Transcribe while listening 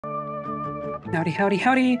Howdy, howdy,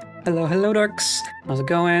 howdy. Hello, hello, ducks. How's it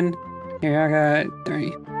going? Here, I got... There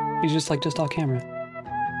he's just like, just off camera.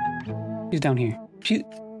 She's down here.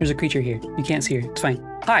 There's a creature here. You can't see her. It's fine.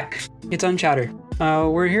 Hi, it's Unchatter.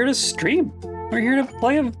 We're here to stream. We're here to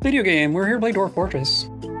play a video game. We're here to play Dwarf Fortress.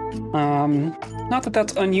 Not that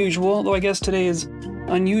that's unusual, though I guess today is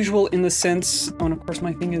unusual in the sense... Oh, and of course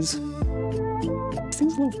my thing is... This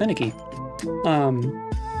thing's a little finicky.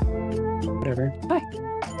 Whatever. Hi.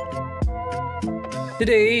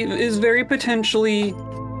 Today is very potentially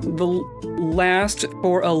the last,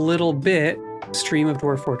 for a little bit, stream of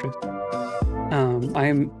Dwarf Fortress.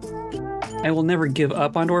 I will never give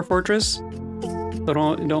up on Dwarf Fortress, so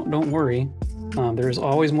don't worry. There's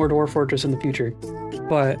always more Dwarf Fortress in the future.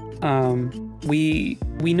 But we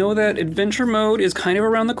know that adventure mode is kind of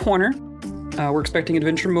around the corner. We're expecting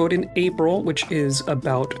adventure mode in April, which is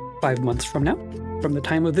about 5 months from now, from the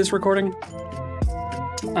time of this recording.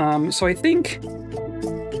 So I think,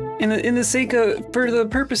 in the sake of, for the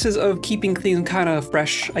purposes of keeping things kind of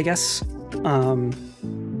fresh, I guess, I'm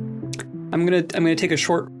gonna take a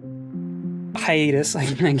short hiatus, I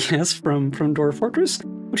guess, from Dwarf Fortress.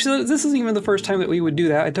 Which is, this isn't even the first time that we would do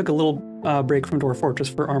that. I took a little break from Dwarf Fortress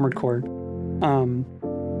for Armored Core,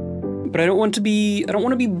 but I don't want to be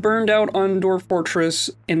burned out on Dwarf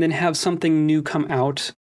Fortress and then have something new come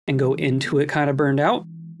out and go into it kind of burned out.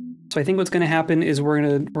 So I think what's going to happen is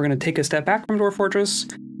we're gonna take a step back from Dwarf Fortress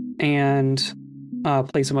and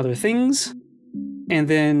play some other things, and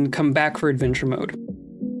then come back for adventure mode.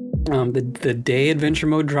 The day adventure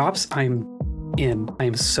mode drops, I'm in. I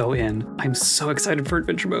am so in. I'm so excited for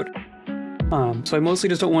adventure mode. So I mostly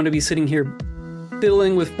just don't want to be sitting here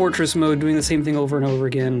fiddling with Fortress mode, doing the same thing over and over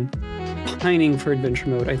again, pining for adventure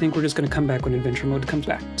mode. I think we're just going to come back when adventure mode comes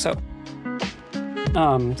back. So,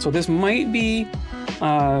 so this might be,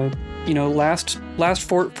 you know, last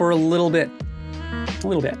fort for a little bit, just a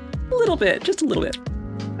little bit.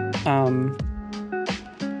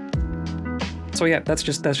 So yeah, that's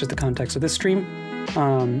just the context of this stream.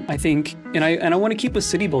 I think, and I want to keep with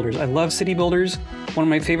city builders. I love city builders. One of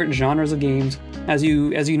my favorite genres of games. As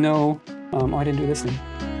you know, oh, I didn't do this thing.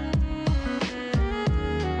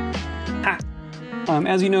 Ha!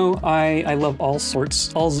 As you know, I love all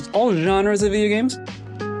genres of video games.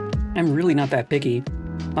 I'm really not that picky.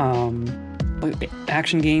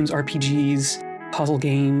 Action games, RPGs, puzzle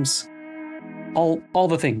games, all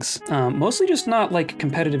the things. Mostly just not like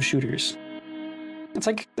competitive shooters. That's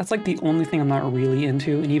like the only thing I'm not really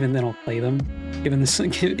into, and even then I'll play them, given this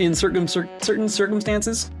in certain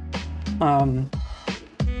circumstances.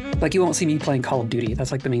 Like you won't see me playing Call of Duty.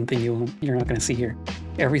 That's like the main thing you're not going to see here.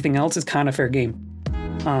 Everything else is kind of fair game.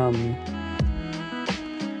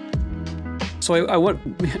 So I want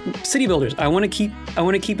city builders. I want to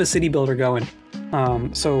keep a city builder going.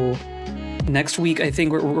 So next week I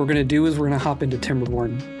think what we're going to do is we're going to hop into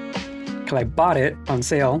Timberborn, because I bought it on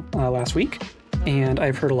sale last week. And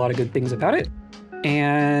I've heard a lot of good things about it,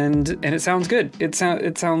 and it sounds good. It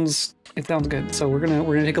sounds good. So we're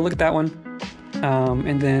gonna take a look at that one,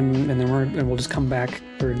 and then we'll just come back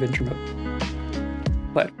for adventure mode.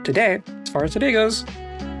 But today, as far as today goes,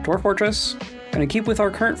 Dwarf Fortress. Gonna keep with our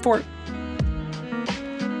current fort.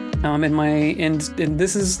 And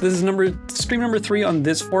this is stream number 3 on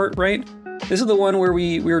this fort, right? This is the one where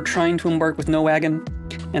we were trying to embark with no wagon.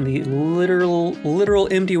 And the literal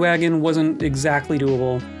empty wagon wasn't exactly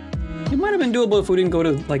doable. It might have been doable if we didn't go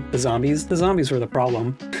to like the zombies. The zombies were the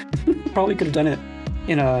problem. Probably could have done it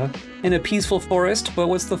in a peaceful forest, but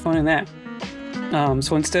what's the fun in that?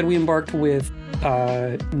 So instead we embarked with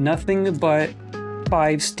nothing but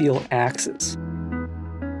 5 steel axes.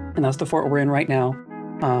 And that's the fort we're in right now.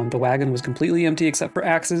 The wagon was completely empty except for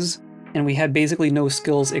axes, and we had basically no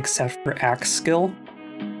skills except for axe skill.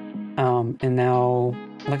 And now,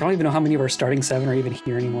 like, I don't even know how many of our starting 7 are even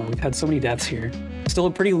here anymore. We've had so many deaths here. Still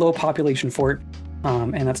a pretty low population fort,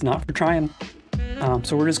 and that's not for trying.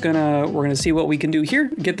 So we're gonna see what we can do here.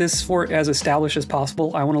 Get this fort as established as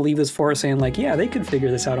possible. I want to leave this fort saying like, yeah, they could figure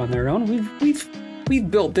this out on their own. We've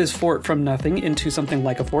built this fort from nothing into something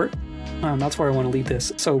like a fort. That's where I want to leave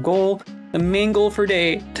this. So the main goal for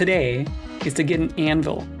today is to get an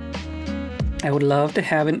anvil. I would love to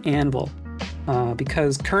have an anvil.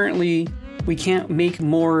 Because currently we can't make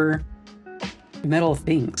more metal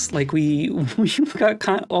things. Like we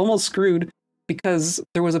got almost screwed because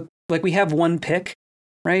there was we have one pick,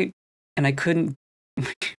 right? And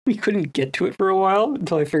we couldn't get to it for a while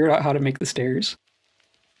until I figured out how to make the stairs.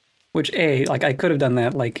 Which I could have done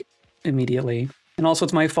that like immediately. And also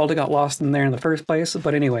it's my fault I got lost in there in the first place.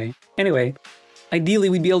 But anyway, ideally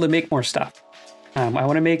we'd be able to make more stuff. I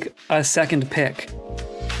want to make a second pick.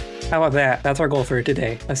 How about that? That's our goal for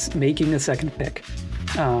today, us making a second pick.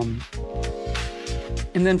 And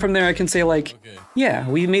then from there I can say like, yeah,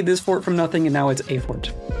 we made this fort from nothing and now it's a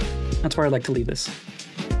fort. That's where I'd like to leave this.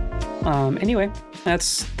 Anyway,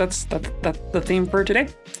 that's the theme for today.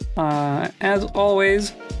 As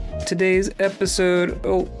always, today's episode,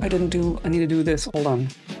 oh, I need to do this, hold on.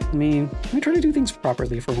 Let me try to do things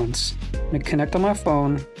properly for once. I'm gonna connect on my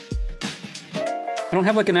phone. I don't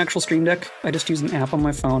have like an actual Stream Deck, I just use an app on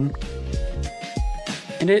my phone.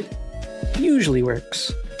 And it usually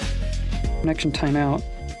works. Connection timeout.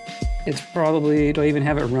 It's probably, do I even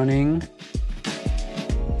have it running?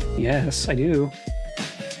 Yes, I do.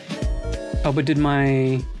 Oh, but did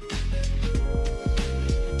my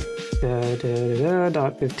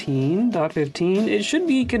 .15, it should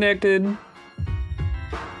be connected.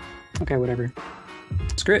 Okay, whatever.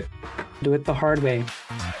 Screw it. Do it the hard way.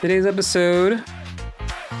 Today's episode,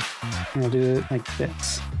 I'll do it like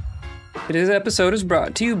this. Today's episode is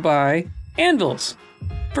brought to you by anvils,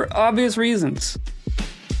 for obvious reasons,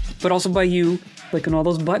 but also by you clicking all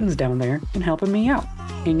those buttons down there and helping me out,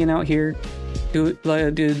 hanging out here,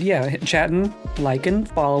 chatting, liking,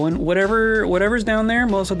 following, whatever's down there.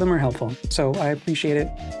 Most of them are helpful, so I appreciate it.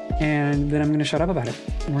 And then I'm gonna shut up about it,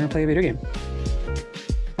 and we're gonna play a video game.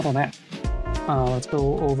 How about that? Let's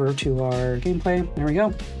go over to our gameplay. There we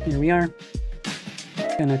go. Here we are.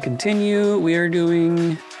 Gonna continue. We are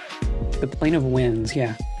doing the Plane of Winds.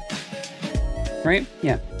 Yeah. Right?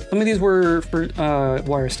 Yeah. Some of these were for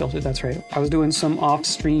Wirestilled. That's right. I was doing some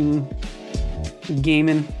off-stream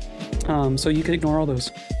gaming, so you could ignore all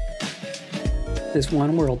those. This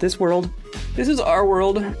one world. This world. This is our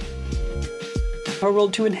world. Our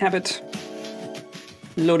world to inhabit.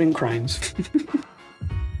 Loading crimes.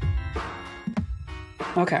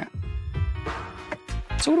 Okay.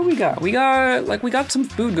 So what do we got? We got some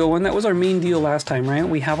food going. That was our main deal last time, right?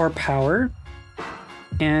 We have our power,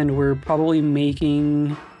 and we're probably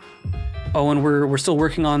making. Oh, and we're still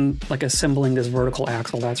working on like assembling this vertical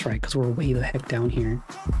axle. That's right, because we're way the heck down here.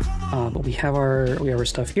 But we have our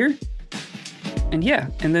stuff here, and yeah,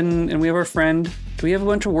 and we have our friend. Do we have a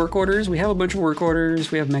bunch of work orders? We have a bunch of work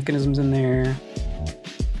orders. We have mechanisms in there.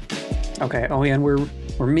 Okay. Oh yeah, and we're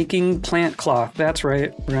making plant cloth. That's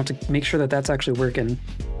right. We're gonna have to make sure that that's actually working.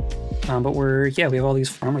 But we have all these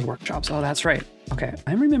farmers workshops. Oh, that's right. Okay,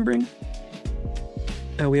 I'm remembering.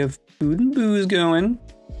 We have food and booze going.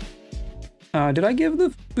 Did I give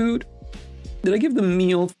the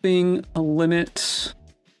meal thing a limit?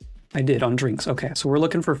 I did on drinks. Okay, so we're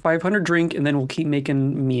looking for 500 drink, and then we'll keep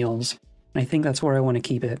making meals. And I think that's where I want to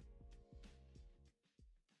keep it.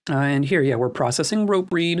 And here, yeah, we're processing rope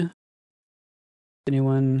reed.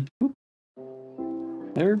 Anyone? Oop.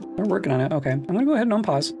 They're working on it. Okay, I'm gonna go ahead and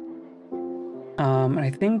unpause. And I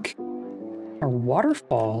think our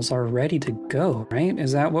waterfalls are ready to go, right?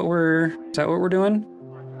 Is that what we're doing?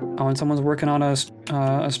 Oh, and someone's working on a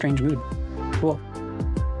strange mood. Cool.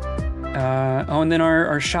 Oh, and then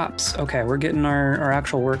our shops. Okay, we're getting our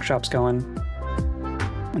actual workshops going,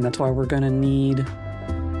 and that's why we're gonna need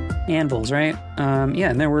anvils, right?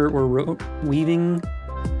 Yeah, and then we're weaving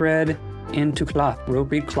thread into cloth, rope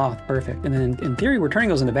reed cloth, perfect. And then in theory, we're turning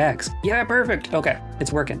those into bags. Yeah, perfect. Okay,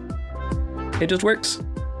 it's working. It just works.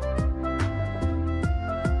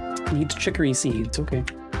 Needs chicory seeds. Okay.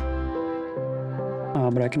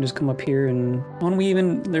 But I can just come up here and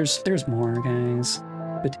there's more, guys.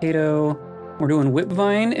 Potato. We're doing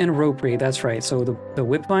whipvine and rope reed. That's right. So the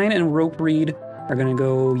whipvine and rope reed are gonna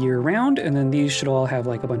go year round, and then these should all have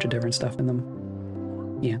like a bunch of different stuff in them.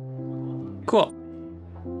 Yeah. Cool.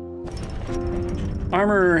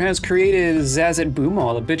 Armor has created Zazit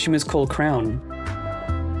Boomal, the bituminous coal crown.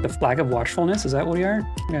 The flag of watchfulness, is that what we are?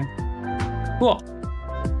 Okay. Cool.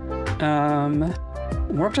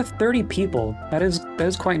 We're up to 30 people. That is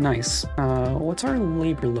quite nice. What's our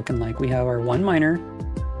labor looking like? We have our one miner,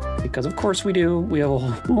 because of course we do. We have a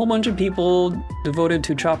whole bunch of people devoted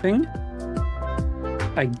to chopping.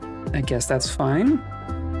 I guess that's fine.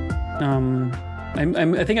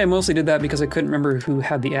 I think I mostly did that because I couldn't remember who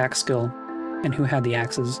had the axe skill and who had the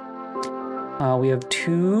axes. We have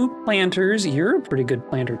 2 planters. You're a pretty good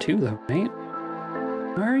planter too, though, right?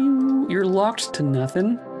 Are you? You're locked to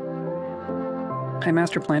nothing. High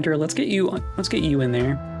Master Planter. Let's get you in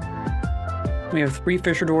there. We have 3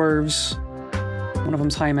 Fisher Dwarves. One of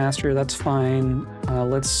them's High Master. That's fine.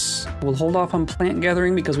 We'll hold off on plant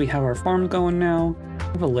gathering because we have our farm going now.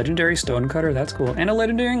 We have a legendary stonecutter. That's cool, and a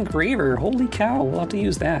legendary engraver. Holy cow! We'll have to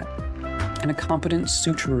use that. And a competent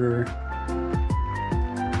suturer.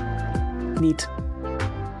 Neat.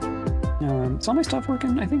 Is all my stuff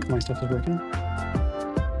working? I think my stuff is working.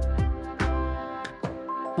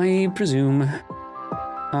 I presume.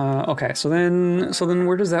 Okay, so then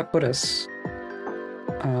where does that put us?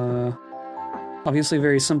 Obviously a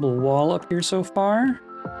very simple wall up here so far.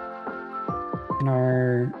 In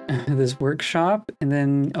our, this workshop, and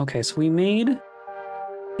then, okay, so we made,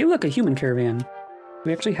 hey look, a human caravan.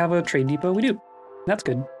 We actually have a trade depot, we do. That's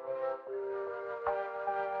good.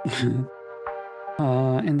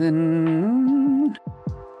 And then,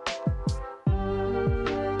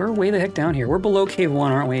 we're way the heck down here. We're below cave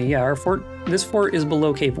 1, aren't we? Yeah, our fort, this fort is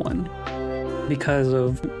below cave 1 because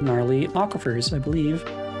of gnarly aquifers, I believe.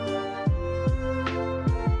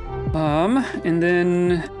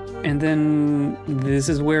 And then this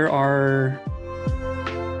is where our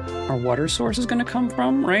water source is gonna come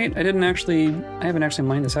from, right? I haven't actually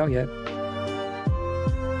mined this out yet.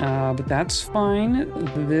 But that's fine.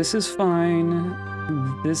 This is fine.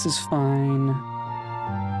 This is fine.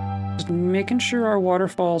 Just making sure our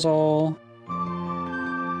waterfall's all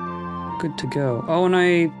good to go. Oh, and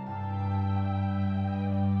I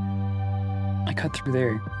cut through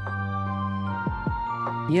there.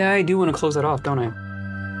 Yeah, I do want to close that off, don't I?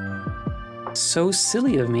 So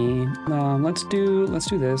silly of me. Let's do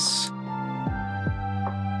this.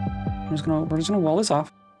 We're just gonna wall this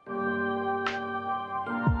off.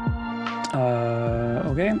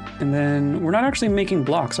 Okay, and then we're not actually making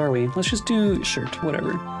blocks, are we? Let's just do shirt,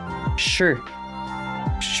 whatever. Sure,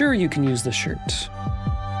 you can use the shirt.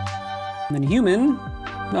 And then human,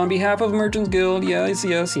 on behalf of Merchants Guild, yes.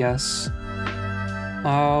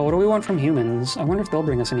 What do we want from humans? I wonder if they'll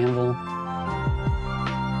bring us an anvil.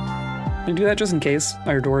 I do that just in case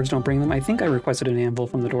our dwarves don't bring them. I think I requested an anvil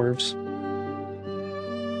from the dwarves,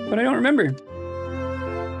 but I don't remember.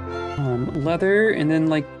 Leather and then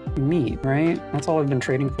like meat, right? That's all I've been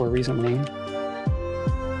trading for recently.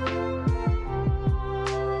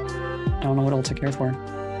 I don't know what else I care for.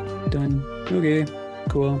 Done. Okay,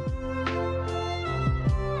 cool.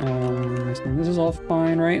 This is all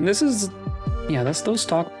fine, right? And this is, yeah, that's those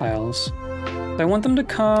stockpiles. I want them to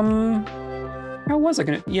come. How was I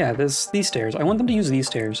gonna? Yeah, these stairs. I want them to use these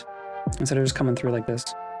stairs instead of just coming through like this.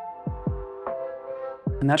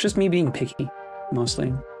 And that's just me being picky,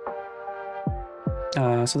 mostly.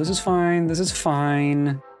 So this is fine,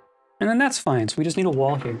 and then that's fine, so we just need a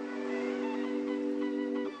wall here.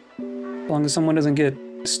 As long as someone doesn't get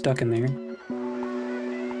stuck in there.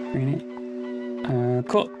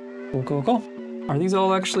 Cool. Are these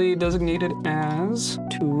all actually designated as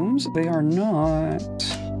tombs? They are not.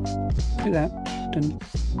 Do that. Done.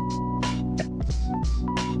 Okay.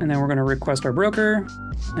 And then we're gonna request our broker,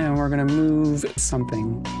 and we're gonna move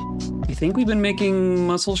something. I think we've been making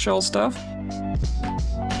mussel shell stuff.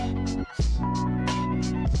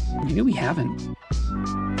 Maybe we haven't.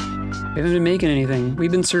 We haven't been making anything.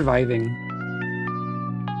 We've been surviving.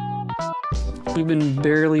 We've been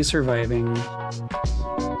barely surviving.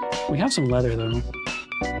 We have some leather though.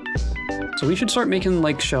 So we should start making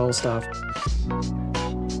like shell stuff.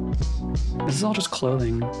 This is all just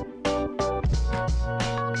clothing.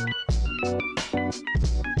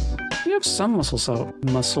 We have some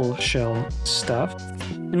mussel shell stuff.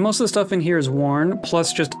 And most of the stuff in here is worn,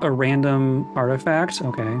 plus just a random artifact.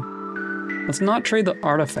 Okay. Let's not trade the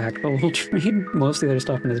artifact, but we'll trade most of the other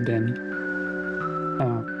stuff in this bin. I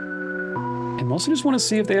mostly just want to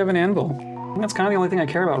see if they have an anvil. I think that's kind of the only thing I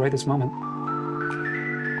care about right this moment.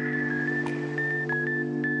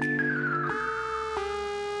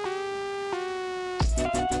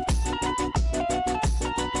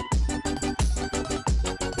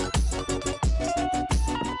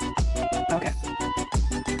 Okay.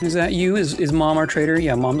 Is that you? Is Mom our trader?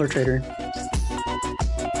 Yeah, Mom's our trader.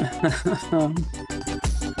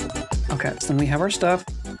 Okay, so then we have our stuff.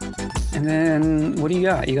 And then, what do you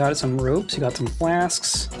got? You got some ropes, you got some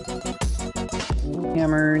flasks,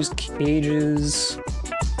 hammers, cages.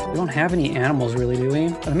 We don't have any animals really, do we?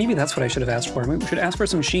 Maybe that's what I should have asked for. Maybe we should ask for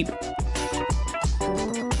some sheep. I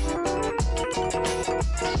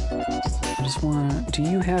just want, do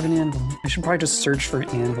you have an anvil? I should probably just search for an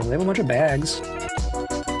anvil. They have a bunch of bags.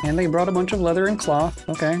 And they brought a bunch of leather and cloth,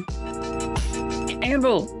 okay.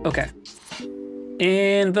 Anvil, okay.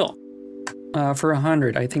 Anvil. For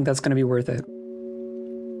 100, I think that's gonna be worth it.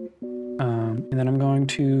 And then I'm going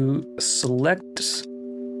to select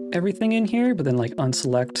everything in here, but then like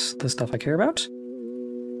unselect the stuff I care about.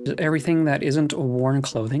 Everything that isn't worn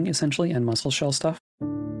clothing, essentially, and mussel shell stuff.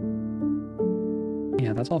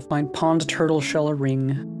 Yeah, that's all fine. Pond turtle shell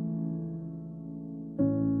ring.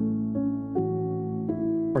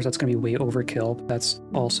 Of course, that's gonna be way overkill, but that's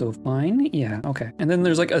also fine. Yeah, okay. And then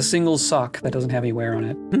there's like a single sock that doesn't have any wear on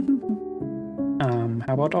it.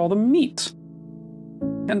 How about all the meat?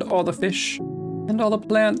 And all the fish? And all the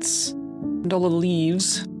plants. And all the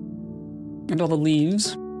leaves. And all the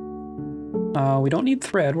leaves. We don't need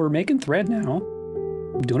thread. We're making thread now.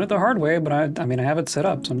 I'm doing it the hard way, but I mean, I have it set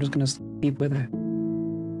up, so I'm just gonna keep with it.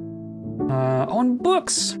 Oh, and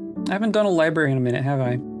books! I haven't done a library in a minute, have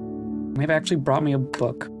I? Maybe actually brought me a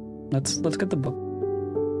book. Let's get the book.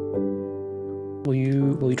 Will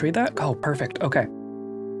you trade that? Oh, perfect. Okay.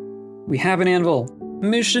 We have an anvil.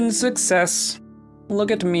 Mission success.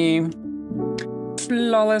 Look at me.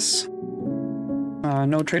 Flawless.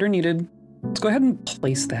 No trader needed. Let's go ahead and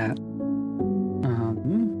place that.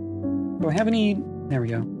 Do I have any? There we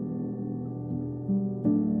go.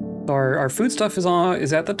 So our food stuff is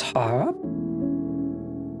at the top.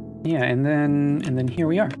 Yeah, and then here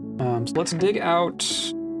we are. So let's dig out.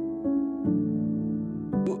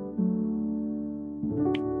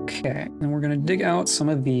 Okay, and we're gonna dig out some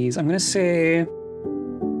of these. I'm gonna say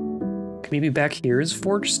maybe back here is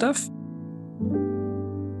forge stuff.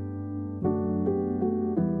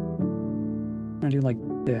 I'm gonna do like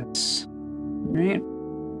this, right?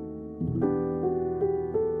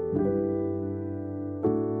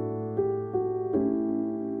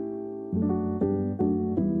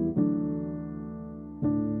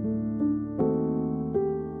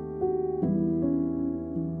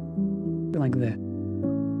 Like that.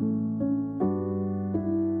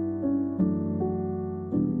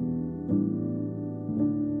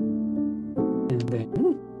 And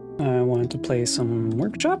then I wanted to place some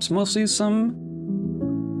workshops, mostly some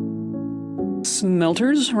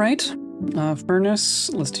smelters, right? Furnace,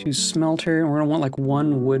 let's do smelter. We're gonna want like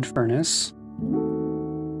one wood furnace.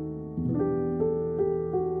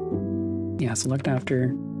 Yeah, select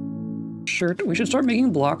after. Shirt, we should start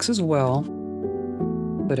making blocks as well.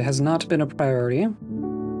 But it has not been a priority.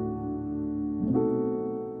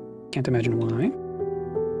 Can't imagine why.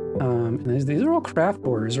 And these are all craft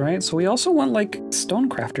boards, right? So we also want like stone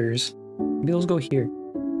crafters. Maybe those go here.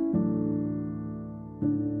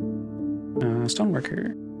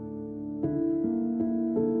 Stoneworker.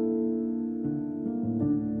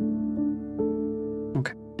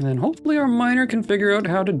 Okay, and then hopefully our miner can figure out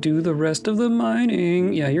how to do the rest of the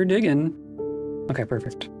mining. Yeah, you're digging. Okay,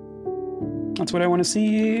 perfect. That's what I want to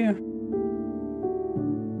see.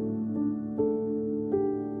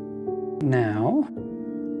 Now,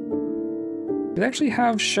 we actually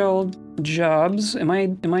have shell jobs. Am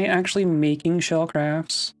I actually making shell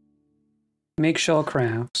crafts? Make shell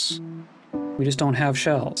crafts. We just don't have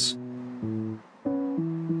shells.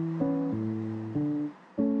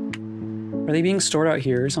 Are they being stored out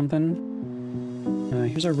here or something?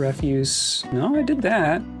 Here's our refuse. No, I did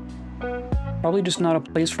that. Probably just not a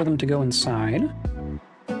place for them to go inside.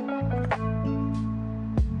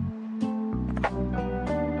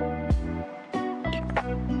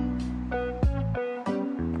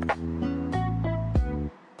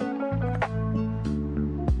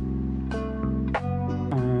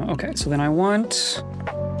 Okay, so then I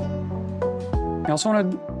also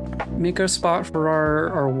want to make a spot for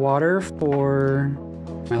our water for...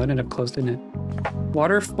 Well, that ended up closed, didn't it?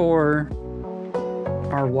 Water for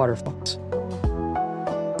our waterfalls.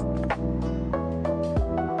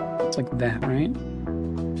 It's like that, right?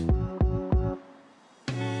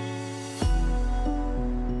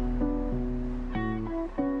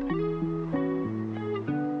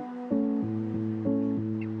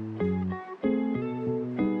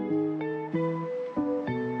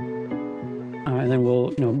 And then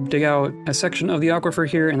we'll, dig out a section of the aquifer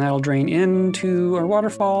here, and that'll drain into our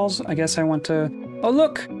waterfalls. I guess I want to... Oh,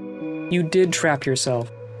 look! You did trap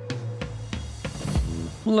yourself.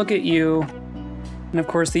 Look at you. And of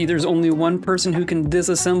course, there's only one person who can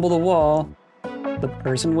disassemble the wall. The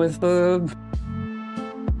person with the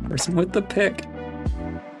pick.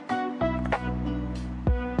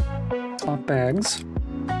 Top bags.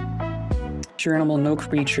 Sure animal, no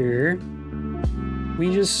creature.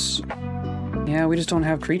 We just don't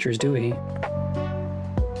have creatures, do we?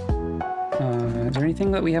 Is there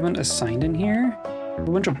anything that we haven't assigned in here? A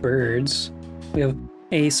bunch of birds. We have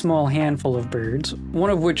a small handful of birds, one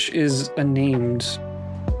of which is a named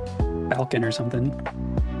falcon or something.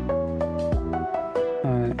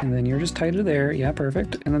 And then you're just tied to there. Yeah,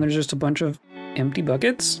 perfect. And then there's just a bunch of empty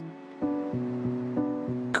buckets.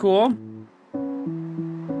 Cool.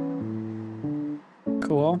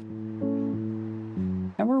 Cool.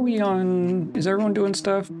 How are we on? Is everyone doing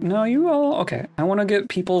stuff? No, you all? Okay. I want to get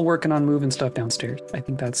people working on moving stuff downstairs. I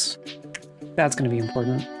think that's going to be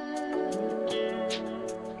important.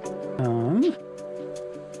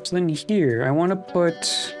 So then here, I want to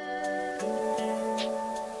put...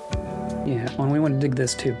 Yeah, we want to dig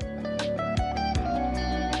this too.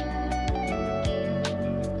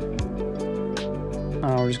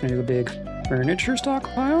 just gonna do a big furniture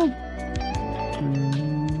stockpile.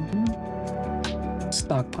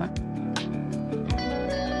 Stockpile.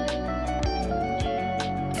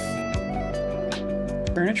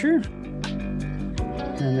 Furniture.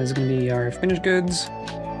 And this is gonna be our finished goods.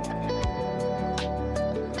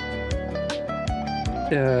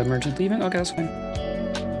 Merchant leaving. Okay, that's fine.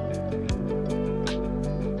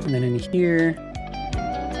 And then in here,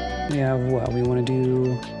 we have what we want to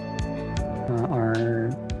do.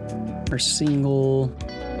 Our single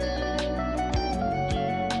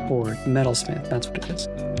board, metalsmith. That's what it is.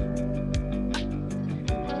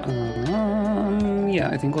 Yeah,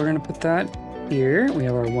 I think we're gonna put that here. We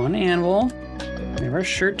have our one anvil. We have our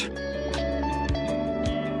shirt.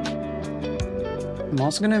 I'm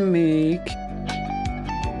also gonna make.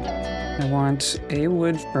 I want a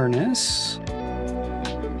wood furnace.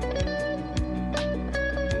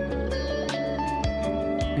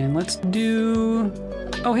 And let's do...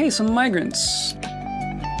 Oh, hey, some migrants.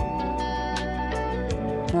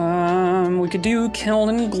 We could do kiln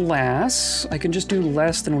and glass. I can just do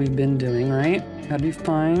less than we've been doing, right? That'd be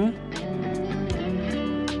fine.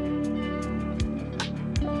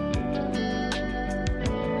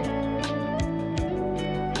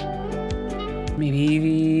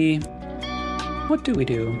 Maybe... What do we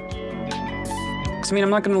do? Because I mean, I'm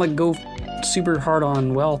not gonna like go super hard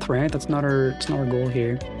on wealth, right? It's not our goal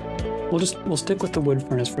here. We'll stick with the wood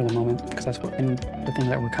furnace for the moment because that's the thing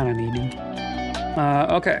that we're kind of needing.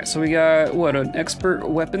 Okay, so we got what, an expert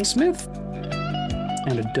weaponsmith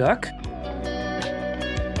and a duck.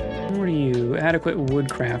 What are you? Adequate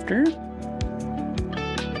woodcrafter.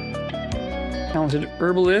 Talented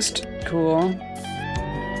herbalist. Cool.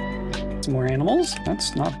 Some more animals.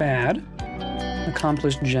 That's not bad.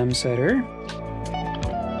 Accomplished gem setter.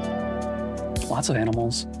 Lots of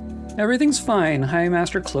animals. Everything's fine. High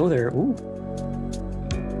master clother. Ooh.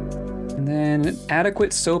 And then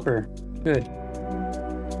adequate soaper. Good.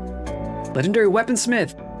 Legendary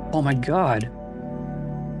weaponsmith. Oh my god.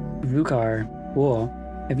 Vukar. Cool.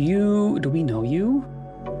 Do we know you?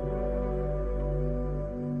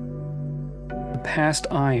 The past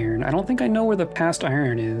iron. I don't think I know where the past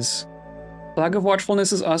iron is. Flag of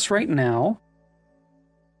Watchfulness is us right now.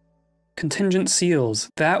 Contingent seals.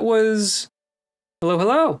 That was... Hello,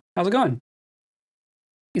 hello. How's it going?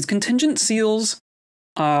 Is contingent seals...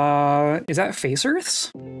 is that face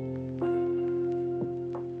earths?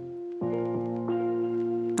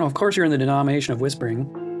 Oh, of course you're in the denomination of whispering.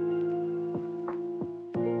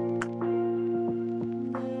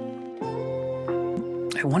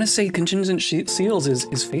 I want to say contingent seals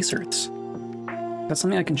is face earths. That's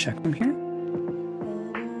something I can check from here?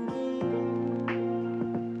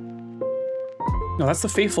 No, that's the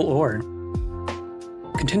faithful ore.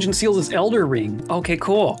 Contingent seals is Elder Ring. Okay,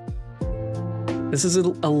 cool. This is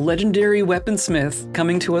a legendary weaponsmith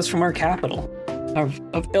coming to us from our capital of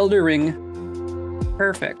Elder Ring.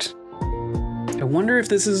 Perfect. I wonder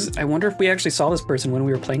if we actually saw this person when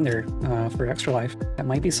we were playing there for Extra Life. That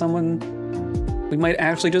might be someone, we might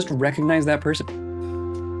actually just recognize that person.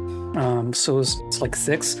 So it's like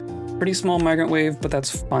 6. Pretty small migrant wave, but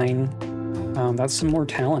that's fine. That's some more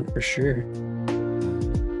talent for sure.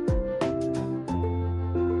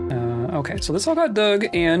 Okay, so this all got dug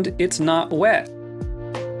and it's not wet.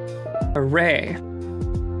 Hooray.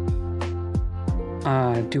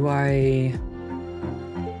 Do I...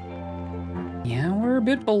 Yeah, we're a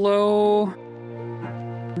bit below...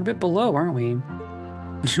 We're a bit below, aren't we?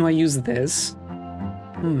 Do I use this?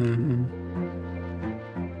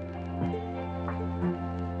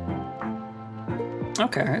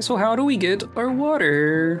 Okay, so how do we get our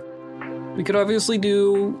water? We could obviously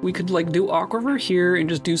do aquifer here and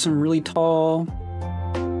just do some really tall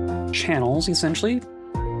channels, essentially.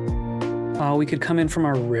 We could come in from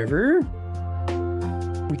our river.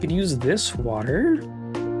 We could use this water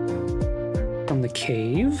from the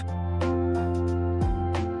cave.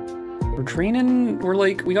 We're draining,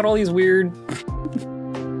 we got all these weird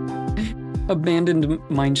abandoned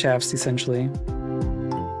mine shafts, essentially.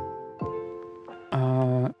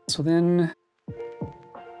 So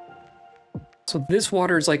this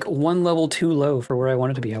water is like 1 level too low for where I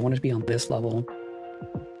want it to be. I want it to be on this level.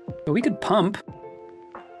 But we could pump.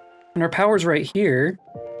 And our power's right here.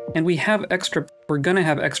 And we're gonna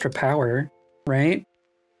have extra power, right?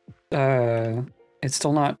 It's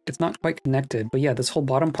not quite connected. But yeah, this whole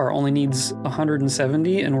bottom part only needs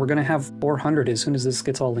 170 and we're gonna have 400 as soon as this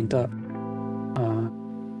gets all linked up.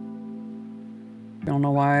 I don't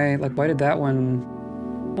know why, why did that one...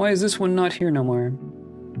 Why is this one not here no more?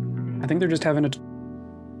 I think they're just having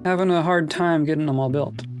a hard time getting them all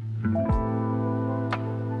built.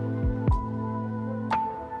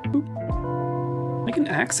 Boop. They can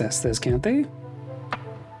access this, can't they?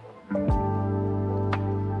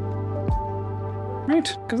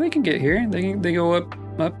 Right, because they can get here. They go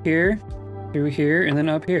up here, through here, and then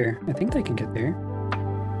up here. I think they can get there.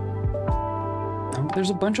 There's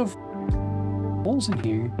a bunch of holes in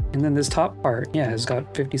here. And then this top part, yeah, it's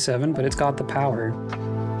got 57, but it's got the power.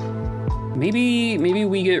 Maybe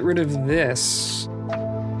we get rid of this.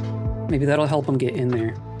 Maybe that'll help them get in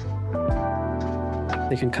there.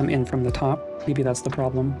 They can come in from the top. Maybe that's the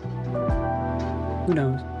problem. Who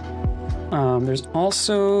knows? There's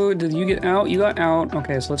also, did you get out? You got out.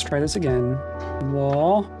 Okay, so let's try this again.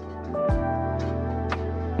 Wall.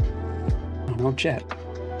 Oh, no, jet.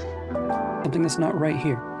 Something that's not right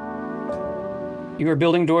here. You are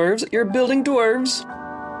building dwarves? You're building dwarves!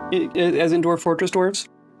 As in Dwarf Fortress dwarves?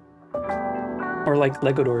 Or like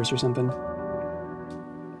Lego dwarves or something.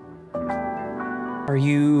 Are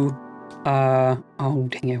you, oh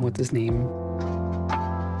dang it, what's his name?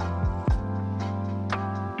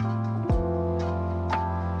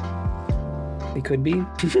 They could be.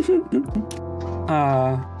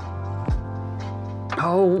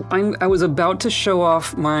 Oh, I was about to show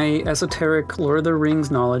off my esoteric Lord of the Rings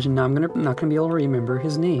knowledge, and now I'm not gonna be able to remember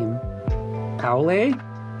his name. Aule?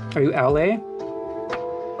 Are you Aule?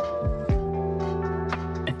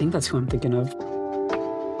 I think that's who I'm thinking of.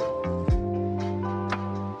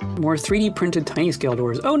 More 3D printed tiny scale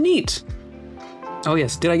doors. Oh, neat! Oh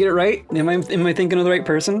yes, did I get it right? Am I thinking of the right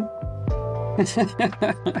person?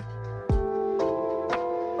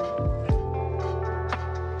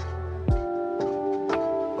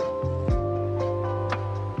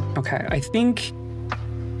 Okay, I think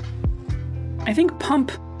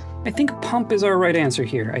pump is our right answer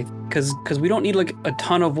here. Because we don't need like a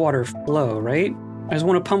ton of water flow, right? I just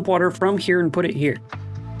want to pump water from here and put it here.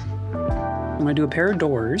 I'm gonna do a pair of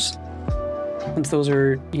doors, since those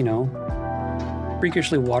are, you know,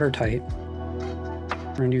 freakishly watertight.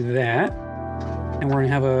 We're gonna do that, and we're gonna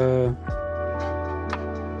have a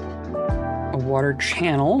water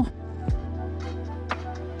channel.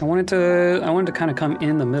 I wanted to kind of come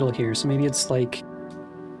in the middle here, so maybe it's like,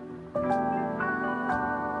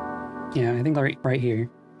 yeah, I think right here.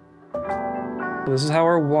 So this is how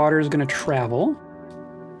our water is gonna travel.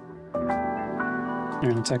 All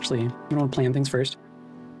right, let's actually, we want to plan things first.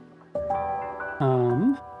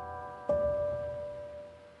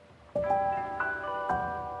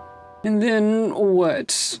 And then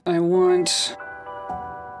what? I want...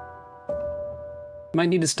 Might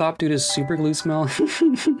need to stop due to super glue smell.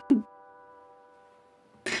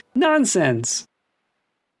 Nonsense!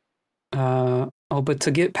 Oh, but to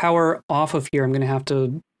get power off of here, I'm gonna have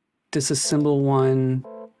to disassemble one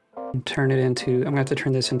and turn it into... I'm gonna have to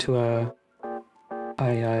turn this into a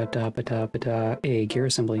gear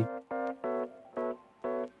assembly.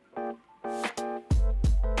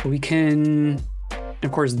 We can...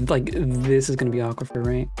 Of course, like, this is gonna be aquifer,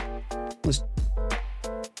 right? Let's...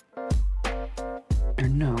 Or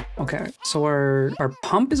no. Okay, so our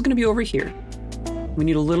pump is gonna be over here. We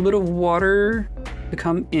need a little bit of water to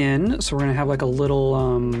come in, so we're gonna have like a little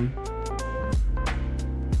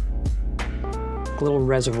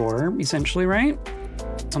reservoir, essentially, right?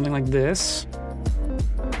 Something like this.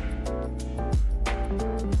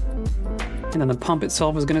 And then the pump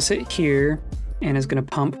itself is gonna sit here, and is gonna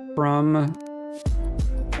pump from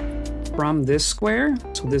this square.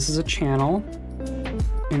 So this is a channel.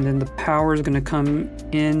 And then the power is gonna come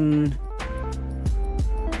in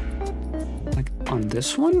like on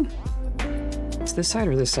this one? It's this side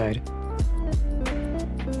or this side?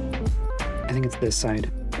 I think it's this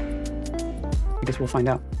side. I guess we'll find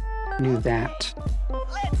out. Do that.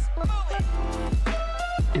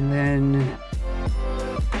 And then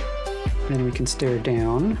we can stare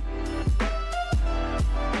down.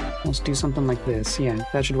 Let's do something like this. Yeah,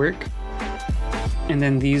 that should work. And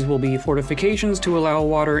then these will be fortifications to allow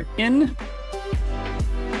water in,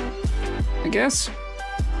 I guess.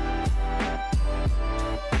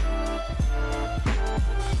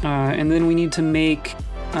 And then we need to make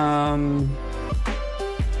a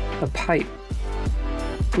pipe.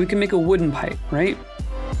 We can make a wooden pipe, right?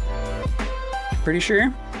 Pretty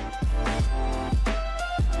sure.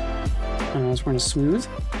 So we're going to smooth.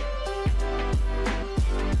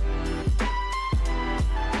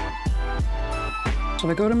 So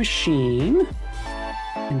if I go to machine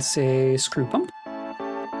and say screw pump,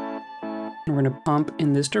 and we're going to pump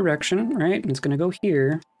in this direction, right? And it's going to go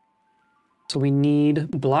here. So we need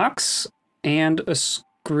blocks and a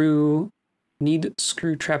screw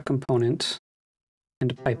trap component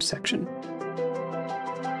and a pipe section.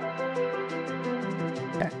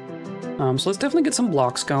 Okay. So let's definitely get some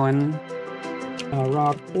blocks going.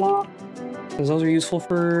 rock block, because those are useful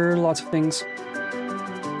for lots of things.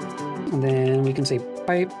 And then we can say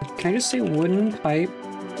pipe. Can I just say wooden pipe?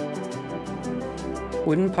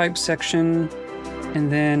 Wooden pipe section,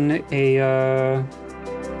 and then a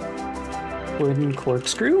wooden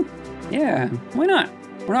corkscrew? Yeah, why not?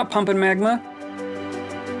 We're not pumping magma.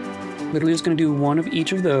 Literally just gonna do one of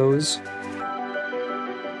each of those.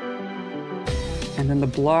 And then the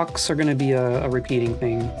blocks are gonna be a repeating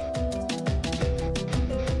thing.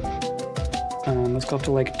 Let's go up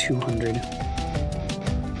to like 200.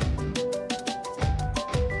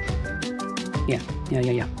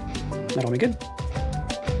 Yeah. That'll be good.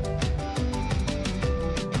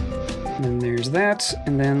 And then there's that,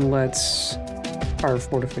 and then let's carve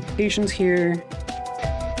fortifications here.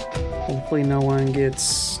 Hopefully no one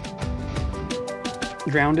gets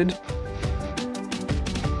drowned.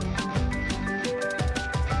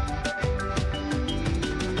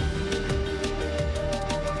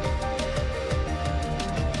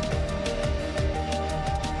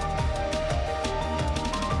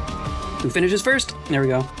 Who finishes first? There we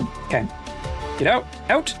go. Okay. Get out.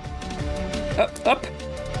 Out.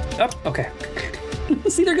 Up. Okay.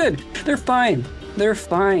 See, they're good. They're fine. They're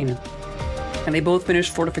fine. And they both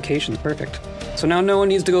finished fortifications. Perfect. So now no one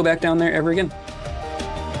needs to go back down there ever again.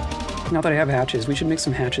 Now that I have hatches, we should make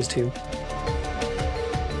some hatches too.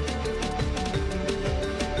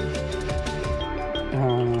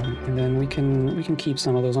 And then we can keep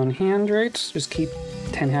some of those on hand, right? Just keep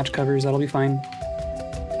 10 hatch covers. That'll be fine.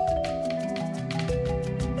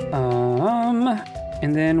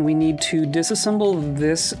 And then we need to disassemble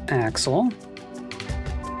this axle.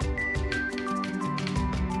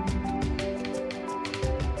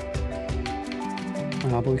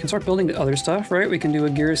 But we can start building the other stuff, right? We can do a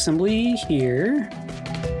gear assembly here.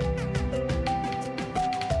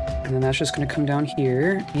 And then that's just gonna come down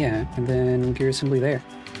here. Yeah, and then gear assembly there.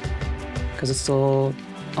 Because it's still,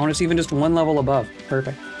 I want to see even just one level above.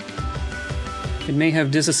 Perfect. It may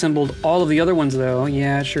have disassembled all of the other ones though.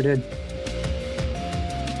 Yeah, it sure did.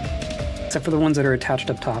 Except for the ones that are attached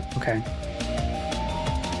up top. Okay.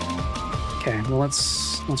 Okay, well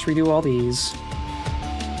let's redo all these.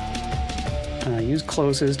 Use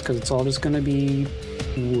closest, because it's all just gonna be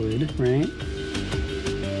wood, right?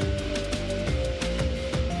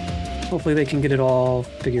 Hopefully they can get it all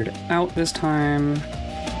figured out this time.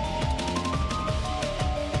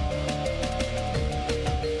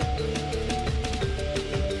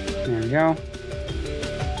 There we go.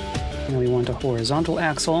 Now we want a horizontal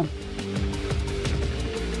axle.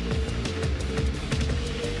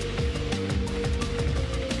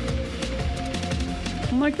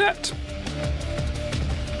 Like that.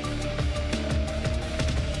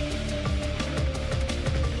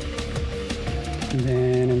 And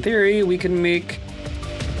then in theory we can make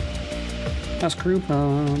a screw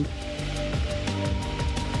pump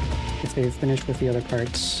if they've finished with the other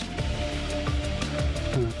parts.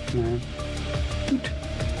 Oh, no.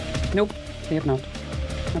 Nope, they have not.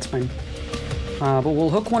 That's fine. But we'll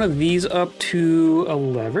hook one of these up to a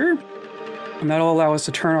lever, and that'll allow us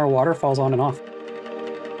to turn our waterfalls on and off.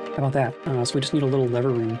 How about that? So we just need a little lever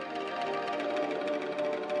room.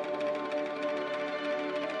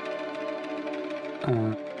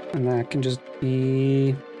 And that can just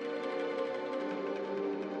be...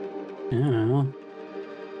 I don't know.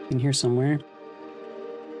 In here somewhere.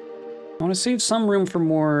 I want to save some room for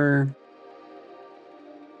more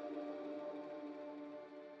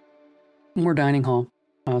dining hall.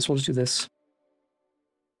 So we'll just do this.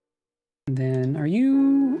 And then,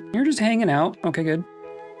 you're just hanging out. Okay, good.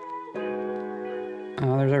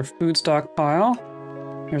 There's our food stockpile.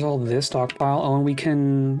 There's all this stockpile. Oh, and we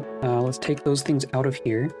can, let's take those things out of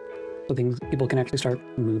here. So people can actually start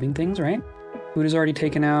moving things, right? Food is already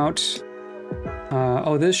taken out.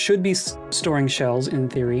 Oh, this should be storing shells in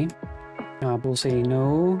theory. But we'll say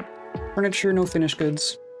no furniture, no finished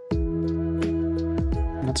goods.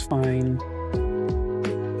 That's fine.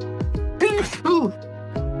 Oh.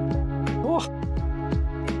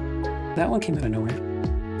 That one came out of nowhere.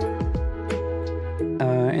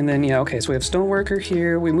 And then, yeah, okay, so we have stoneworker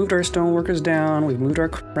here. We moved our stoneworkers down. We've moved our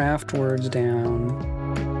craft words down.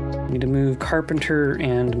 We need to move carpenter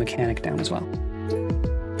and mechanic down as well.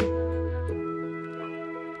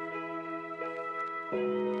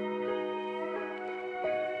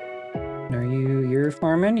 You're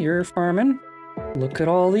farming, you're farming. Look at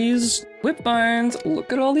all these whip vines.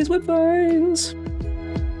 Look at all these whip vines.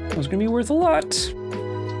 Those are gonna be worth a lot.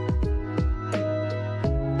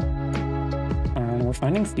 We're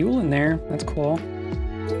finding fuel in there. That's cool.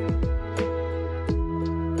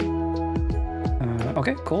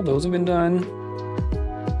 Okay, cool. Those have been done.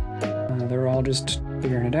 They're all just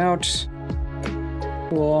figuring it out.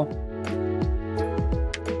 Cool.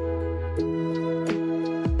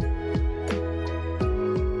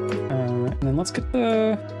 And then let's get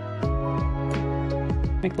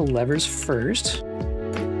make the levers first.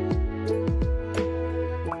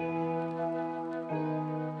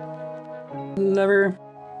 Lever.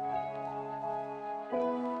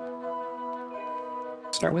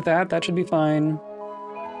 Start with that. That should be fine.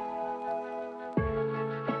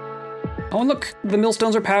 Oh, and look, the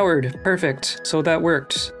millstones are powered. Perfect. So that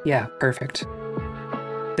worked. Yeah, perfect.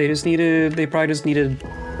 They probably just needed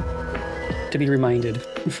to be reminded.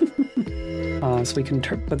 So we can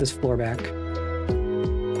put this floor back.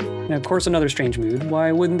 And of course, another strange mood.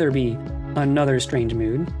 Why wouldn't there be another strange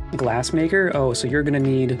mood? Glassmaker? Oh, so you're gonna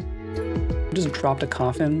need... Just dropped a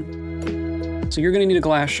coffin. So you're gonna need a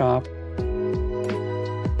glass shop.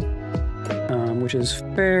 Which is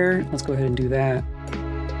fair. Let's go ahead and do that.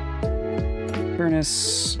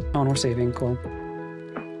 Furnace. Oh, and we're saving. Cool.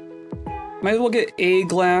 Might as well get a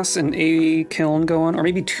glass and a kiln going, or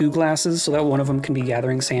maybe two glasses, so that one of them can be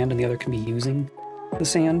gathering sand and the other can be using the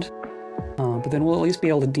sand. But then we'll at least be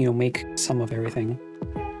able to, you know, make some of everything.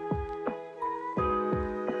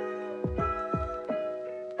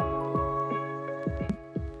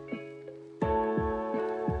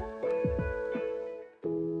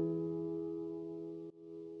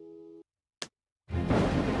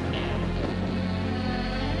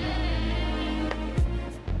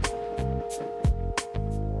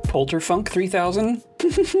 Polterfunk 3000?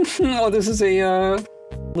 Oh, this is a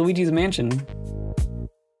Luigi's Mansion.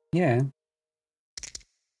 Yeah.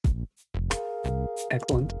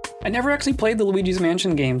 Excellent. I never actually played the Luigi's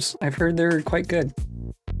Mansion games. I've heard they're quite good.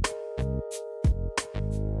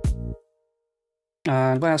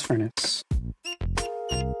 Glass furnace.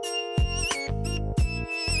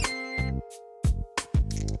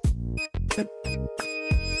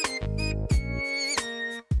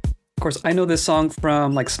 Of course, I know this song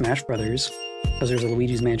from, like, Smash Brothers, because there's a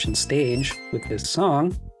Luigi's Mansion stage with this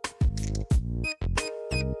song.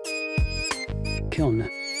 Kiln.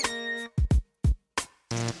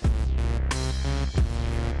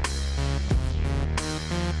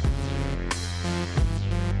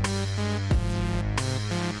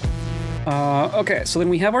 Okay, so then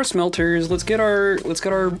we have our smelters. Let's get our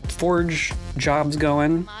forge jobs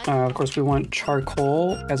going. Of course, we want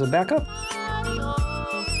charcoal as a backup.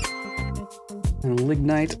 And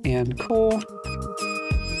lignite and coal.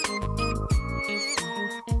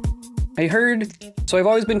 I heard, so I've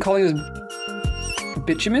always been calling this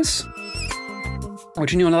bituminous,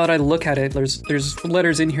 which, you know, now that I look at it, there's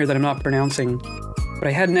letters in here that I'm not pronouncing, but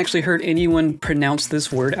I hadn't actually heard anyone pronounce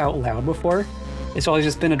this word out loud before. It's always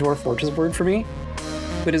just been a Dwarf Fortress word for me,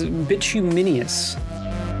 but it's bituminous.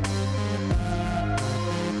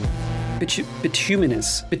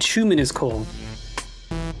 Bituminous coal.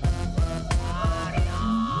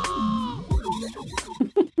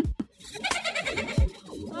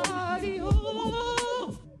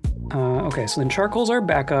 Okay, so then charcoal's our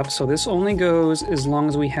backup, so this only goes as long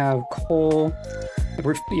as we have coal,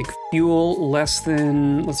 fuel less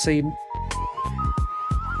than, let's say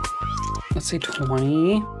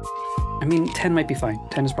 20. I mean, 10 might be fine.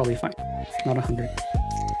 10 is probably fine, not 100.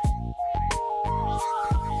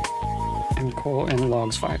 And coal and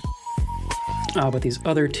logs 5. But these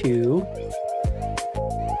other two,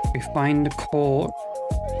 refined coal,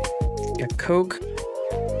 get coke.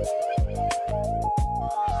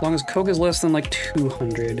 As long as coke is less than like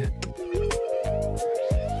 200.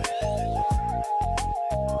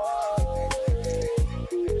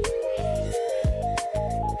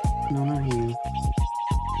 No, not you.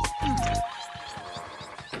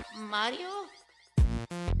 Mario?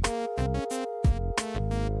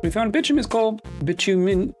 We found bituminous coal.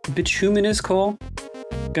 Bituminous coal.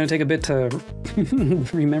 Gonna take a bit to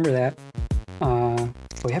remember that.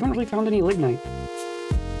 But we haven't really found any lignite.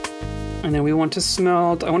 And then we want to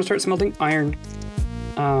smelt, I want to start smelting iron.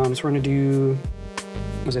 So we're gonna do,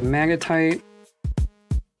 was it magnetite,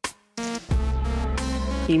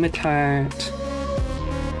 hematite,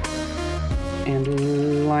 and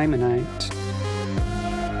limonite.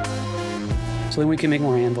 So then we can make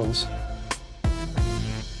more anvils.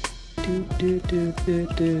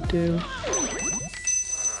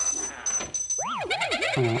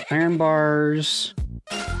 Iron bars,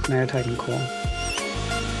 magnetite, and coal.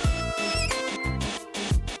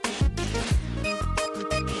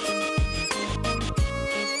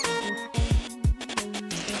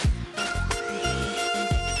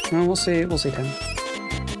 No, we'll say 10.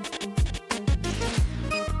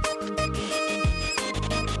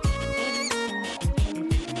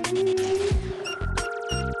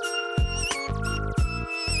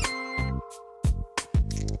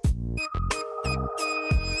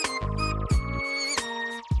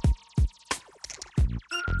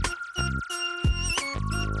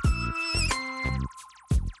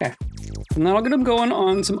 And that'll get them going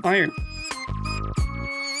on some iron.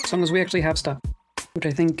 As long as we actually have stuff. Which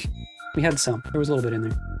I think we had some. There was a little bit in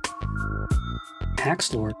there.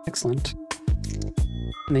 Axe lore. Excellent.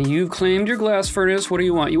 And then you've claimed your glass furnace. What do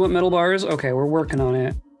you want? You want metal bars? Okay, we're working on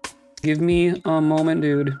it. Give me a moment,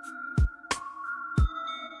 dude.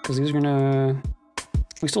 Because these are gonna...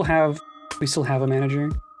 We still have a manager.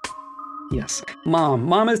 Yes.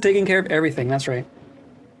 Mom is taking care of everything. That's right.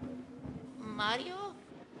 Mario?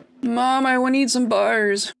 Mom, I need some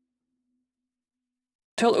bars.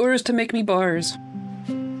 Tell Urus to make me bars.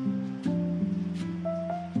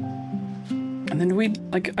 And then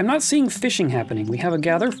I'm not seeing fishing happening. We have a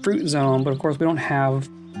gather fruit zone, but of course we don't have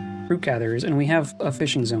fruit gatherers, and we have a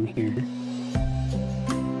fishing zone here.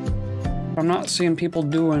 I'm not seeing people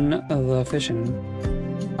doing the fishing.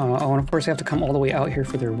 Oh, and of course they have to come all the way out here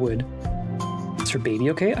for their wood. Is her baby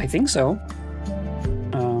okay? I think so.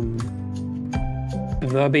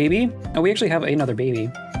 The baby? Oh, we actually have another baby.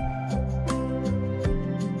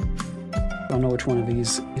 Don't know which one of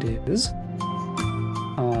these it is.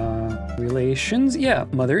 Relations? Yeah,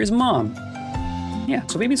 mother is mom. Yeah,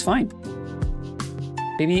 so baby's fine.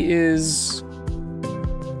 Baby is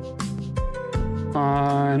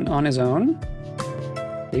on his own.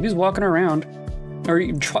 Baby's walking around. Or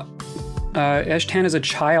Eshtan is a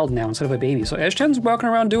child now instead of a baby. So Eshtan's walking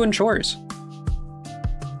around doing chores.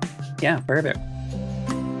 Yeah, perfect.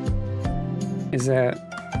 Is that...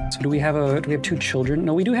 So do we have two children?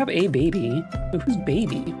 No, we do have a baby. But who's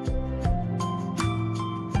baby?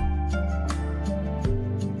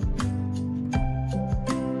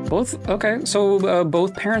 Both? Okay, so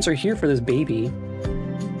both parents are here for this baby.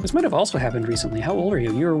 This might have also happened recently. How old are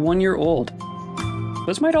you? You're 1 year old.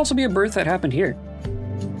 This might also be a birth that happened here.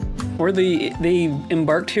 Or they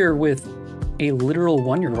embarked here with a literal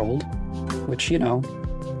 1-year-old, which, you know,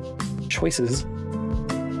 choices.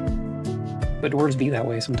 But dwarves be that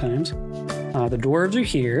way sometimes. The dwarves are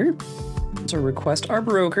here. So request our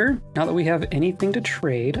broker. Now that we have anything to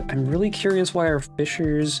trade, I'm really curious why our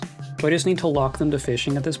fishers... Do I just need to lock them to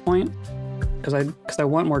fishing at this point? Because I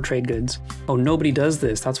want more trade goods. Oh, nobody does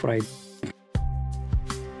this. That's what I...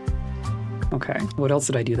 Okay, what else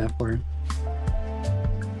did I do that for?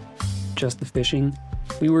 Just the fishing?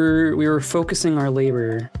 We were focusing our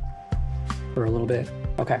labor for a little bit.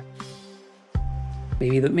 Okay.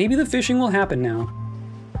 Maybe the fishing will happen now.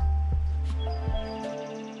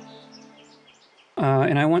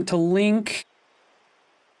 And I want to link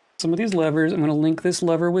some of these levers. I'm going to link this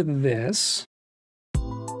lever with this.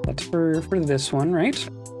 That's for this one, right?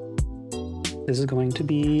 This is going to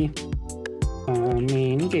be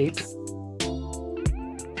main gate.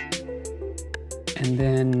 And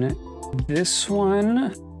then this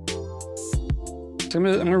one. So I'm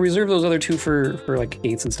gonna reserve those other two for like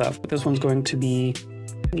gates and stuff, but this one's going to be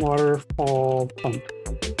waterfall pump.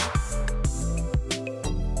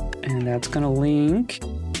 And that's gonna link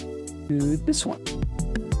to this one.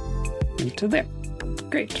 And to there.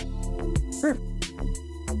 Great. Perfect.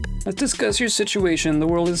 Let's discuss your situation. The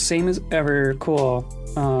world is the same as ever. Cool.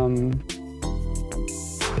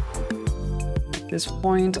 At this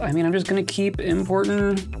point, I mean, I'm just gonna keep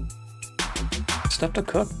importing stuff to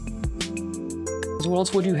cook. What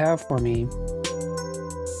else would you have for me?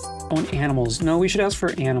 Oh, and animals. No, we should ask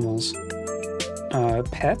for animals.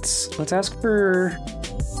 Pets? Let's ask for...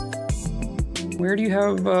 Where do you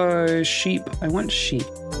have sheep? I want sheep.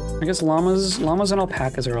 I guess llamas and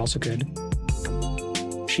alpacas are also good.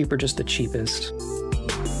 Sheep are just the cheapest.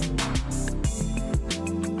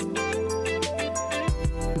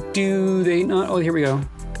 Do they not? Oh, here we go.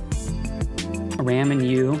 A ram and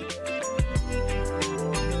you.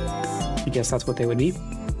 I guess that's what they would be.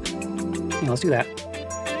 Yeah, let's do that.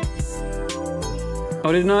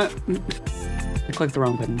 Oh, did not? I clicked the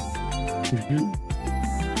wrong button.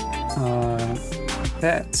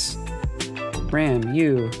 Pets. Ram,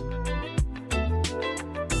 you.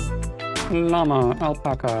 Llama,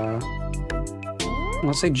 alpaca.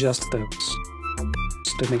 Let's say just those.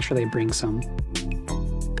 Just to make sure they bring some.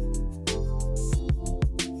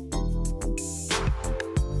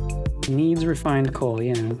 Needs refined coal,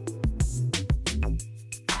 yeah.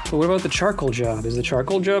 But what about the charcoal job? Is the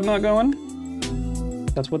charcoal job not going?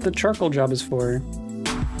 That's what the charcoal job is for.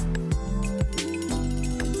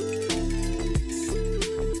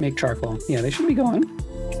 Make charcoal. Yeah, they should be going.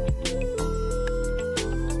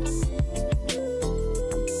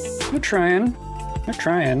 They're trying. They're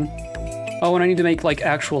trying. Oh, and I need to make like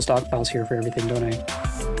actual stockpiles here for everything, don't I?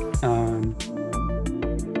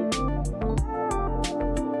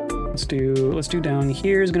 Let's do down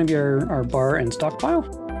here is gonna be our bar and stockpile.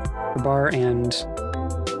 Bar and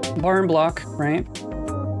block, right?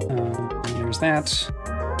 that.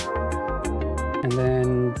 And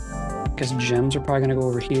then I guess gems are probably gonna go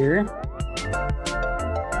over here.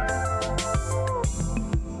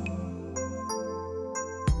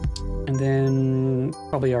 And then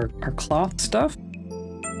probably our cloth stuff.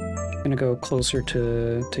 Gonna go closer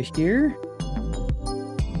to here.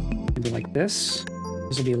 Maybe like this.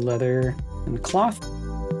 This will be leather and cloth.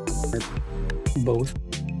 Or both.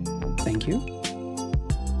 Thank you.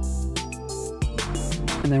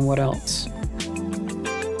 And then what else?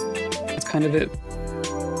 That's kind of it.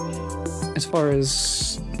 As far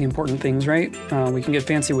as the important things, right? We can get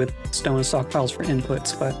fancy with stone stockpiles for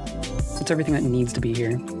inputs, but it's everything that needs to be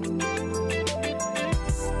here.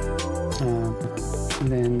 And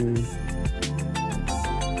then...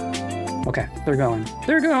 Okay, they're going.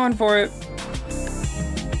 They're going for it!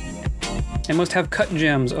 I must have cut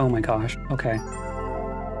gems. Oh my gosh. Okay.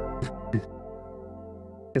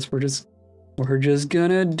 Guess we're just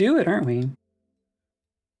gonna do it, aren't we?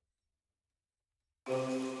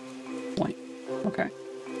 Point. Okay.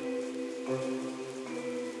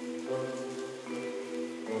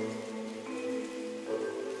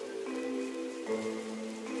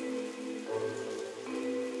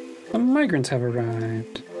 The migrants have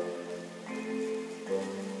arrived.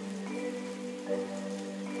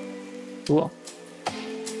 Cool.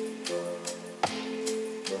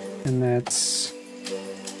 And that's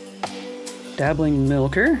dabbling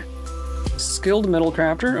milker, skilled metal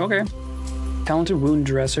crafter, okay, talented wound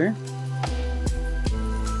dresser,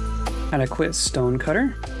 adequate stone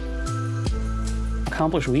cutter,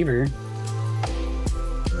 accomplished weaver,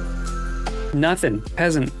 nothing,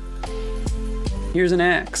 peasant. Here's an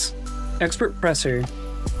axe, expert presser,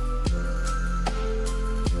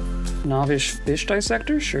 novice fish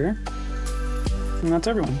dissector, sure. And that's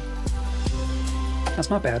everyone.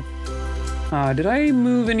 That's not bad. Did I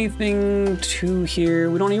move anything to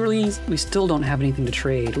here? We still don't have anything to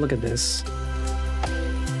trade. Look at this.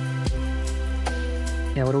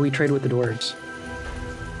 Yeah, what do we trade with the dwarves?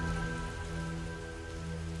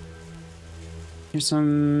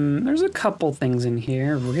 There's a couple things in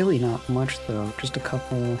here. Really not much though, just a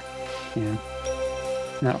couple, yeah.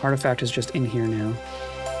 And that artifact is just in here now.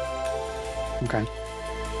 Okay.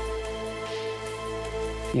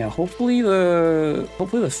 Yeah, hopefully the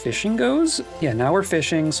fishing goes. Yeah, now we're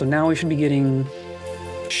fishing, so now we should be getting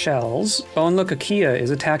shells. Oh, and look, a Kia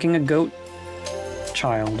is attacking a goat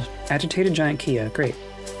child. Agitated giant Kia, great.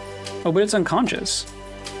 Oh, but it's unconscious.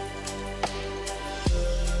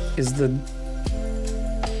 Is the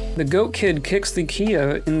goat kid kicks the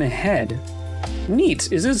Kia in the head. Neat.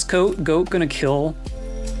 Is this goat gonna kill?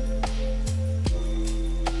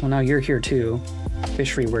 Well, now you're here too,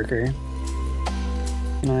 fishery worker.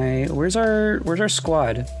 Where's our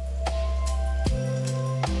squad?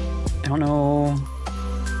 I don't know.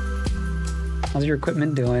 How's your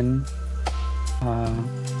equipment doing?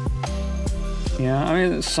 Yeah, I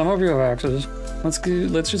mean, some of you have axes.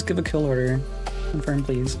 Let's just give a kill order. Confirm,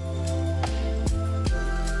 please.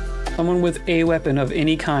 Someone with a weapon of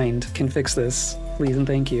any kind can fix this. Please and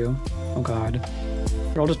thank you. Oh god.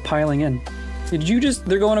 They're all just piling in.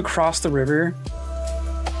 They're going across the river?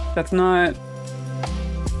 That's not...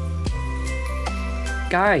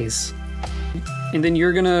 Guys. And then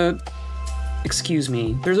you're gonna... Excuse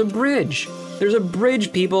me. There's a bridge! There's a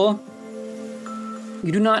bridge, people!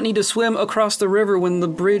 You do not need to swim across the river when the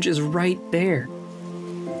bridge is right there.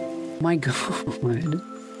 My god.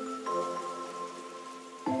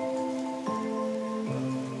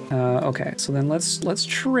 Okay, so then let's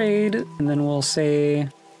trade, and then we'll say...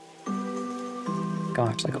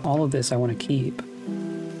 Gosh, like all of this I want to keep.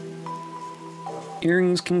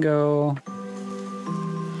 Earrings can go.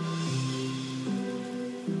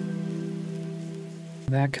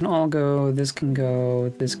 That can all go, this can go,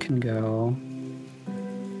 this can go.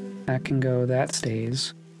 That can go, that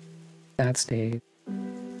stays. That stays.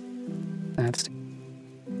 That stays.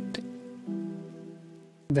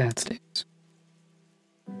 That stays.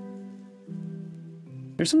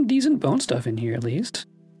 There's some decent bone stuff in here at least.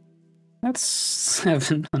 That's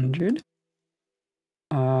 700.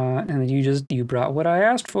 And then you brought what I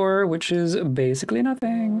asked for, which is basically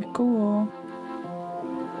nothing. Cool.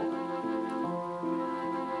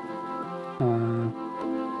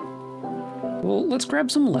 Well, let's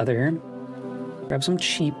grab some leather. Grab some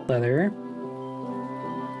cheap leather.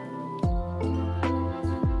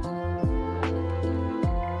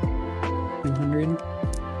 100,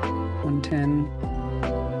 110.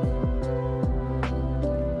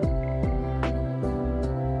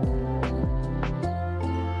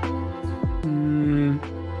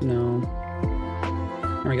 No.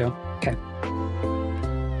 There we go. Okay.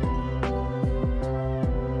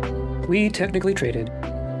 We technically traded.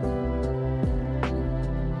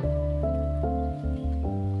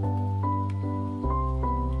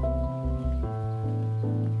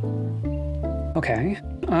 Okay,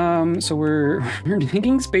 so we're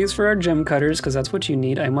making space for our gem cutters because that's what you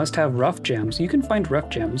need. I must have rough gems. You can find rough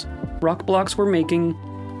gems. Rock blocks we're making.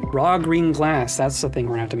 Raw green glass, that's the thing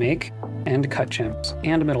we're gonna have to make. And cut gems,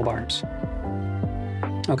 and metal bars.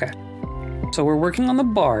 Okay, so we're working on the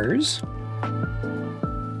bars.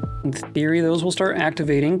 In theory, those will start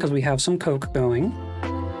activating because we have some coke going.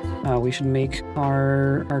 We should make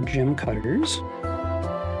our gem cutters.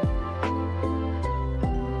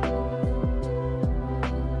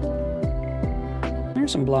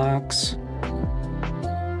 There's some blocks.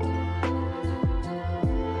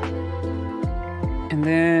 And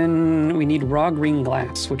then we need raw green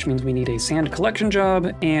glass, which means we need a sand collection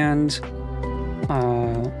job and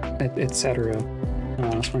etc.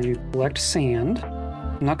 So we're going to collect sand.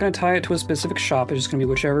 I'm not going to tie it to a specific shop. It's just going to be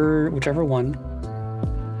whichever one.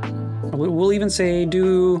 We'll even say and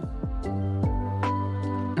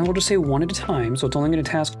we'll just say one at a time. So it's only going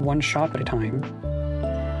to task one shop at a time.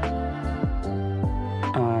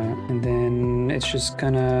 And then it's just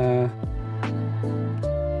gonna,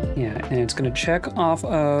 yeah, and it's gonna check off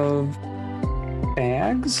of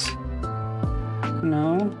bags.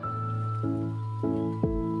 No.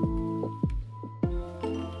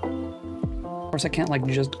 Of course, I can't like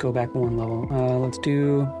just go back one level. Let's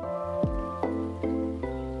do.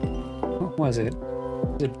 What was it?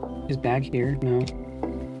 Is bag here? No.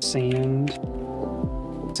 Sand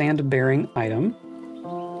bearing item.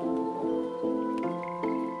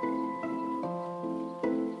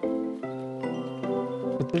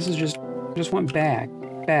 This is just want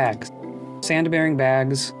bags. Sand-bearing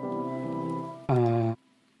bags.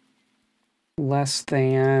 Less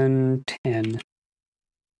than 10.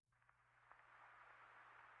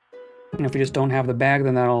 And if we just don't have the bag,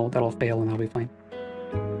 then that'll fail and that'll be fine.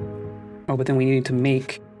 Oh, but then we need to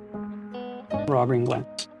make raw green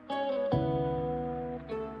glass.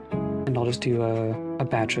 And I'll just do a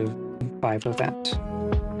batch of 5 of that.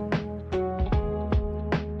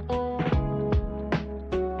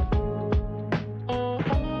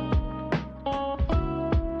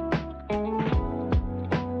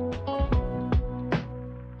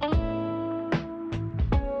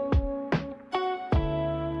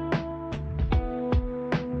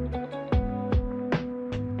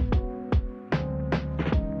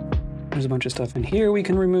 There's a bunch of stuff in here we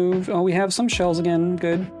can remove. Oh, we have some shells again.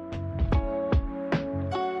 Good.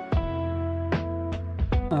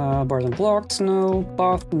 Bars and blocks, no.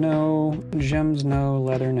 Cloth, no. Gems, no.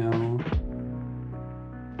 Leather, no.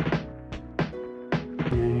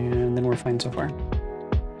 And then we're fine so far.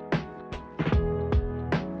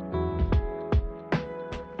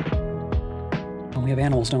 Oh, we have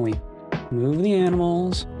animals, don't we? Move the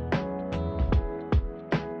animals.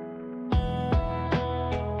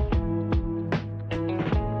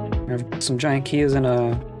 We have some giant Kias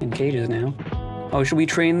in cages now. Oh, should we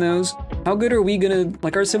train those? How good are we gonna,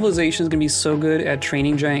 like, our civilization is gonna be so good at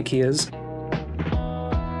training giant Kias.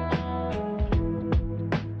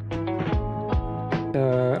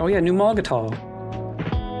 Oh yeah, new Malgatal.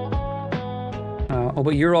 Oh,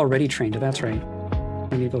 but you're already trained, that's right.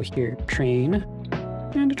 We need to go here. Train.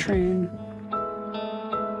 And a train.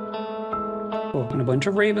 Oh, and a bunch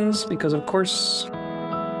of ravens, because of course...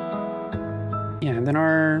 Yeah, and then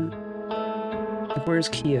where's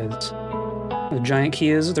Kias? The giant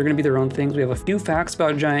Kias, they're gonna be their own things. We have a few facts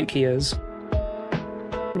about giant Kias.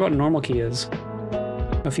 What about normal Kias?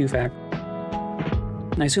 A few facts.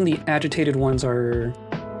 And I assume the agitated ones are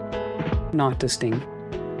not distinct.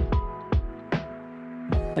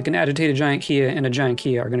 Like an agitated giant Kia and a giant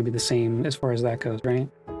Kia are gonna be the same as far as that goes, right?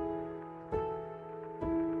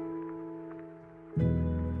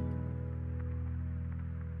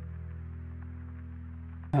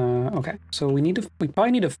 Okay, so we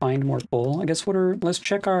probably need to find more coal. I guess let's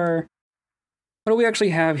check what do we actually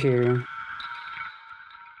have here?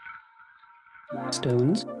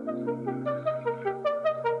 Stones.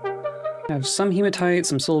 I have some hematite,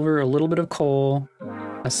 some silver, a little bit of coal,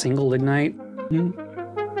 a single lignite.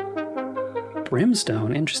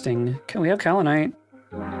 Brimstone, interesting. We have kaolinite.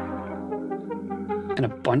 And a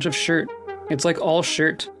bunch of shirt. It's like all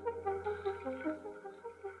shirt.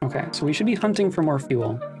 Okay, so we should be hunting for more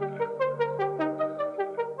fuel.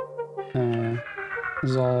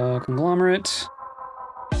 This is all conglomerate.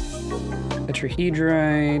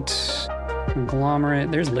 Tetrahedrite. Conglomerate.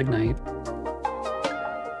 There's lignite.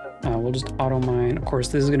 We'll just auto mine. Of course,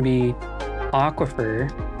 this is going to be aquifer.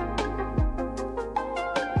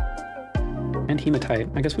 And hematite.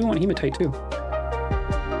 I guess we want hematite too.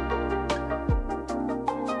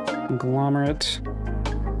 Conglomerate.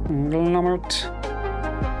 Conglomerate.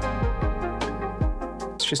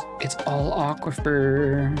 It's all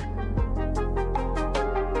aquifer.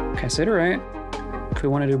 Okay, I said it right. If we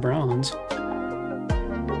want to do bronze.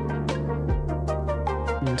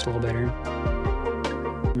 It's a little better.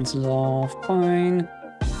 This is all fine.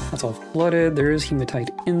 That's all flooded. There is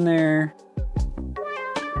hematite in there.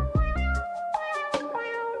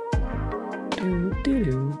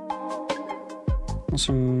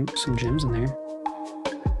 Some gems in there.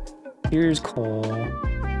 Here's coal.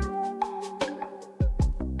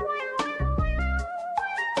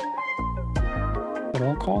 That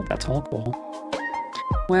all coal? That's all coal.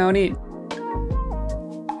 Wow, neat.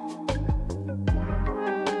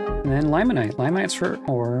 And then limonite. Limonite's for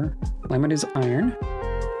ore. Limonite is iron.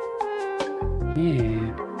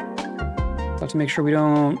 Yeah. Have to make sure we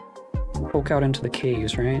don't poke out into the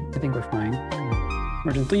caves, right? I think we're fine.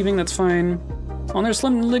 Merchant leaving, that's fine. Oh, there's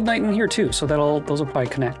some lignite in here too, so those will probably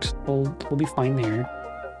connect. We'll be fine there.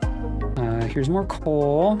 Here's more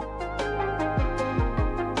coal.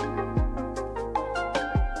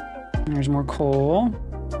 There's more coal.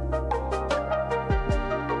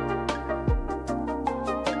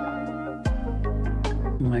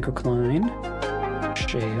 Microcline.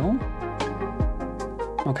 Shale.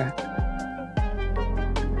 Okay.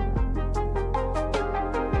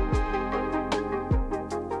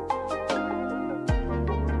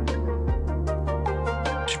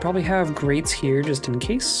 Should probably have grates here just in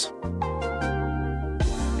case.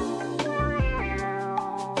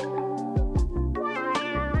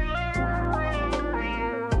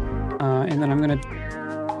 And then I'm gonna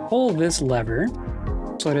pull this lever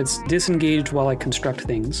so that it's disengaged while I construct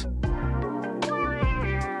things.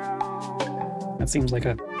 That seems like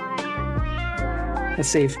a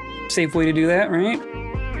safe way to do that, right?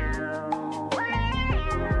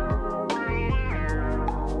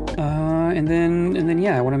 And then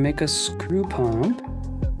yeah, I want to make a screw pump.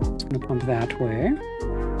 It's gonna pump that way.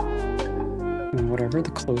 And whatever, the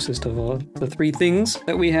closest of all the three things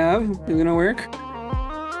that we have is gonna work.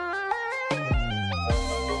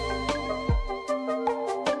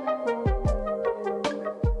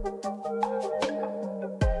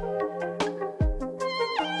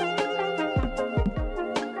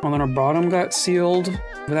 And then our bottom got sealed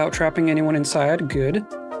without trapping anyone inside. Good.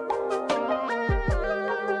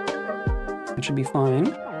 That should be fine.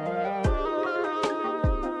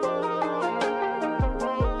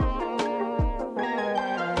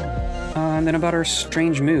 And then about our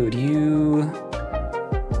strange mood. You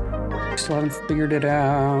still haven't figured it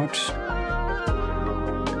out.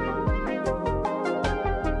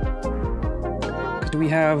 Do we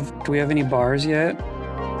have any bars yet?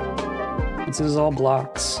 This is all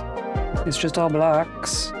blocks. It's just all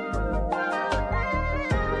blocks.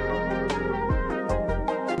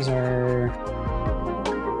 These are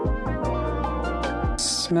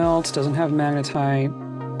smelt, doesn't have magnetite.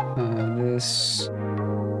 This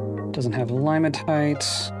doesn't have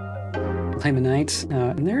limonite.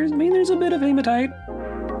 And there's a bit of hematite.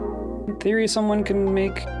 In theory, someone can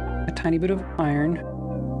make a tiny bit of iron.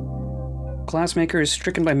 Glassmaker is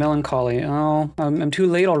stricken by melancholy. Oh, I'm too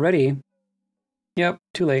late already. Yep,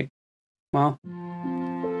 too late. Well,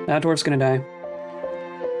 that dwarf's gonna die.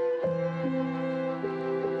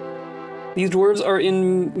 These dwarves are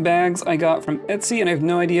in bags I got from Etsy, and I have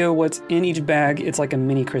no idea what's in each bag. It's like a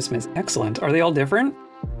mini Christmas. Excellent. Are they all different?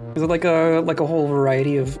 Is it like a whole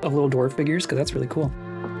variety of little dwarf figures? Because that's really cool.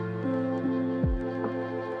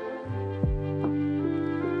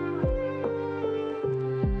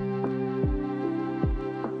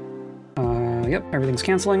 Yep, everything's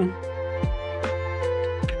canceling.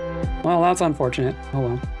 Well, that's unfortunate. Oh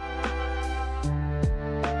well.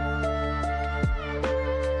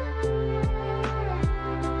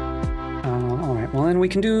 All right. Well, then we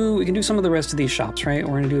can do some of the rest of these shops, right?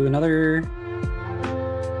 We're gonna do another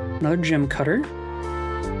gem cutter,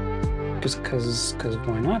 just because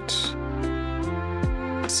why not?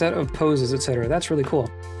 Set of poses, etc. That's really cool.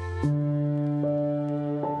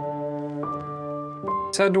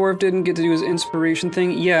 Sad Dwarf didn't get to do his inspiration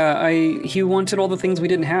thing. Yeah, he wanted all the things we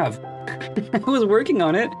didn't have. I was working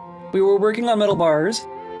on it. We were working on metal bars.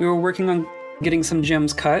 We were working on getting some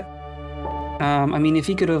gems cut. I mean, if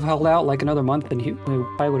he could have held out like another month, then he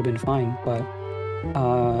probably would have been fine. But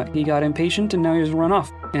he got impatient and now he's run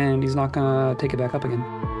off, and he's not gonna take it back up again.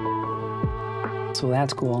 So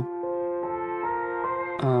that's cool.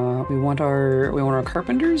 We want our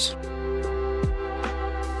carpenters.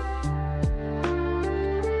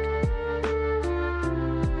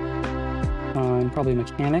 And probably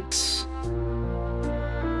mechanics.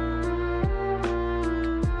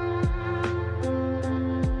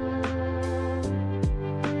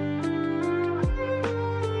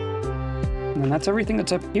 And then that's everything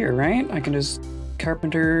that's up here, right? I can just...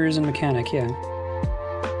 Carpenters and mechanic, yeah.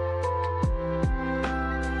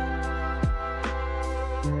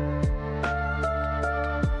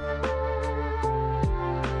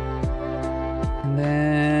 And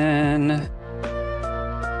then...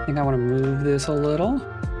 I think I want to move this a little.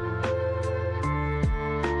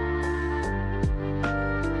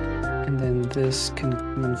 And then this can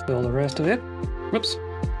come and fill the rest of it. Whoops.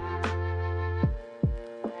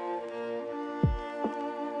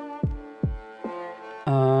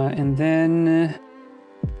 And then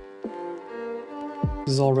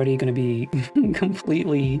this is already going to be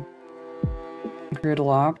completely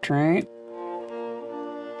gridlocked, right?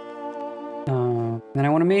 Then I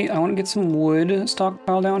want to get some wood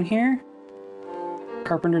stockpile down here.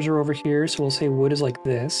 Carpenters are over here, so we'll say wood is like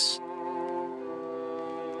this.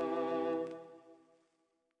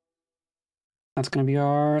 That's going to be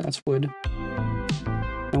that's wood.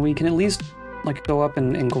 And we can at least like go up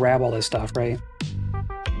and grab all this stuff, right?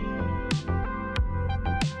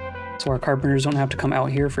 So our carpenters don't have to come out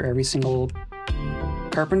here for every single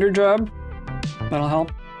carpenter job. That'll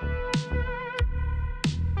help.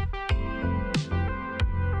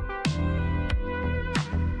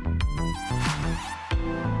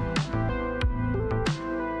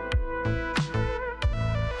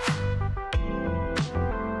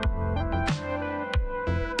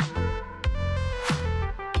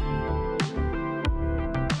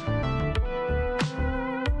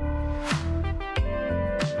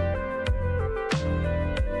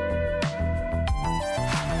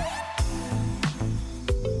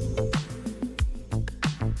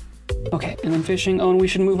 Okay, and then fishing. Oh, and we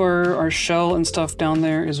should move our shell and stuff down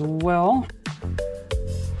there as well.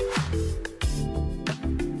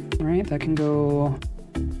 All right, that can go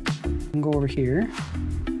over here.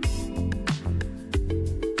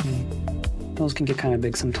 Okay. Those can get kind of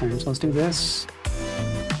big sometimes. Let's do this.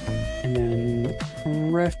 And then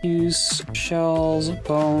refuse, shells,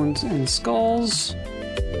 bones, and skulls.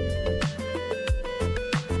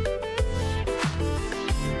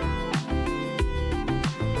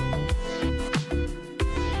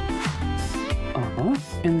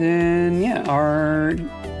 And then, yeah,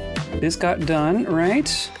 this got done,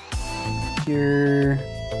 right? You're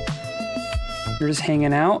just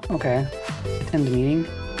hanging out? Okay. Attend the meeting.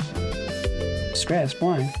 Stressed,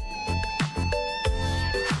 why?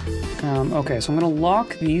 Okay, so I'm gonna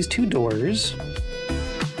lock these two doors.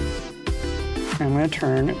 I'm gonna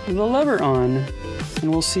turn the lever on,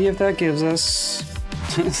 and we'll see if that gives us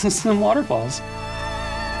some waterfalls.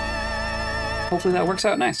 Hopefully that works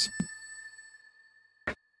out nice.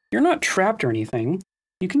 You're not trapped or anything.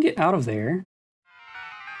 You can get out of there.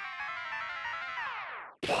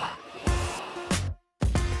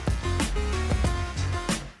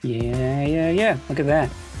 Yeah. Look at that.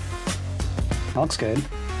 That looks good.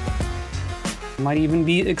 Might even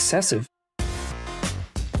be excessive.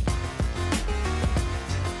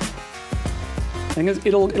 Thing is,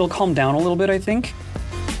 it'll calm down a little bit, I think.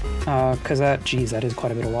 Because that is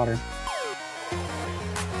quite a bit of water.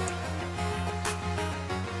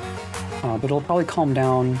 But it'll probably calm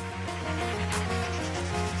down.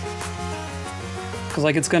 Because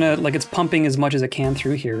it's pumping as much as it can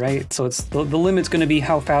through here, right? So it's the limit's gonna be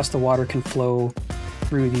how fast the water can flow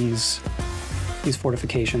through these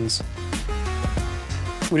fortifications.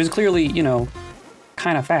 Which is clearly, you know,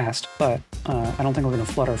 kind of fast, but I don't think we're gonna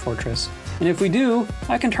flood our fortress. And if we do,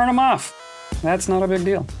 I can turn them off. That's not a big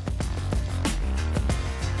deal.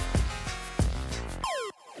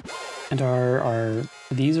 And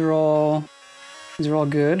these are all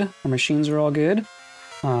good. Our machines are all good.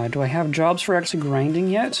 Do I have jobs for actually grinding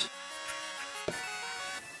yet?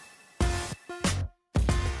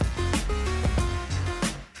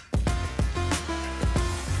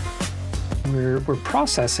 We're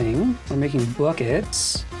processing. We're making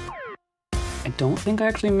buckets. I don't think I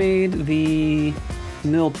actually made the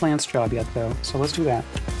mill plants job yet, though. So let's do that.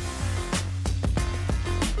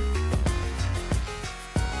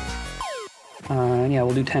 Yeah,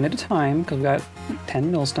 we'll do 10 at a time, because we've got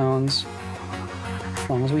 10 millstones. As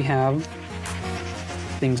long as we have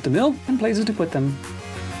things to mill and places to put them.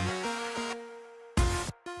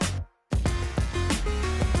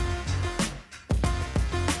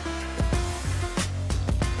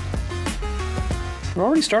 We're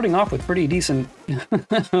already starting off with pretty decent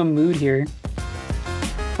mood here.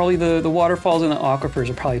 Probably the waterfalls and the aquifers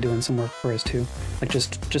are probably doing some work for us too. Like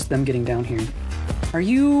just them getting down here.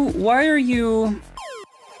 Why are you?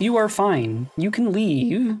 You are fine. You can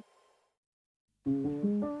leave.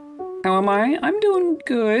 How am I? I'm doing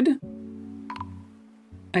good.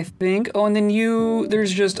 I think. Oh, and then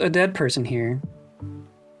there's just a dead person here.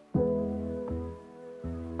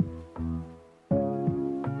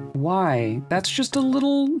 Why? That's just a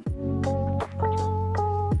little...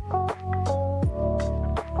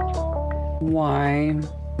 Why?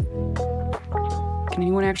 Can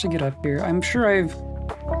anyone actually get up here? I'm sure I've...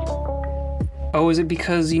 Oh, is it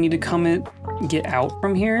because you need to come and get out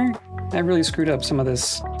from here? I really screwed up some of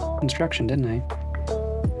this construction, didn't I?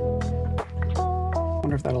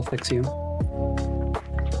 Wonder if that'll fix you.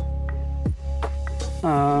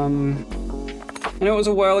 I know it was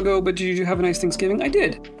a while ago, but did you have a nice Thanksgiving? I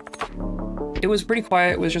did. It was pretty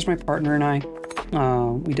quiet. It was just my partner and I.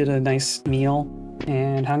 We did a nice meal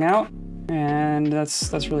and hung out, and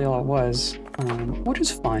that's really all it was, which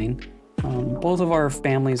is fine. Both of our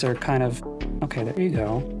families are kind of... Okay, there you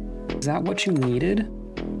go. Is that what you needed?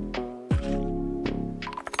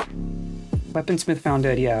 Weaponsmith found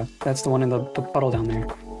dead, yeah. That's the one in the puddle down there.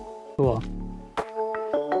 Cool.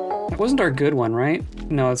 That wasn't our good one, right?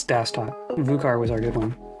 No, it's Dastot. Vukar was our good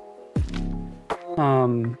one.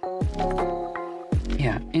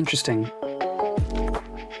 Yeah, interesting.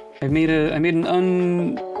 I made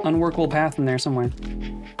an unworkable path in there somewhere.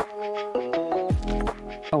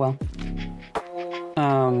 Oh well.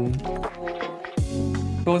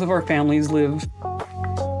 Both of our families live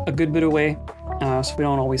a good bit away, so we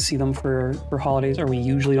don't always see them for holidays, or we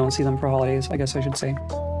usually don't see them for holidays, I guess I should say.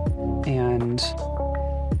 And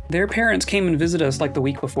their parents came and visited us like the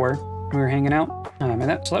week before we were hanging out, so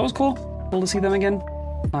that was cool. Cool to see them again.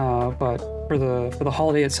 But for the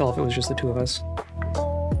holiday itself, it was just the two of us.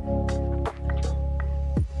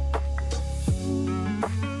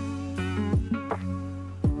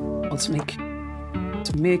 Let's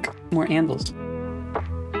make more anvils.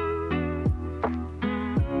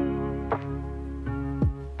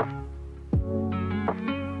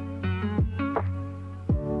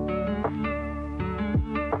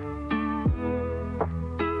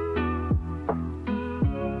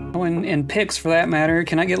 Oh, and picks for that matter.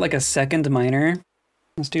 Can I get like a second miner?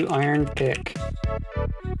 Let's do iron pick.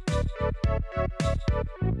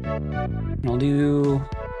 And I'll do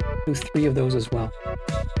 3 of those as well.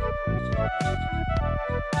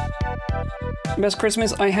 Best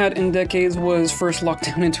Christmas I had in decades was first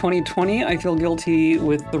lockdown in 2020. I feel guilty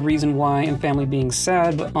with the reason why and family being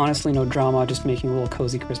sad, but honestly no drama, just making a little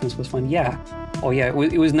cozy Christmas was fun. Yeah. Oh yeah,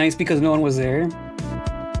 it was nice because no one was there.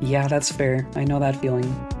 Yeah, that's fair. I know that feeling.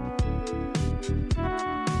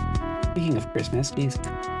 Speaking of Christmas, geez.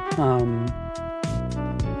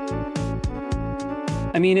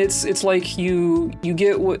 I mean, it's like you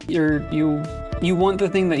get what you want the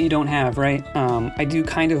thing that you don't have, right? I do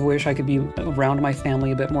kind of wish I could be around my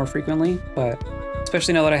family a bit more frequently, but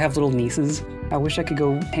especially now that I have little nieces, I wish I could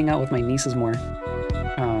go hang out with my nieces more.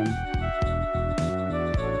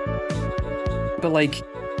 But like,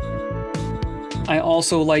 I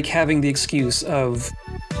also like having the excuse of,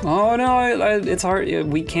 oh no, it's hard.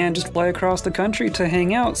 We can't just fly across the country to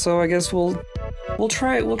hang out, so I guess we'll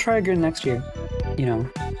try again next year. You know.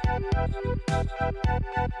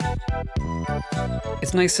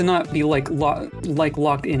 It's nice to not be like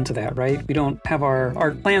locked into that, right? We don't have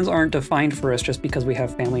our plans aren't defined for us just because we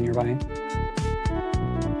have family nearby.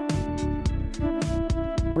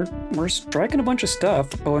 We're striking a bunch of stuff.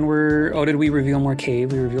 Oh, and did we reveal more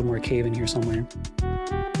cave? We revealed more cave in here somewhere.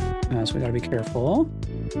 So we gotta be careful.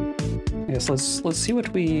 I guess let's see what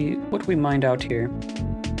we mined out here.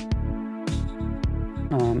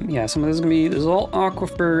 Yeah, some of this is all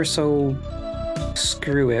aquifer, so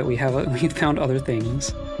screw it. We found other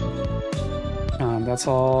things. That's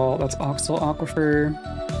all aquifer.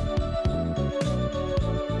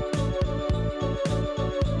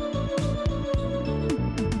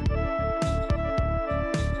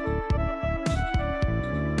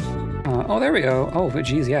 Oh, there we go. Oh, but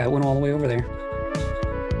geez, yeah, it went all the way over there.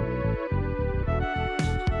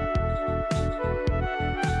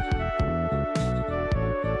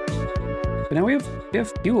 But now we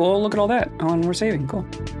have fuel. Look at all that. Oh, and we're saving. Cool.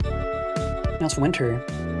 Now it's winter.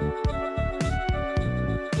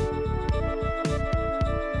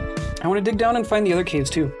 I want to dig down and find the other caves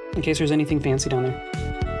too, in case there's anything fancy down there.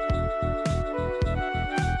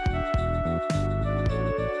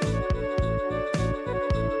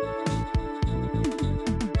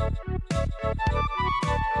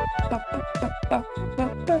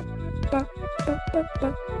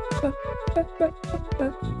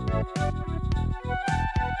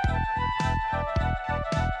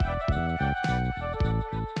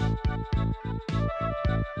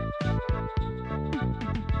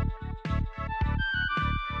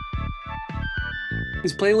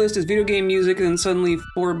 His playlist is video game music and then suddenly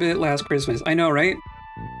 4-bit Last Christmas. I know, right?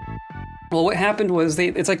 Well, what happened was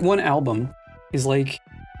it's like one album is like,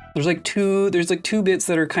 there's like two bits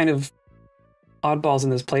that are kind of oddballs in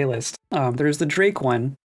this playlist. There's the Drake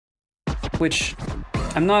one, which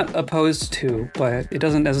I'm not opposed to, but it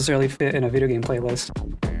doesn't necessarily fit in a video game playlist.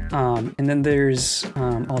 And then there's,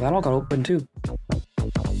 oh, that all got open too.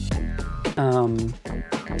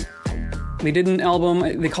 They did an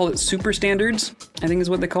album, they called it Super Standards, I think is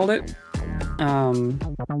what they called it. And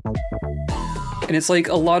it's like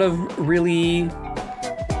a lot of really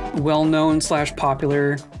well-known /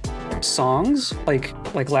 popular songs, like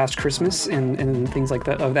Last Christmas and things like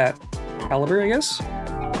that, of that caliber, I guess,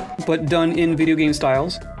 but done in video game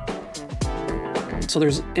styles. So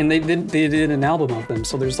they did an album of them.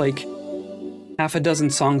 So there's like half a dozen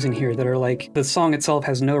songs in here that are like, the song itself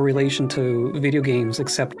has no relation to video games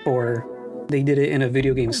except for they did it in a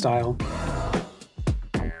video game style,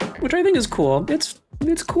 which I think is cool. It's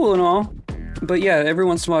cool and all, but yeah, every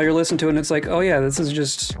once in a while you're listening to it and it's like, oh yeah, this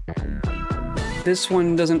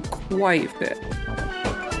one doesn't quite fit.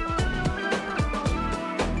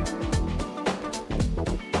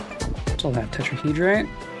 What's all that, tetrahedrite?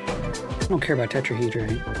 I don't care about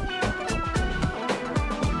tetrahedrite.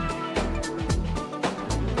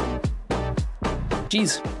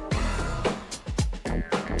 Jeez.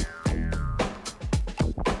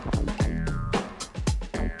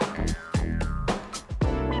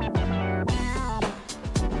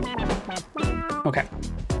 Okay.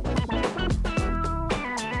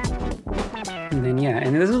 And then yeah,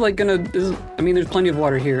 and this is like I mean, there's plenty of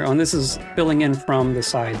water here. Oh, and this is filling in from the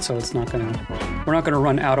side, so it's not we're not gonna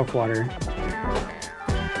run out of water.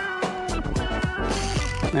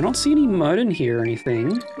 I don't see any mud in here or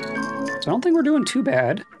anything, so I don't think we're doing too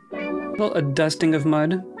bad. A dusting of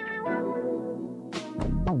mud.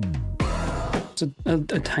 It's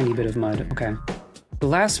a tiny bit of mud, okay. The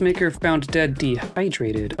last maker found dead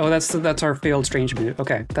dehydrated. Oh, that's our failed strange move.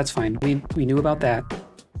 Okay, that's fine. We knew about that.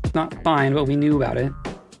 Not fine, but we knew about it.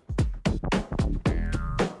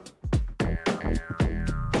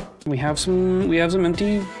 We have some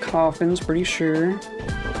empty coffins, pretty sure.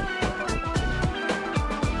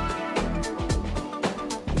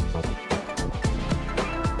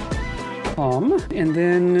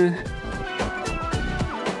 And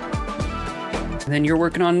then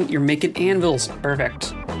you're making anvils.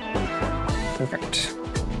 Perfect. Perfect.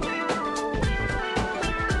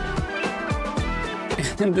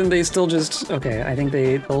 And then they still just, okay, I think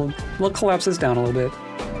they'll collapse this down a little bit.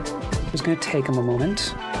 Just gonna take them a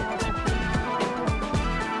moment.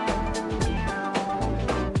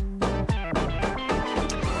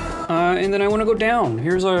 And then I want to go down.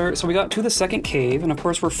 So we got to the second cave, and of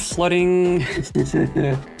course we're flooding,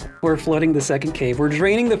 we're flooding the second cave. We're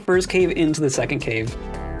draining the first cave into the second cave.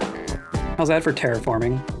 How's that for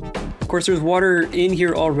terraforming? Of course there's water in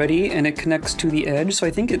here already, and it connects to the edge, so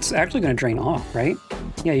I think it's actually going to drain off, right?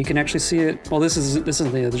 Yeah, you can actually see it. Well, this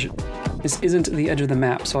isn't the edge of the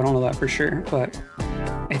map, so I don't know that for sure, but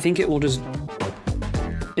I think it will just,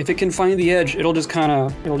 if it can find the edge, it'll just kind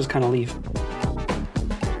of leave.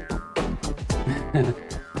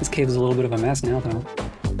 This cave is a little bit of a mess now, though.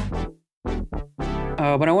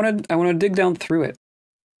 But I want to dig down through it,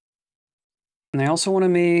 and I also want to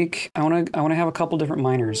make. I want to have a couple different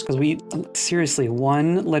miners, because seriously,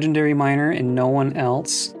 one legendary miner and no one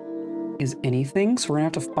else is anything. So we're gonna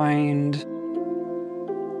have to find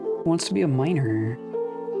who wants to be a miner.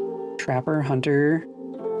 Trapper, hunter,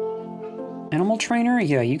 animal trainer.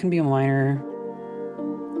 Yeah, you can be a miner.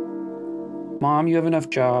 Mom, you have enough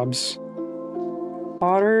jobs.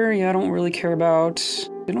 Potter, yeah, I don't really care about.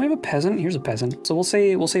 Didn't we have a peasant? Here's a peasant. So we'll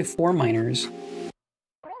say 4 miners.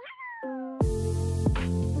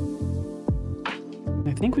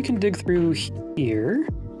 I think we can dig through here.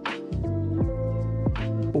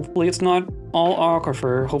 Hopefully it's not all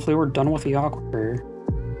aquifer. Hopefully we're done with the aquifer.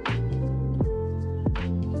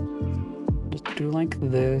 Just do like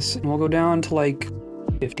this, and we'll go down to like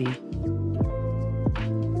 50.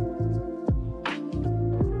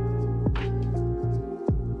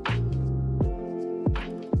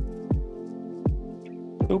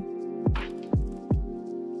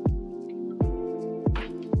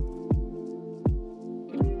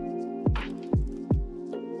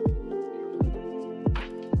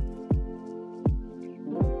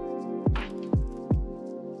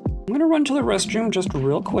 I'm gonna run to the restroom just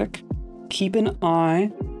real quick. Keep an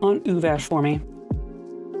eye on Uvash for me.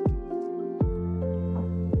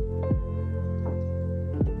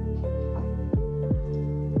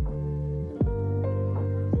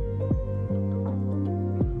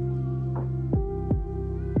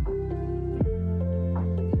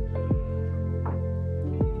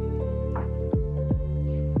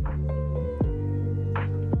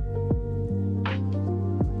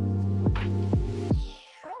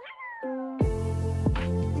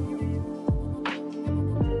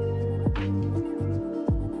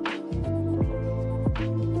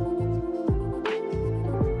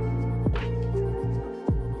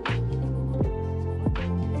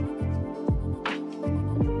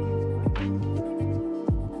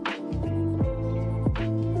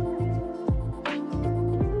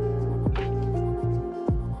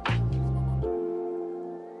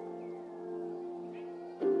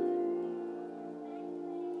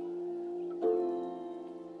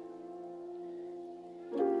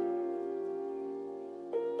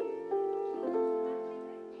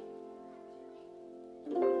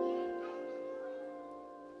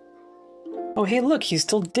 Oh, hey, look, he's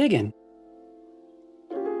still digging.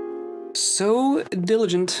 So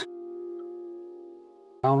diligent.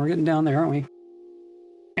 Oh, we're getting down there, aren't we?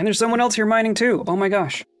 And there's someone else here mining too. Oh my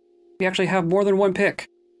gosh. We actually have more than one pick.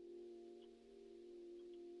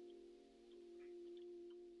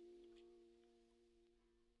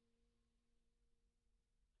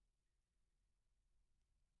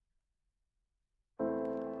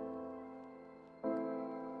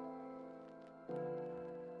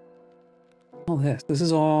 All this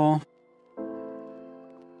is all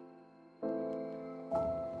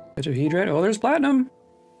tetrahedrite. Oh, there's platinum.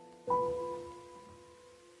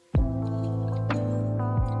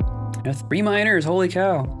 Yeah, 3 miners, holy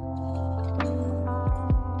cow.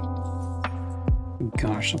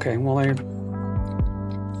 Gosh, okay, well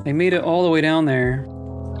they made it all the way down there.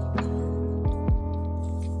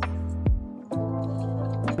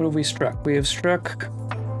 What have we struck? We have struck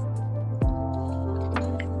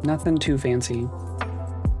nothing too fancy.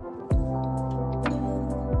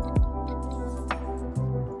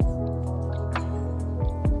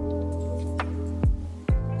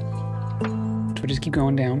 So we just keep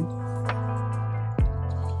going down.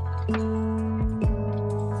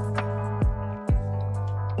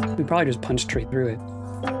 We probably just punched straight through it.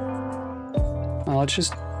 Oh, let's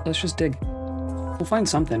just dig. We'll find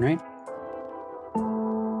something, right?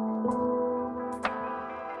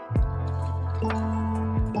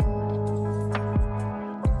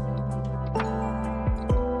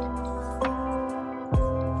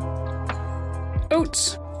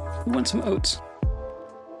 Oats! We want some oats.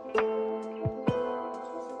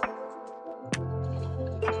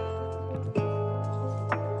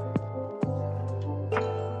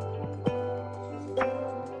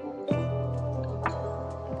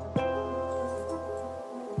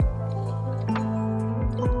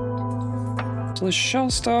 So the shell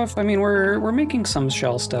stuff, I mean, we're making some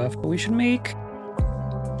shell stuff, but we should make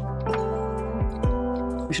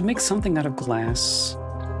something out of glass.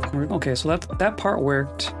 Okay, so that part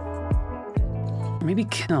worked. Maybe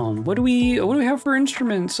kiln. What do we have for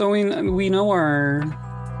instruments? So we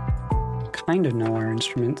kind of know our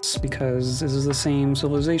instruments because this is the same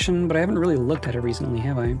civilization, but I haven't really looked at it recently,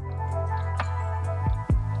 have I?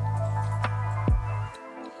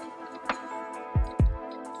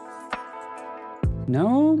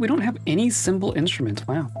 No, we don't have any simple instruments.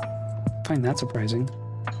 Wow. I find that surprising.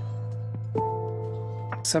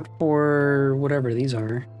 Except for whatever these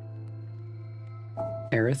are.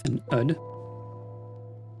 Aerith and Ud.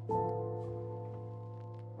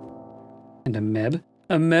 And a meb.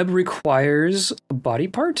 A meb requires a body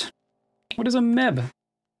part? What is a meb?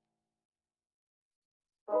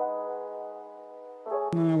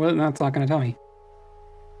 Well, that's not going to tell me.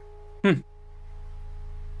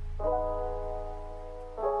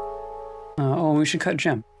 Oh, we should cut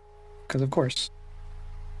gem. Because of course.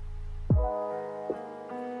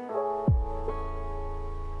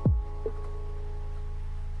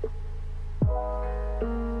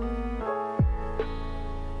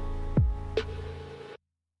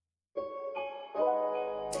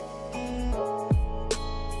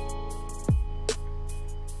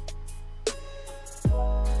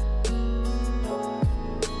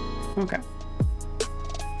 Okay. I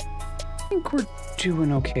think we're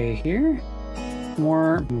doing okay here.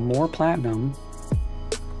 More platinum.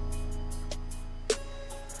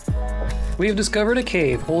 We have discovered a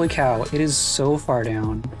cave. Holy cow, it is so far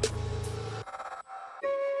down.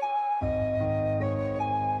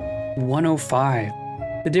 105.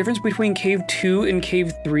 The difference between cave 2 and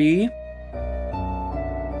cave 3.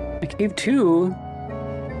 Cave 2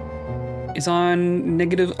 is on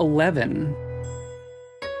 -11.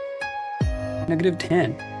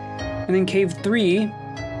 -10. And then cave 3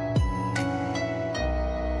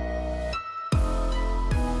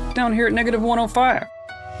 down here at -105.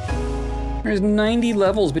 There's 90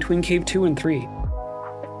 levels between cave 2 and 3.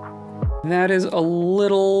 That is a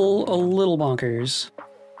little bonkers.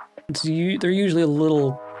 They're usually a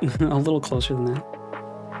little closer than that.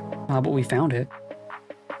 But we found it.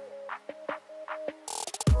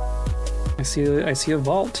 I see a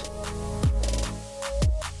vault.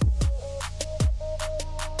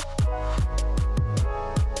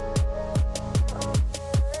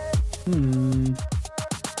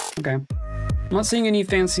 Okay. I'm not seeing any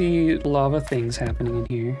fancy lava things happening in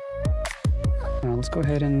here. Let's go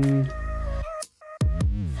ahead and...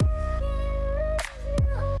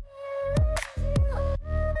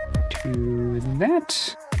 do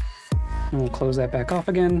that. And we'll close that back off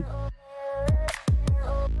again.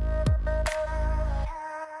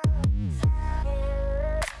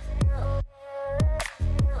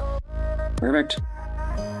 Perfect.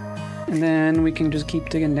 And then we can just keep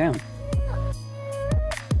digging down.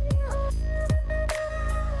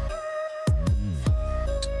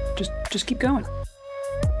 just keep going.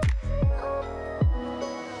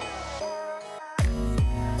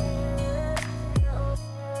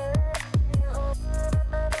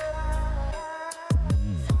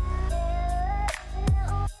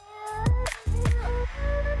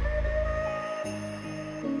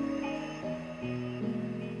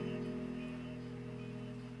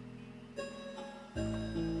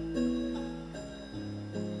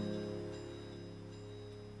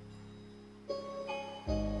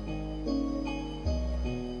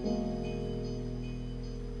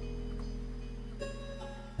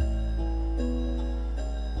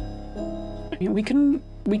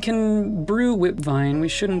 We can brew whipvine. We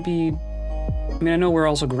shouldn't be. I mean, I know we're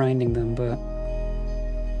also grinding them, but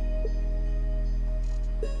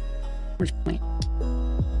where's plant?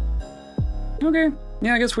 Okay,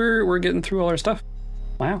 yeah, I guess we're getting through all our stuff.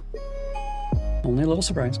 Wow, only a little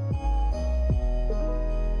surprise.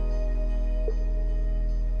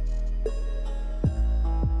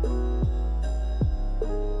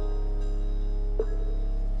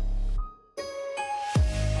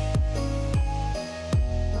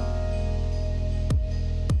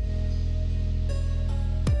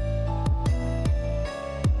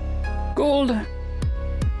 Gold.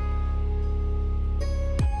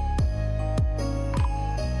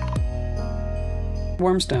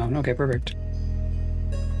 Wormstone. Okay, perfect.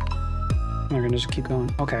 We're gonna just keep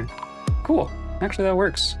going. Okay. Cool. Actually, that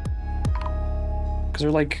works.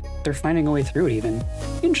 Because they're finding a way through it even.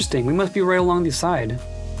 Interesting. We must be right along the side.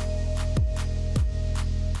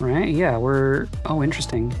 Right? Yeah, we're... Oh,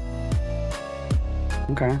 interesting.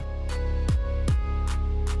 Okay.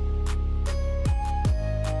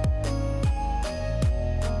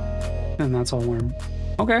 And that's all worm.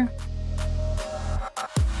 Okay.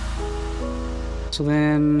 So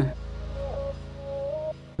then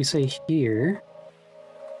we say here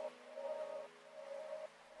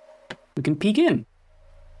we can peek in.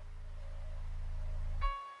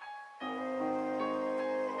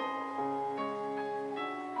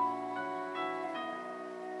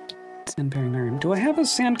 Sand bearing iron. Do I have a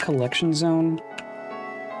sand collection zone?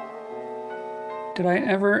 Did I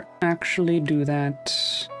ever actually do that?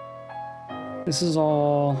 This is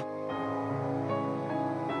all...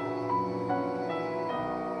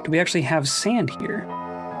 Do we actually have sand here?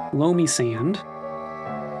 Loamy sand.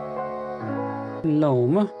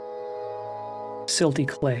 Loam. Silty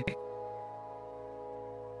clay.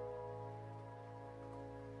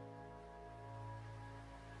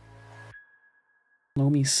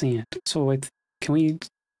 Loamy sand. So can we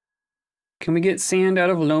get sand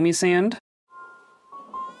out of loamy sand?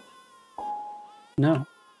 No.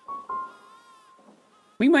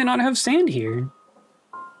 We might not have sand here.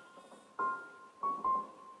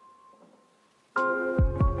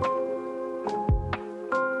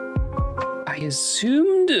 I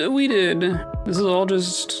assumed we did. This is all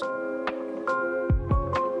just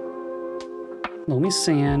loamy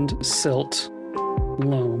sand, silt,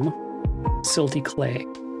 loam, silty clay.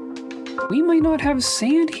 We might not have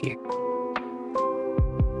sand here.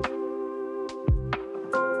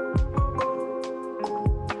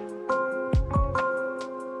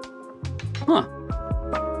 Huh.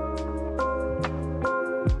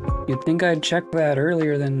 You'd think I'd check that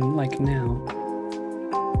earlier than, like, now.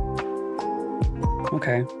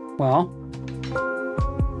 Okay, well.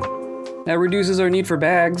 That reduces our need for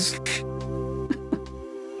bags.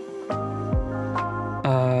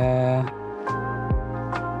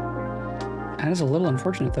 That is a little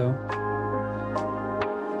unfortunate, though.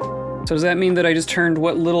 So does that mean that I just turned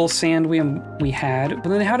what little sand we had? But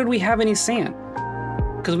then how did we have any sand?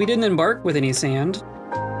 Because we didn't embark with any sand.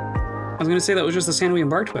 I was gonna say that was just the sand we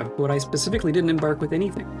embarked with, but I specifically didn't embark with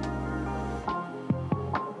anything.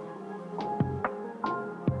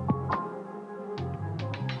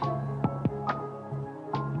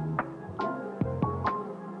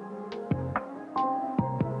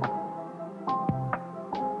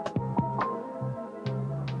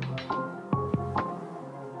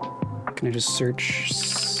 Can I just search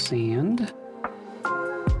sand?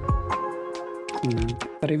 No, does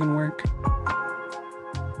that even work?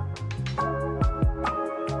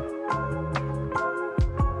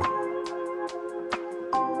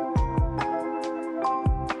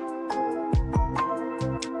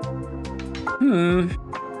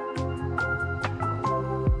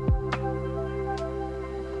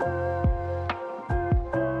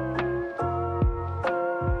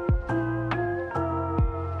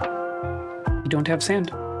 Don't have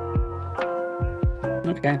sand.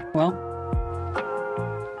 Okay, well,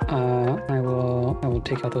 I will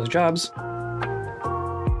take out those jobs.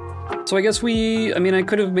 So I guess I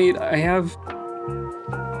could have made,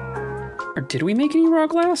 or did we make any raw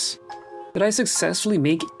glass? Did I successfully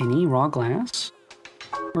make any raw glass?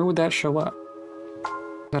 Where would that show up?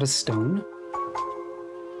 Is that a stone?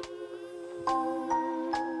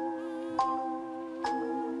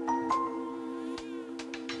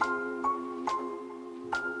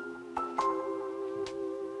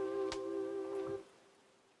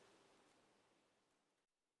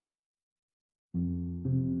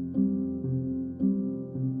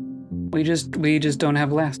 We just don't have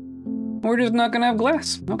glass. We're just not gonna have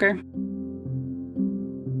glass. Okay.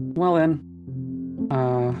 Well then.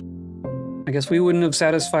 I guess we wouldn't have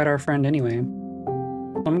satisfied our friend anyway.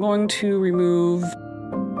 I'm going to remove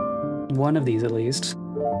one of these at least.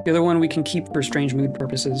 The other one we can keep for strange mood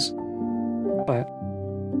purposes. But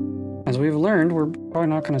as we've learned, we're probably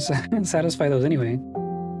not gonna satisfy those anyway.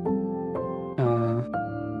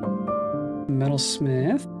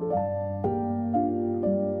 Metalsmith.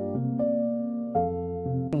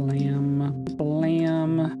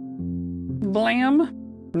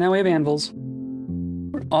 Blam. Now we have anvils.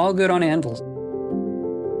 We're all good on anvils.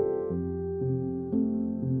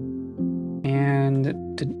 And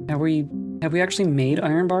have we actually made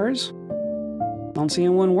iron bars? I don't see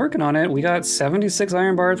anyone working on it. We got 76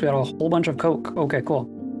 iron bars. We got a whole bunch of coke. Okay, cool.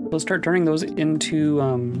 Let's start turning those into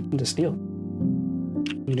steel.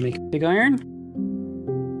 We need to make big iron.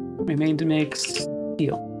 We need to make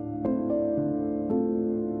steel.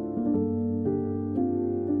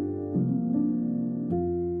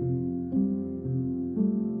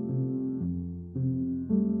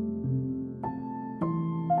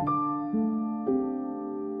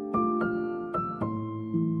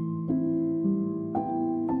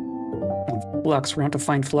 Flux. We're going to have to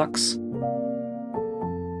find flux.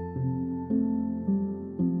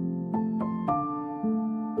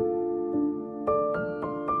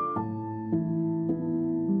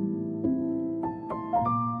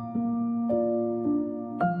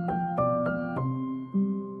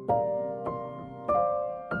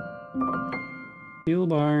 Steel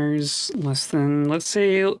bars, less than, let's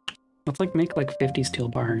say, let's like make like 50 steel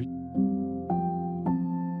bars.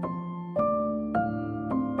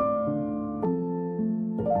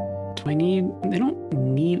 They don't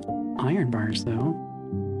need iron bars though.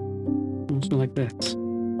 Let's do like this.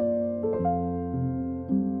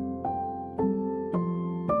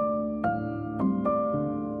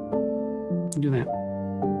 Do that.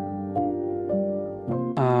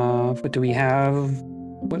 But do we have,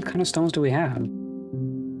 what kind of stones do we have? I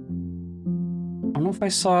don't know if I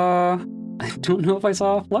saw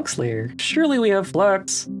a flux layer. Surely we have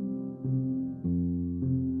flux.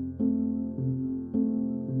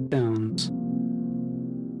 Stones.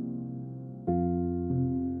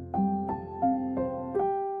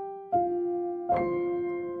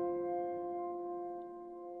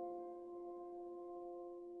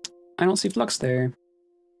 I don't see flux there.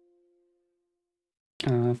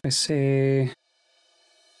 If I say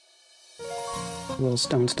a little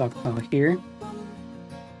stone stockpile here.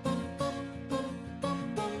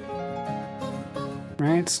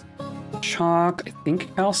 Right, chalk, I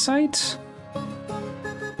think calcite?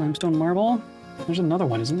 Limestone marble? There's another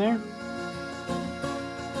one, isn't there?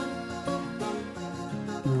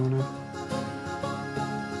 No.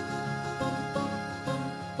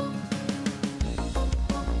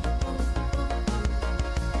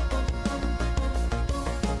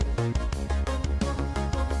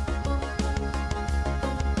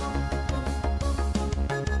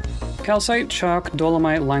 Calcite, chalk,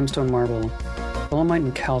 dolomite, limestone marble. Dolomite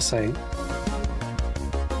and calcite.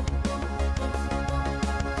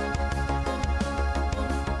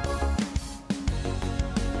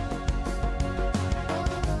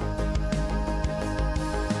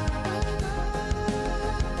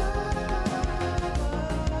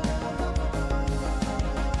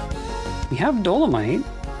 We have dolomite.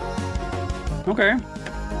 Okay.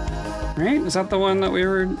 Right? Is that the one that we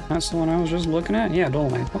were... That's the one I was just looking at? Yeah,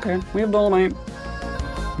 dolomite. Okay, we have dolomite.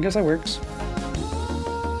 I guess that works.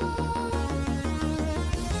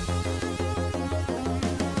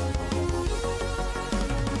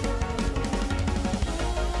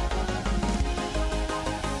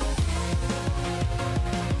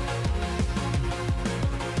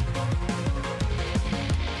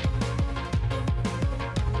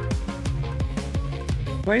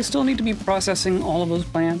 Do I still need to be processing all of those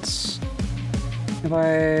plants? If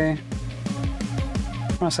I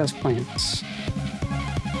process plants,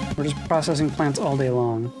 we're just processing plants all day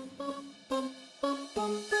long.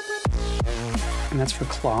 And that's for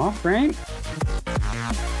cloth, right?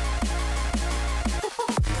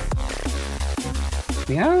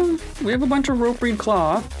 We have a bunch of rope reed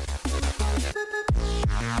cloth.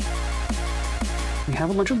 We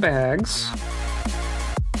have a bunch of bags.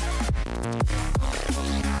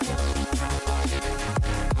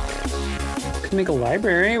 Make a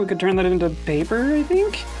library. We could turn that into paper, I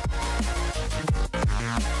think.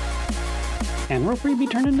 Can rope be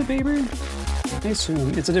turned into paper? I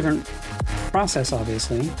assume. It's a different process,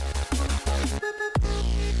 obviously.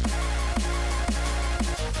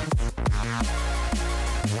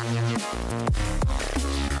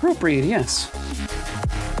 Rope reed, yes.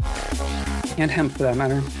 And hemp, for that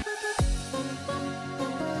matter.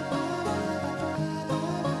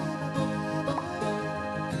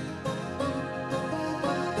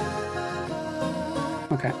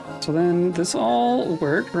 Okay, so then this all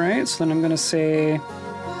worked, right? So then I'm gonna say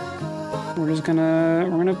we're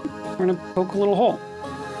gonna poke a little hole.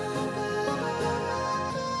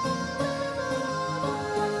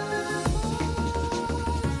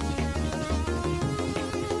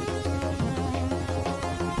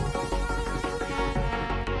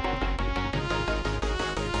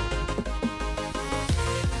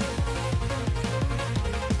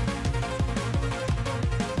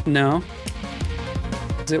 No.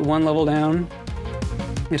 Is it one level down?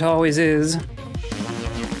 It always is.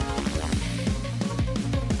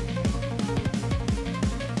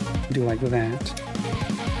 Do like that.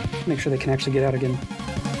 Make sure they can actually get out again.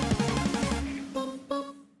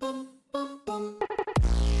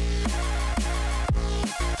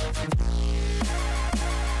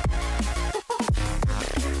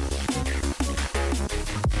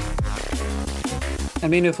 I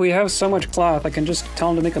mean, if we have so much cloth, I can just tell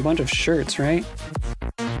them to make a bunch of shirts, right?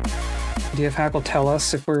 DFHack will tell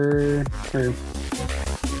us if or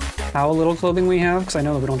how little clothing we have, because I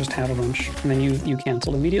know that we don't just have a bunch. And then you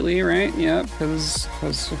canceled immediately, right? Yep, because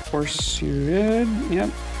of course you did. Yep,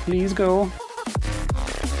 please go.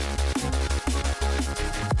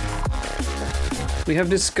 We have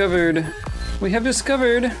discovered. We have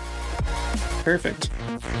discovered. Perfect.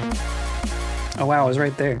 Oh wow, it was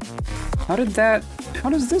right there. How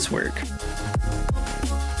does this work?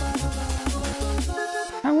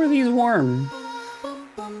 How are these warm?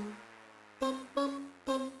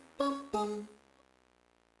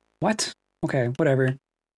 What? Okay, whatever.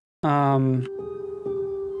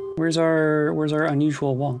 Where's our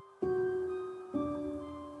unusual wall?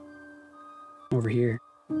 Over here.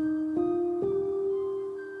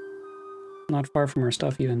 Not far from our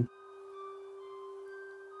stuff even.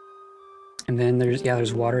 And then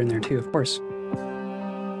there's water in there too, of course.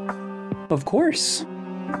 Of course.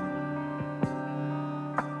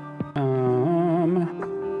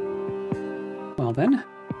 Well then.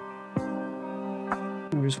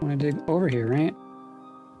 We just want to dig over here, right?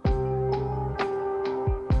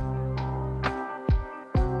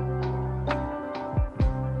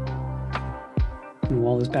 And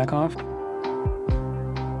wall this back off.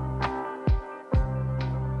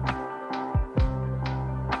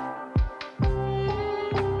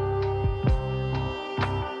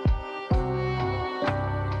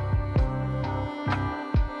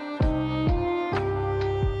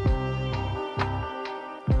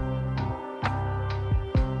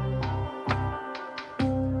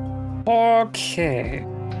 Okay,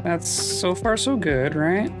 that's so far so good,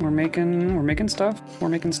 right? We're making stuff. We're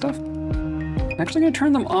making stuff. I'm actually gonna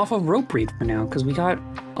turn them off of rope reed for now because we got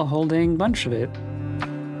a whole dang bunch of it.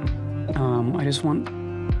 I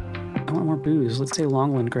want more booze. Let's say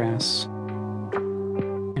longland grass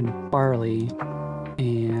and barley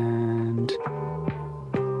and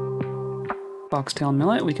foxtail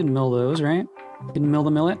millet. We can mill those, right? We can mill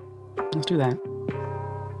the millet. Let's do that.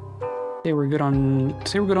 Say we're good on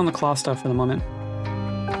the cloth stuff for the moment.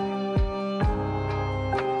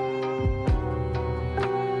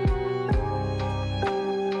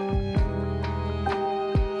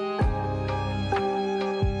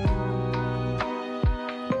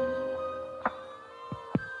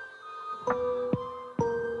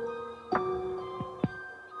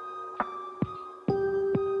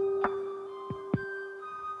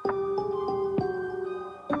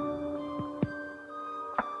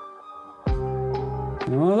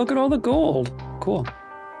 Oh, look at all the gold. Cool.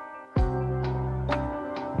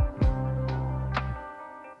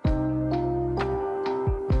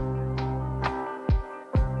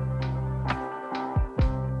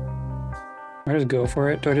 I just go for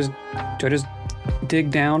it? Do I just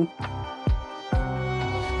dig down?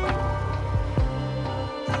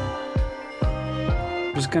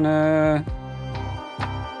 I'm just gonna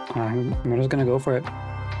go for it.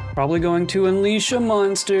 Probably going to unleash a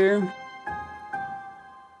monster.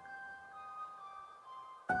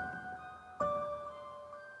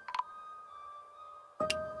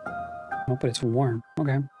 Oh, but it's warm.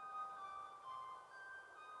 Okay.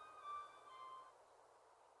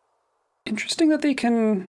 Interesting that they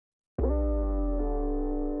can...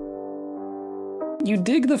 You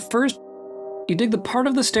dig the first You dig the part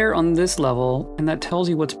of the stair on this level, and that tells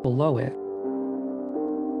you what's below it.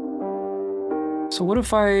 So what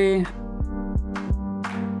if I...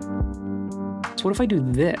 So what if I do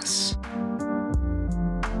this?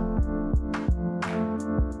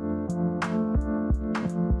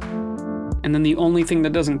 And then the only thing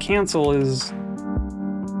that doesn't cancel is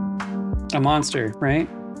a monster, right?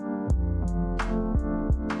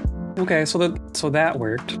 Okay, so that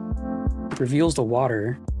worked. It reveals the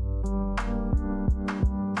water.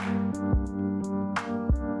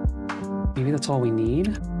 Maybe that's all we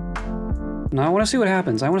need? No, I want to see what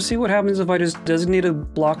happens. I want to see what happens if I just designate a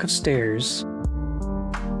block of stairs.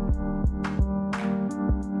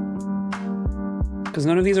 Because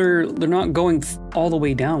none of these are... They're not going all the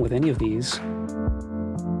way down with any of these.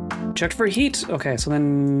 Checked for heat. Okay, so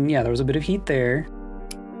then... Yeah, there was a bit of heat there.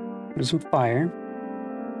 There's some fire.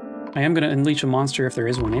 I am going to unleash a monster if there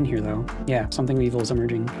is one in here, though. Yeah, something evil is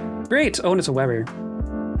emerging. Great! Oh, and it's a Weber.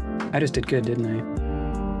 I just did good, didn't I?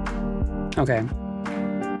 Okay.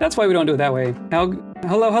 That's why we don't do it that way.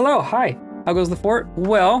 Hello, hi! How goes the fort?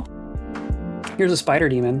 Well, here's a spider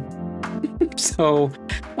demon. So,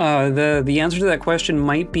 the answer to that question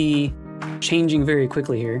might be changing very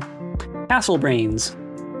quickly here. Castle brains.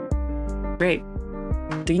 Great.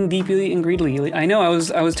 Digging deeply and greedily. I know, I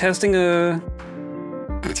was testing a...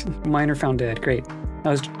 Miner found dead. Great.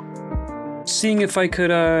 I was seeing if I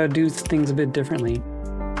could do things a bit differently.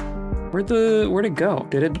 Where'd it go?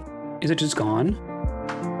 Is it just gone?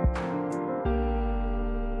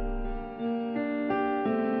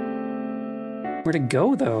 Where'd it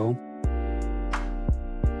go though?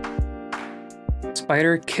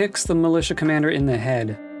 Spider kicks the militia commander in the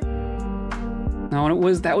head. No,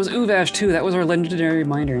 and that was Uvash too. That was our legendary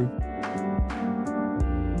miner.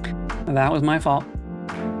 That was my fault.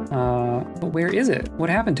 But where is it? What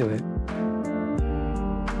happened to it?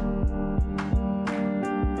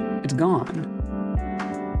 It's gone.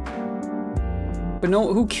 But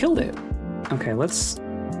no, who killed it? Okay, let's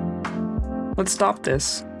stop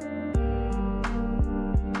this.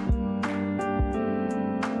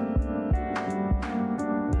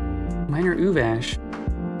 Miner Uvash.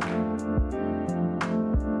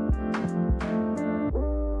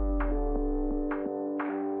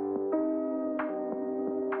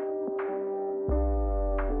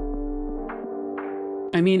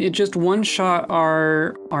 I mean, it just one-shot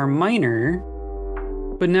our miner,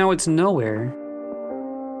 but now it's nowhere.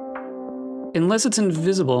 Unless it's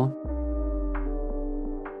invisible.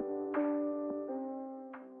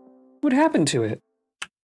 What happened to it?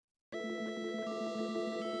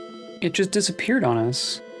 It just disappeared on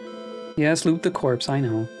us. Yes, loot the corpse, I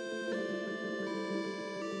know.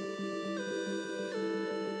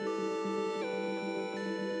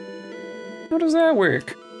 How does that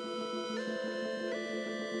work?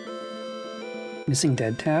 Missing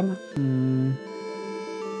dead tab?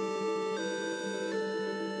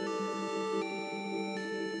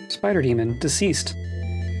 Spider demon, deceased.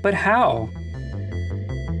 But how?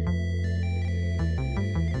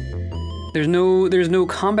 There's no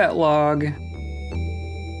combat log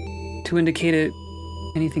to indicate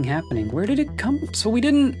anything happening. Where did it come? So we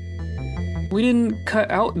didn't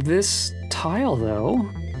cut out this tile though.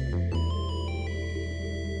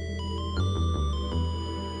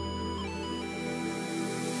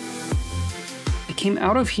 It came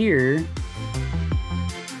out of here.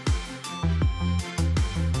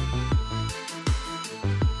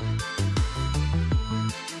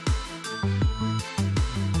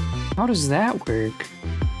 How does that work?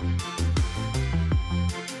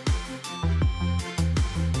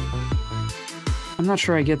 I'm not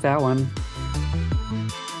sure I get that one.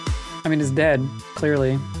 I mean, it's dead,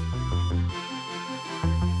 clearly.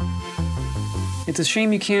 It's a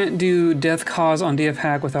shame you can't do death cause on DF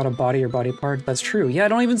hack without a body or body part. That's true. Yeah, I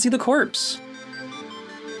don't even see the corpse.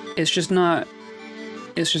 It's just not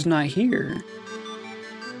here.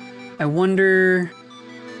 I wonder...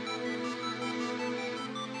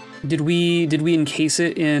 Did we encase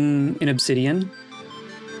it in obsidian?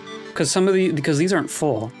 Because these aren't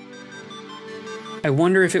full. I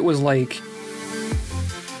wonder if it was like...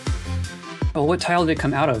 Oh, what tile did it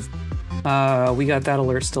come out of? We got that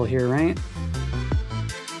alert still here, right?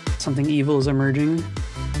 Something evil is emerging.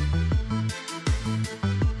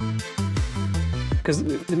 Because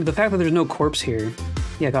the fact that there's no corpse here...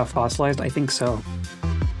 Yeah, it got fossilized? I think so.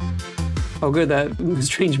 Oh good, that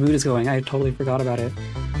strange mood is going. I totally forgot about it.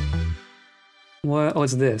 What? Oh,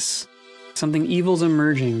 it's this. Something evil's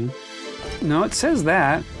emerging. No, it says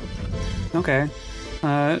that. Okay.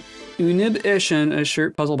 Unib Ishin, a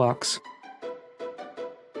shirt puzzle box.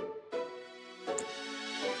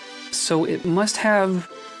 So it must have...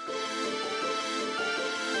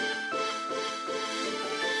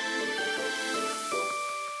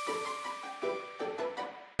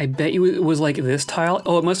 I bet you it was like this tile.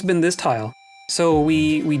 Oh, it must have been this tile. So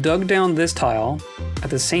we dug down this tile at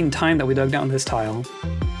the same time that we dug down this tile.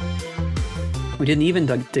 We didn't even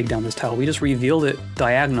dig down this tile. We just revealed it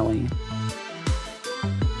diagonally.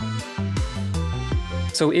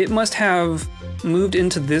 So it must have moved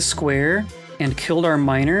into this square and killed our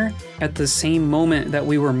miner at the same moment that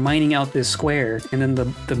we were mining out this square. And then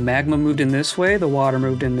the magma moved in this way, the water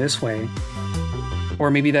moved in this way. Or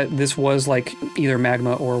maybe that this was like either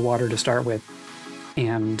magma or water to start with.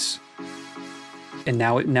 And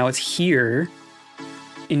now it's here,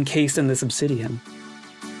 encased in this obsidian.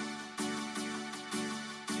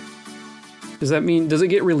 Does that mean, does it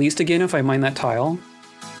get released again if I mine that tile?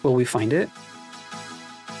 Will we find it?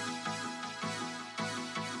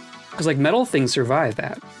 Because like metal things survive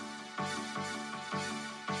that.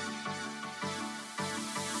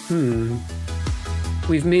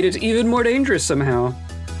 We've made it even more dangerous somehow.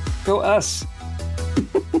 Go us.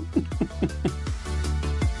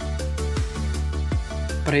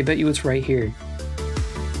 But I bet you it's right here.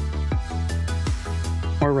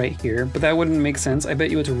 Or right here, but that wouldn't make sense. I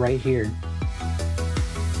bet you it's right here.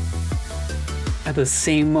 At the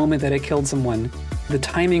same moment that it killed someone. The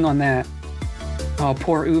timing on that. Oh,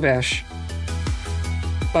 poor Uvash.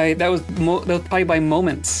 That was probably by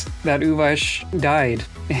moments that Uvash died.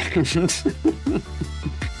 And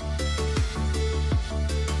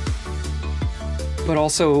but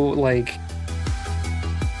also like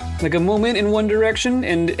a moment in one direction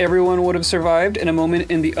and everyone would have survived, and a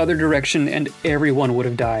moment in the other direction and everyone would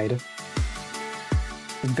have died.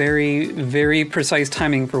 Very, very precise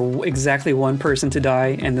timing for exactly one person to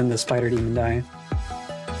die and then the spider demon die.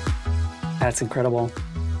 That's incredible.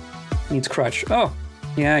 Needs crutch. Oh,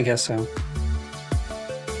 yeah, I guess so.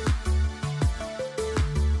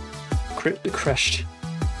 Crushed.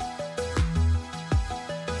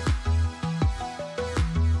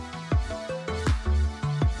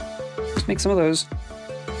 Let's make some of those.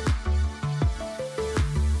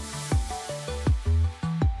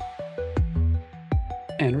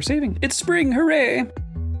 And we're saving. It's spring, hooray!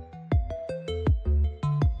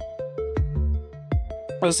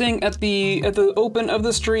 I was saying at the open of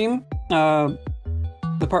the stream,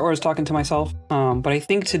 the part where I was talking to myself, but I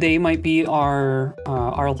think today might be our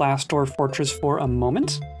last Dwarf Fortress for a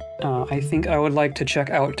moment. I think I would like to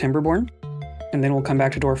check out Timberborn, and then we'll come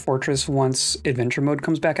back to Dwarf Fortress once adventure mode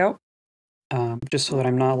comes back out, just so that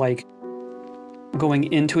I'm not like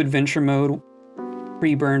going into adventure mode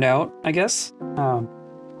pre-burned out, I guess.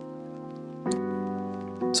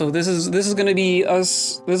 So this is gonna be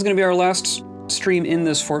us. This is gonna be our last stream in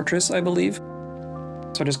this fortress, I believe.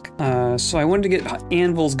 So I wanted to get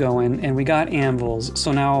anvils going, and we got anvils.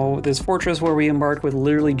 So now this fortress where we embarked with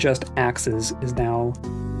literally just axes is now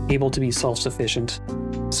able to be self-sufficient.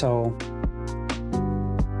 So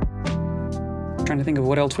I'm trying to think of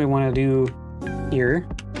what else we want to do here.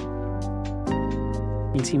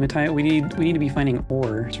 Need hematite. We need to be finding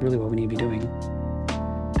ore. It's really what we need to be doing.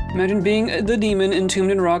 Imagine being the demon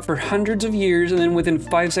entombed in rock for hundreds of years, and then within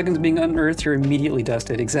 5 seconds being unearthed, you're immediately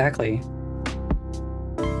dusted. Exactly.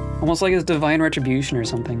 Almost like it's divine retribution or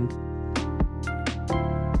something.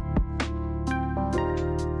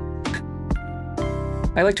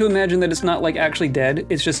 I like to imagine that it's not like actually dead,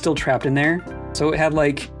 it's just still trapped in there. So it had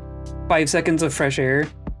like 5 seconds of fresh air,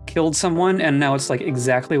 killed someone, and now it's like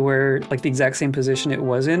exactly where, like the exact same position it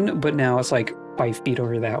was in, but now it's like 5 feet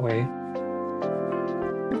over that way.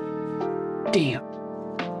 Damn.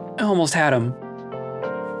 I almost had him.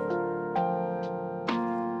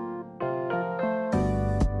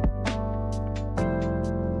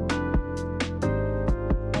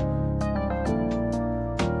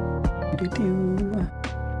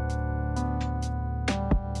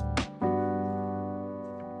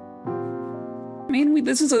 I mean,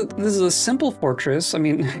 this is a simple fortress. I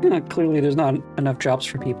mean, clearly there's not enough jobs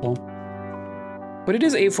for people. But it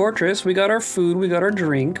is a fortress. We got our food, we got our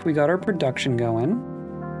drink, we got our production going.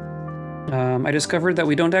 I discovered that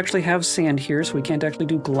we don't actually have sand here, so we can't actually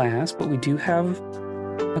do glass, but we do have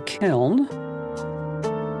a kiln.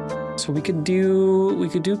 So we could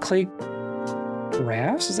do clay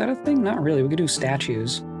crafts? Is that a thing? Not really. We could do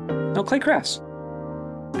statues. No, clay crafts.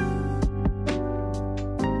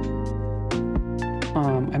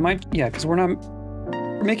 I might, yeah, because we're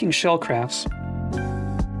making shell crafts.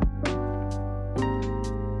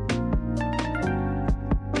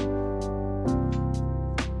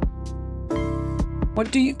 What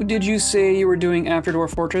did you say you were doing after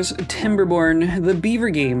Dwarf Fortress? Timberborn, the beaver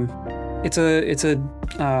game. It's a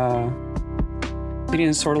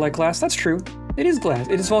sort of like glass. That's true. It is glass.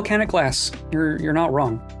 It is volcanic glass. You're not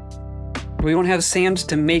wrong. We don't have sand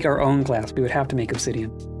to make our own glass. We would have to make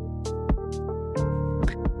obsidian.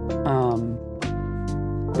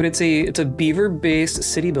 but it's a beaver-based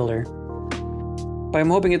city builder. But I'm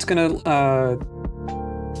hoping it's gonna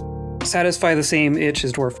satisfy the same itch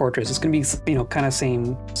as Dwarf Fortress. It's gonna be, you know, kind of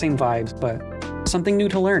same vibes, but something new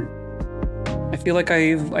to learn. I feel like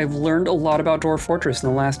I've learned a lot about Dwarf Fortress in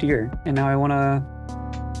the last year, and now I wanna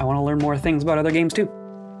learn more things about other games too.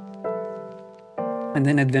 And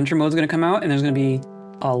then Adventure Mode is gonna come out, and there's gonna be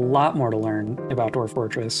a lot more to learn about Dwarf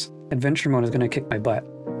Fortress. Adventure Mode is gonna kick my butt.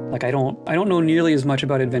 Like I don't know nearly as much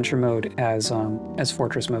about Adventure Mode as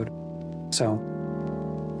Fortress Mode, so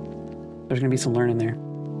there's gonna be some learning there.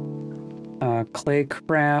 Clay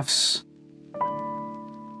crafts.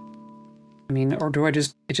 I mean, or do I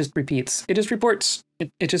just, it just repeats. It just reports.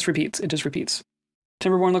 It just repeats. It just repeats.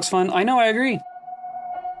 Timberborn looks fun. I know, I agree.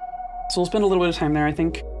 So we'll spend a little bit of time there, I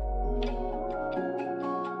think.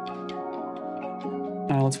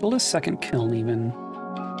 Let's build a second kiln even.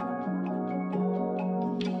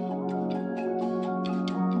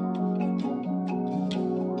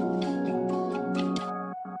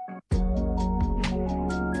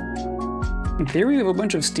 In theory, we have a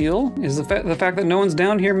bunch of steel. Is the fact that no one's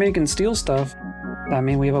down here making steel stuff, that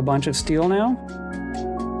mean we have a bunch of steel now?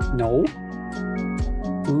 No.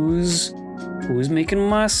 Who's making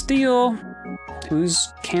my steel?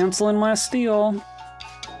 Who's canceling my steel?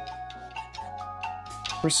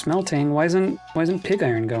 We're smelting. Why isn't pig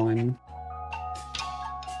iron going?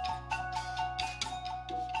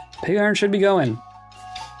 Pig iron should be going.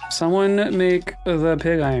 Someone make the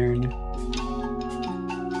pig iron.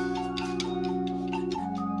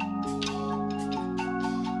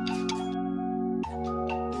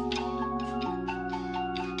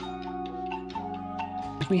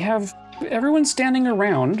 We have everyone standing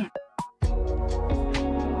around.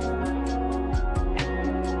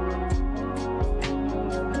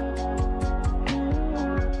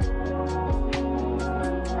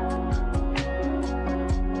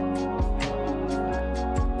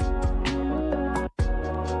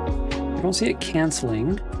 I don't see it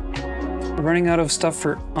canceling. We're running out of stuff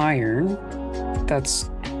for iron. That's,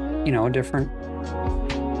 you know, a different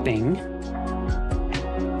thing.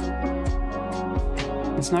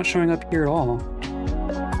 It's not showing up here at all.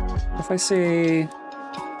 If I say,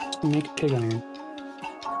 make pig iron,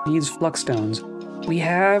 needs flux stones. We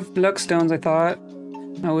have flux stones, I thought.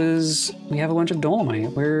 We have a bunch of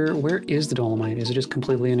dolomite. Where is the dolomite? Is it just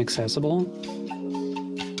completely inaccessible?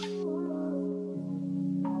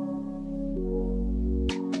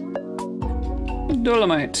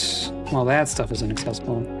 Dolomite. Well, that stuff is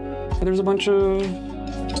inaccessible. But there's a bunch of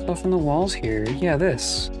stuff on the walls here. Yeah,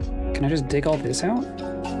 this. Can I just dig all this out?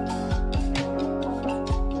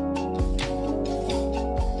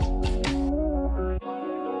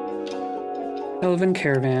 Elven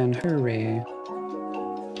caravan, hooray.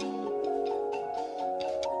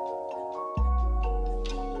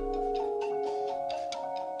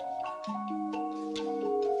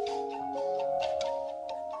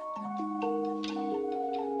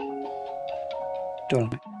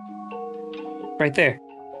 Dolomite. Right there.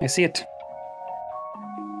 I see it.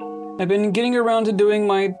 I've been getting around to doing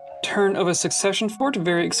my turn of a succession fort.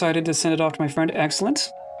 Very excited to send it off to my friend. Excellent.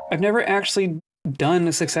 I've never actually done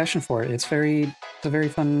a succession fort. It's a very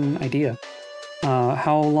fun idea.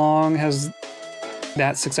 How long has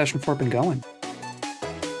that succession fort been going?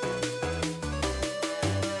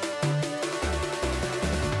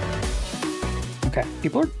 Okay,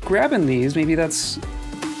 people are grabbing these. Maybe that's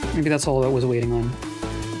all that was waiting on.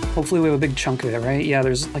 Hopefully we have a big chunk of it, right? Yeah,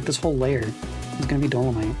 there's like this whole layer. It's gonna be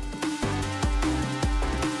dolomite.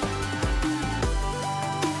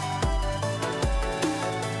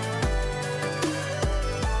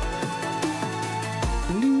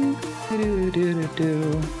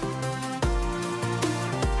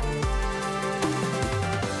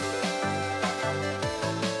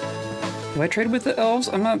 Do I trade with the elves?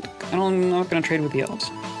 I'm not gonna trade with the elves.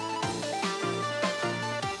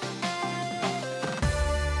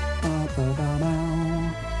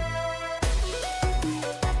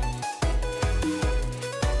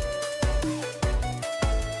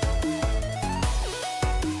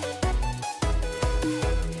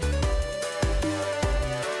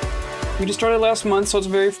 We just started last month, so it's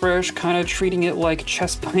very fresh, kind of treating it like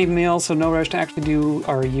chest play mail, so no rush to actually do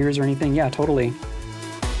our years or anything. Yeah, totally.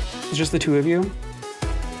 It's just the two of you.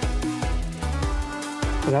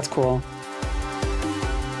 So that's cool.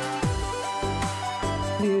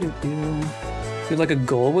 You have like a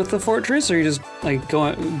goal with the fortress, or you just like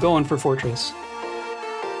going for fortress?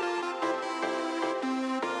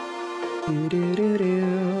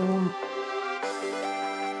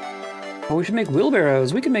 Oh, we should make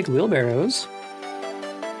wheelbarrows. We can make wheelbarrows.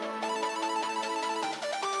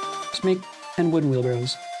 Just make 10 wooden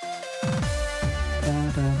wheelbarrows.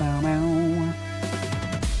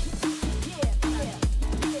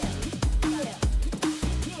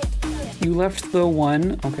 You left the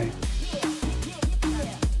one. Okay.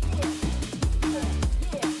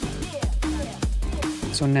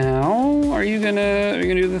 So now, are you gonna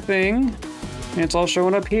do the thing? And it's all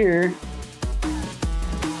showing up here.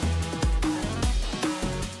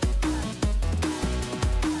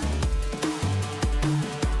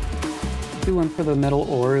 Do one for the metal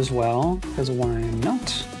ore as well, because why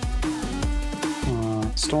not?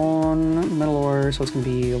 Stone, metal ore, so it's gonna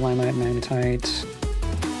be limonite, magnetite,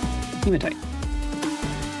 hematite.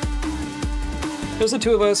 There's the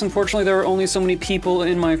two of us. Unfortunately, there are only so many people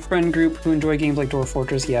in my friend group who enjoy games like Dwarf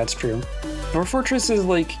Fortress. Yeah, it's true. Dwarf Fortress is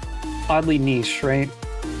like oddly niche, right?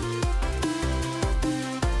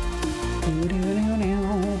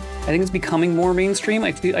 I think it's becoming more mainstream.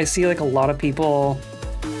 I see like a lot of people,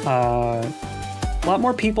 a lot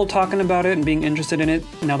more people talking about it and being interested in it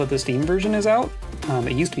now that the Steam version is out.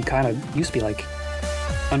 It used to be like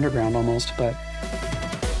underground almost, but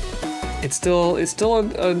it's still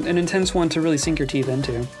an intense one to really sink your teeth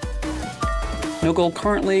into. No gold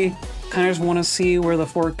currently. Kind of just want to see where the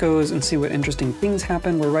fort goes and see what interesting things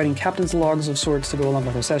happen. We're writing captain's logs of sorts to go along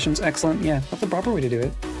with our sessions. Excellent. Yeah, that's the proper way to do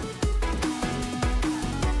it.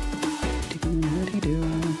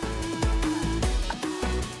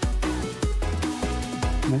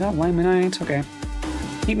 We got limonite. Okay.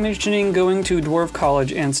 Keep mentioning going to Dwarf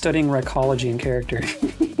College and studying Rhicology and character.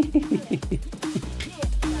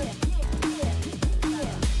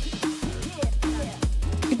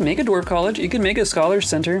 You can make a Dwarf College. You can make a Scholars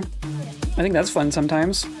Center. I think that's fun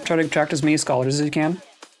sometimes. Try to attract as many scholars as you can.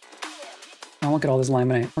 Oh, look at all this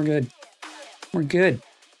limonite. We're good. We're good.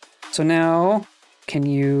 So now, can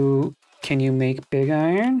you make big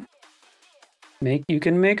iron? You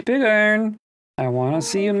can make big iron. I want to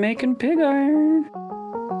see you making pig iron.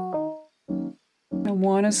 I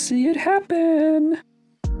want to see it happen.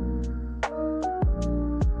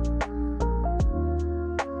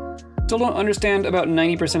 Still don't understand about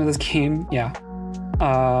 90% of this game. Yeah.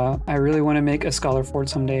 I really want to make a scholar fort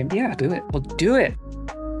someday. Yeah, do it. Well, do it.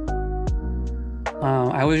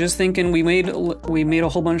 I was just thinking we made a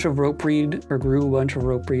whole bunch of rope reed, or grew a bunch of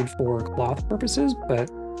rope reed for cloth purposes, but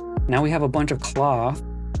now we have a bunch of cloth.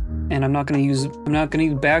 And I'm not gonna use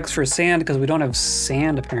bags for sand because we don't have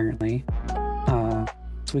sand apparently.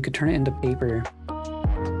 So we could turn it into paper.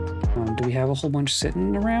 Do we have a whole bunch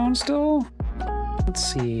sitting around still? Let's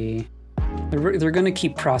see. They're gonna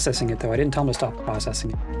keep processing it though. I didn't tell them to stop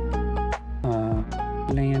processing it.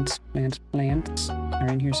 Plants. They're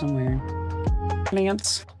in here somewhere.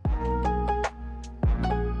 Plants.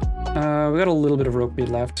 We got a little bit of rope reed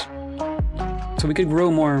left. So we could grow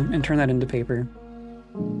more and turn that into paper.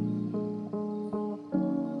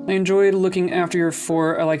 I enjoyed looking after your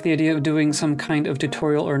fort. I like the idea of doing some kind of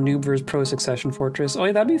tutorial or noob versus pro succession fortress. Oh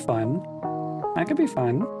yeah, that'd be fun. That could be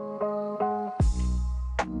fun.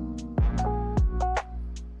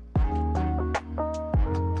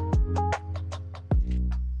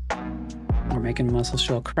 We're making muscle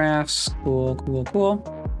shell crafts. Cool, cool, cool.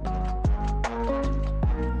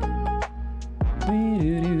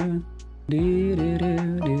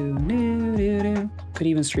 Could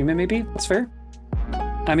even stream it maybe? That's fair.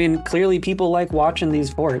 I mean, clearly people like watching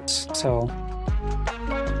these forts, so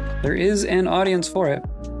there is an audience for it.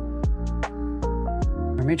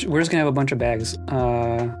 We're just gonna have a bunch of bags.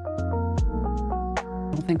 I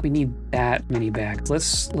don't think we need that many bags.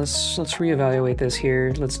 Let's reevaluate this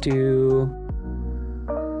here. Let's do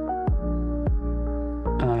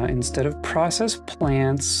instead of processed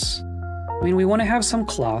plants. I mean, we want to have some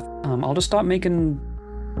cloth. I'll just stop making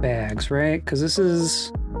bags, right? Because this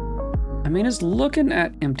is. I mean, it's looking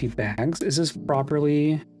at empty bags. Is this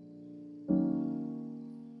properly...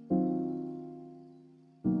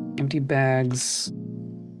 Empty bags.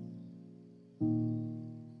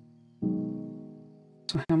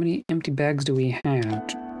 So how many empty bags do we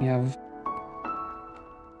have? We have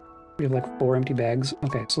like 4 empty bags.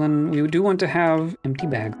 Okay, so then we do want to have empty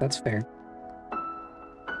bags. That's fair.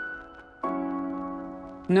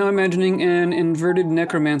 Now imagining an inverted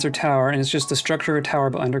necromancer tower, and it's just the structure of a tower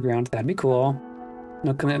but underground. That'd be cool.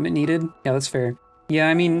 No commitment needed. Yeah, that's fair. Yeah,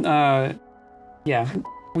 I mean, yeah.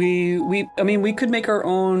 I mean, we could make our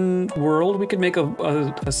own world. We could make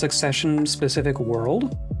a succession-specific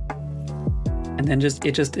world, and then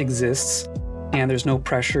it just exists, and there's no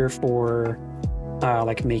pressure for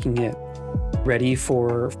like making it ready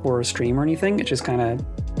for a stream or anything. It's just kind of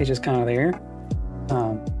there.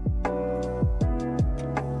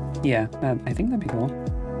 Yeah, I think that'd be cool.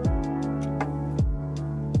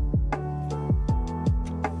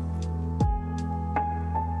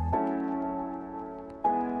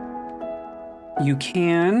 You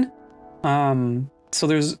can, so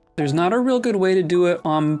there's there's not a real good way to do it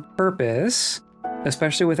on purpose,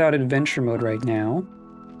 especially without adventure mode right now.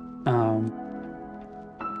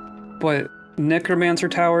 But necromancer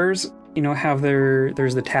towers, you know, have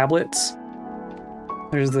there's the tablets.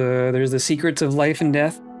 There's the secrets of life and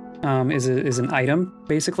death, is an item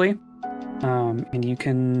basically, and you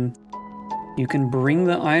can bring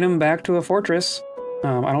the item back to a fortress.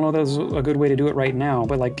 I don't know if that's a good way to do it right now,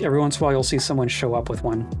 but like every once in a while you'll see someone show up with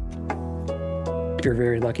one. If you're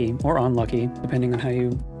very lucky or unlucky, depending on how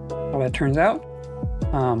that turns out.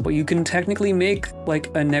 But you can technically make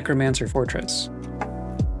like a necromancer fortress.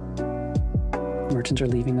 Merchants are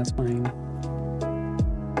leaving, that's fine.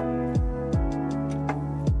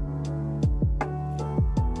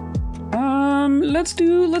 Let's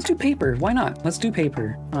do paper. Why not? Let's do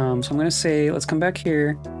paper. So I'm gonna say let's come back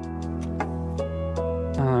here.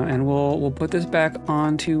 And we'll put this back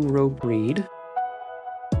onto rope reed.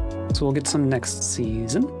 So we'll get some next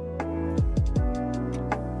season.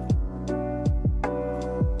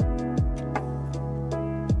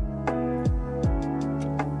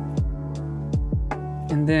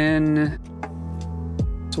 And then,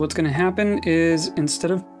 so what's gonna happen is instead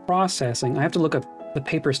of processing, I have to look up the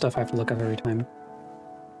paper stuff. I have to look up every time.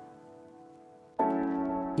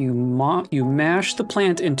 You mash the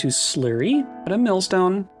plant into slurry at a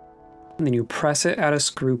millstone, and then you press it at a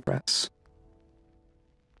screw press.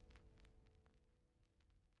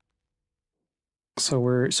 So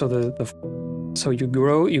you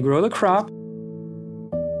grow the crop,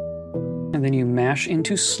 and then you mash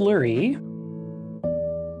into slurry.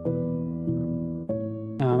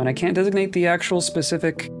 And I can't designate the actual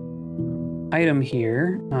specific item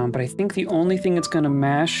here, but I think the only thing it's going to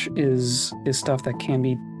mash is stuff that can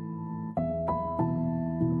be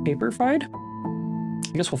paper-fied.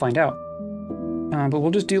 I guess we'll find out. But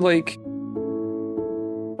we'll just do like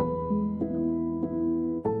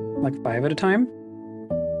 5 at a time.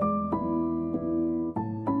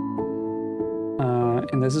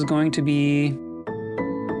 And this is going to be, it's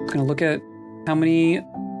going to look at how many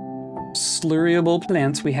slurryable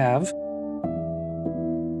plants we have,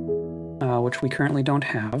 which we currently don't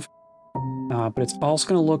have. But it's also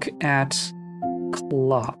going to look at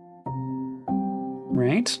cloth,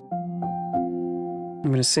 right? I'm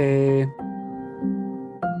going to say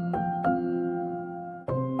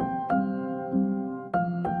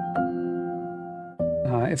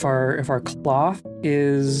if our cloth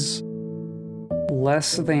is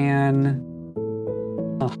less than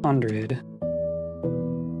 100,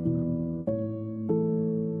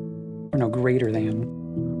 or no, greater than.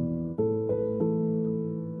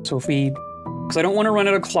 So if we, because I don't want to run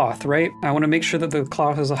out of cloth, right? I want to make sure that the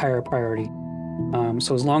cloth is a higher priority.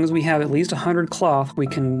 So as long as we have at least 100 cloth, we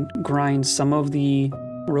can grind some of the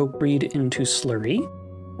rope reed into slurry,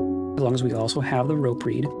 as long as we also have the rope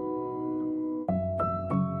reed.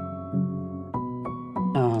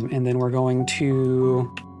 And then we're going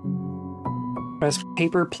to press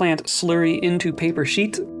paper plant slurry into paper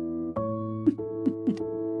sheet.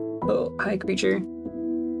 Oh, hi creature.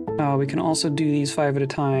 We can also do these 5 at a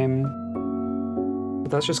time.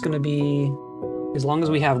 But that's just going to be, as long as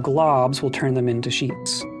we have globs, we'll turn them into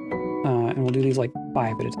sheets. And we'll do these like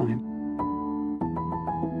 5 at a time.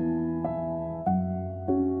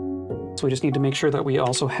 So we just need to make sure that we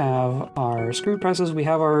also have our screw presses, we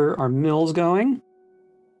have our mills going.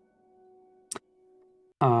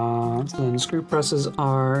 So then screw presses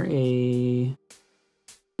are a...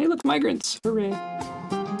 Hey, look, migrants! Hooray!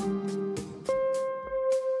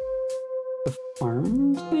 The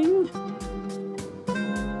farm thing?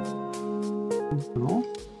 No.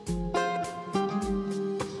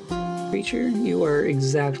 Creature, you are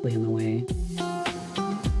exactly in the way.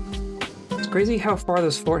 It's crazy how far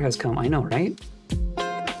this fort has come. I know, right?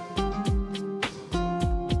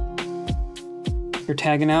 You're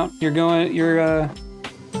tagging out. You're going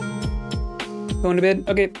to bed.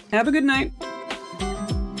 Okay, have a good night.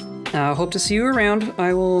 Hope to see you around.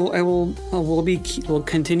 We'll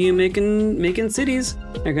continue making cities.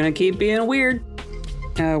 They're gonna keep being weird.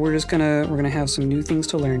 We're gonna have some new things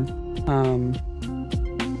to learn.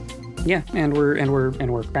 Yeah, and we're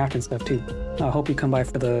crafting stuff too. I hope you come by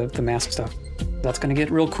for the mask stuff. That's gonna get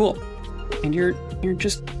real cool. And your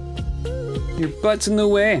butt's in the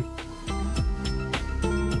way.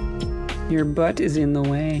 Your butt is in the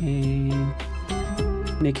way.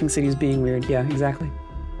 Making cities being weird. Yeah, exactly.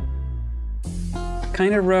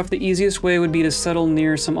 Kind of rough. The easiest way would be to settle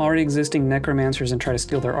near some already existing necromancers and try to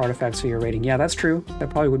steal their artifacts for your rating. Yeah, that's true.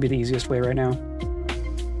 That probably would be the easiest way right now.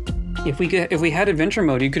 If we had adventure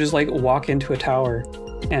mode, you could just like walk into a tower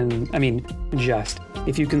and, I mean,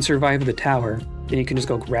 if you can survive the tower, then you can just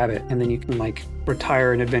go grab it, and then you can like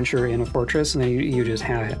retire an adventure in a fortress, and then you just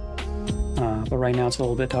have it. But right now it's a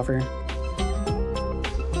little bit tougher.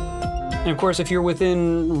 And of course, if you're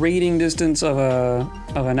within raiding distance of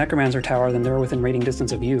a necromancer tower, then they're within raiding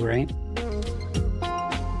distance of you, right?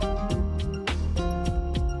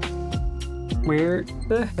 Where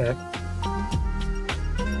the heck?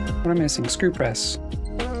 What am I missing? Screw press.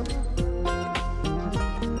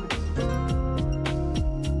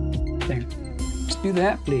 There. Just do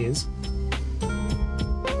that, please.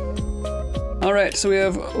 All right, so we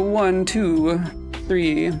have 1, 2,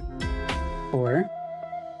 3, 4.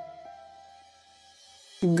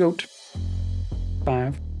 Goat.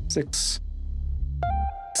 5, 6,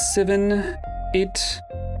 7, 8,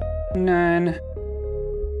 9,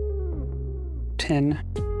 10,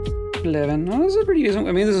 11. Oh, this is pretty decent.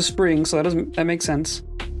 I mean, this is spring, so that makes sense.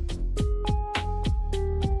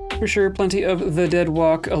 For sure, plenty of the dead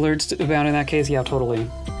walk alerts abound in that case. Yeah, totally.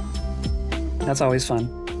 That's always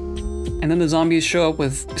fun. And then the zombies show up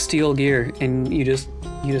with steel gear, and you just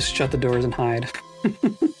shut the doors and hide.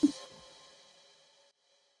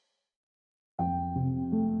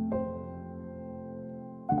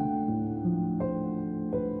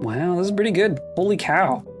 Wow, this is pretty good. Holy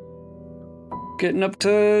cow. Getting up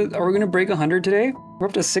to... Are we going to break 100 today? We're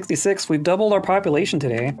up to 66. We've doubled our population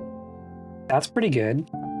today. That's pretty good.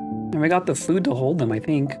 And we got the food to hold them, I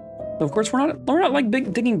think. But of course, we're not like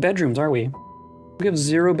digging bedrooms, are we? We have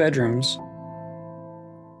 0 bedrooms.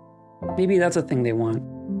 Maybe that's a thing they want.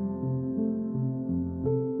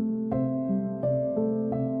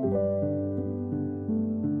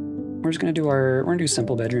 We're just gonna do we're gonna do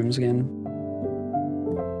simple bedrooms again.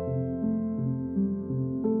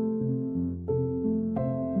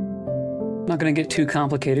 Not gonna get too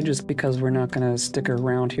complicated just because we're not gonna stick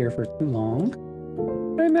around here for too long.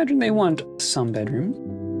 But I imagine they want some bedrooms.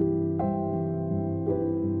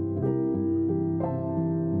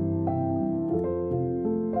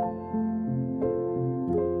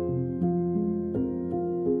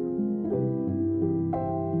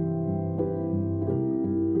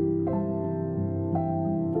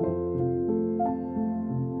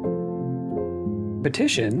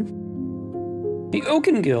 Petition? The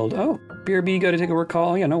Oaken Guild. Oh, BRB gotta take a work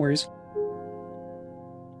call. Yeah, no worries.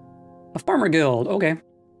 A Farmer Guild. Okay.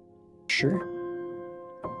 Sure.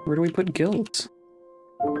 Where do we put guilds?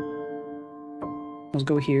 Let's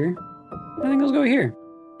go here. I think let's go here.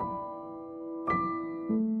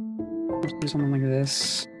 Let's do something like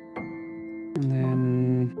this. And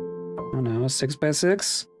then, I don't know,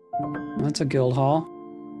 6x6? That's a guild hall.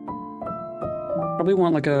 Probably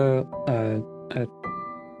want like a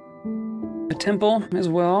temple as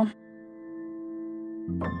well.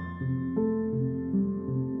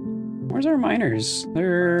 Where's our miners?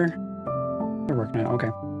 They're working on it.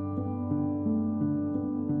 Okay.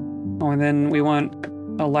 Oh, and then we want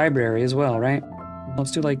a library as well, right?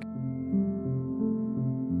 Let's do like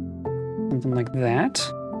something like that.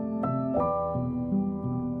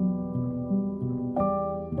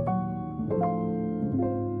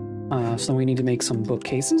 So we need to make some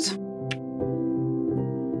bookcases.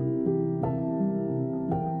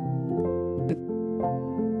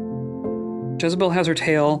 Jezebel has her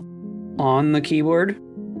tail on the keyboard.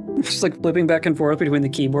 Just like flipping back and forth between the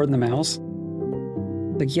keyboard and the mouse.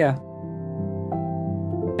 Like, yeah.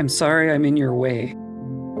 I'm sorry I'm in your way.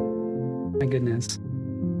 My goodness.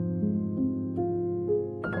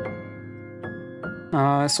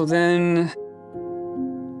 So then...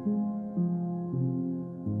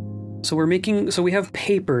 So we have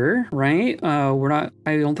paper, right? I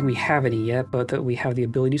don't think we have any yet, but that we have the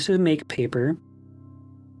ability to make paper.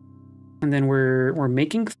 And then we're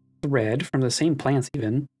making thread from the same plants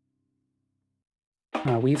even.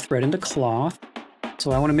 Weave thread into cloth.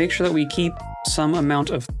 So I want to make sure that we keep some amount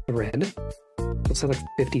of thread. Let's say like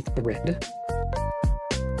 50 thread.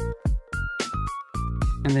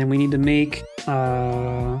 And then we need to make,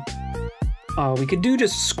 we could do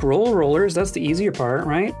just scroll rollers. That's the easier part,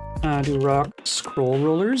 right? Do rock scroll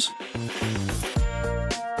rollers.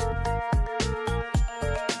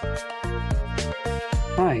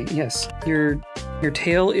 Hi, yes, your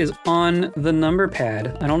tail is on the number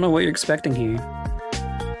pad. I don't know what you're expecting here.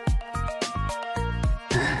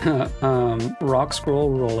 Rock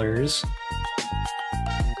scroll rollers.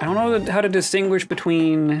 I don't know how to distinguish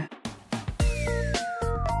between...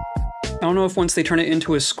 I don't know if once they turn it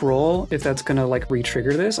into a scroll, if that's gonna like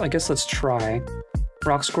re-trigger this. I guess let's try.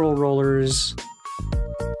 Rock scroll rollers,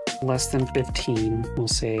 less than 15, we'll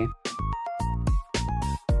see.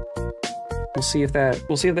 We'll see if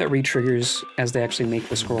that re-triggers as they actually make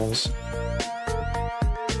the scrolls.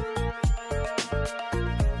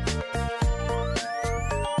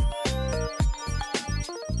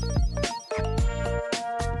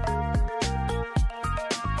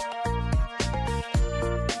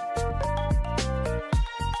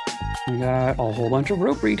 We got a whole bunch of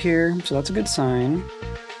rope reed here, so that's a good sign.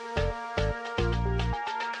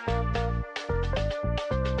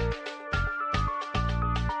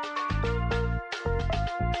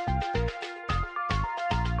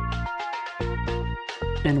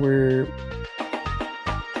 And what are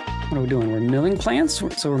we doing? We're milling plants,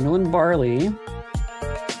 so we're milling barley.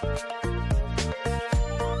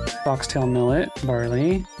 Foxtail millet,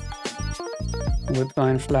 barley.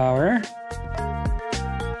 Woodbine flour.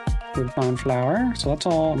 Woodbine flour. So that's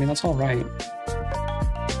all, I mean, that's all right.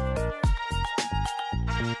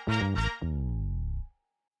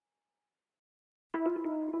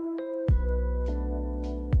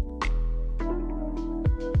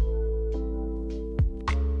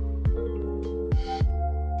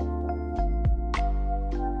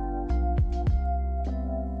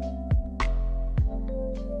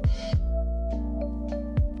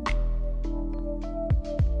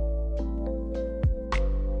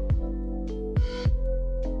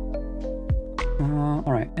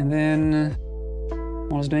 All right, and then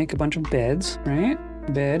I'll just make a bunch of beds, right?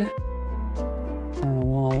 Bed.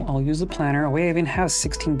 I'll use the planner. Oh, wait, I even have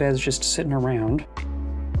 16 beds just sitting around.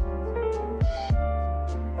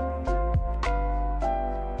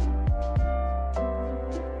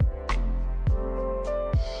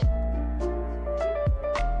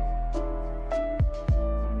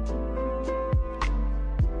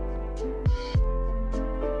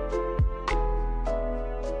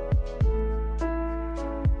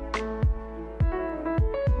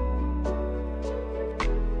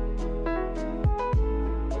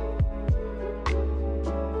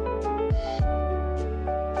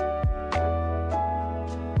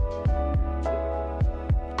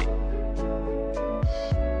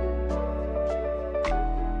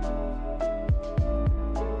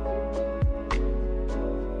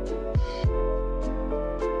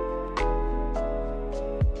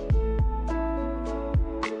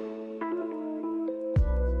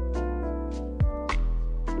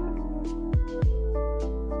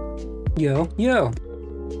 Yo.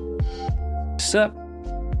 Sup?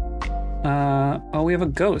 Oh, we have a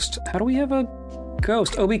ghost. How do we have a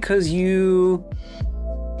ghost? Oh, because you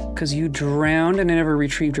drowned and never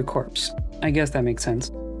retrieved your corpse. I guess that makes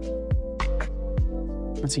sense.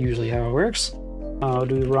 That's usually how it works. I'll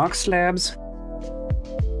do rock slabs.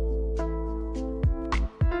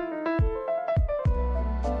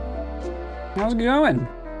 How's it going?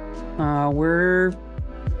 I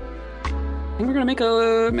think we're gonna make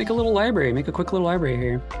a little library, make a quick little library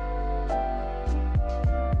here.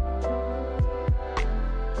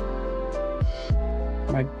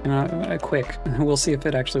 Quick. We'll see if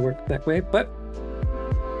it actually worked that way, but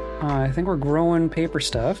I think we're growing paper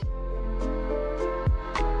stuff.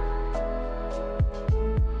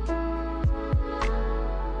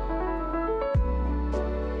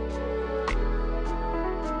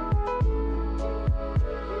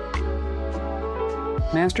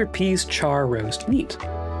 Masterpiece char roast. Neat.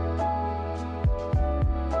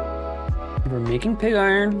 We're making pig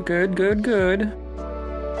iron. Good, good, good.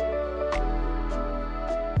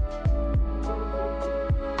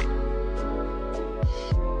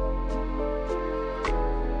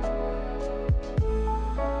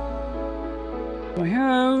 I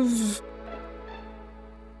have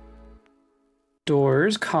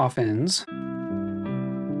doors, coffins,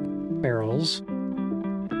 barrels,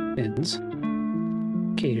 bins,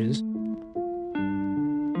 cages.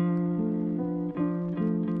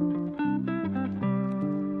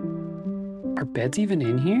 Are beds even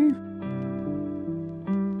in here?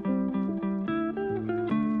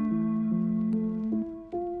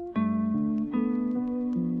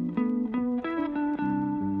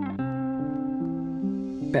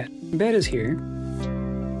 Bed is here.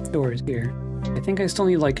 Door is here. I think I still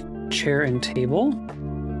need like chair and table.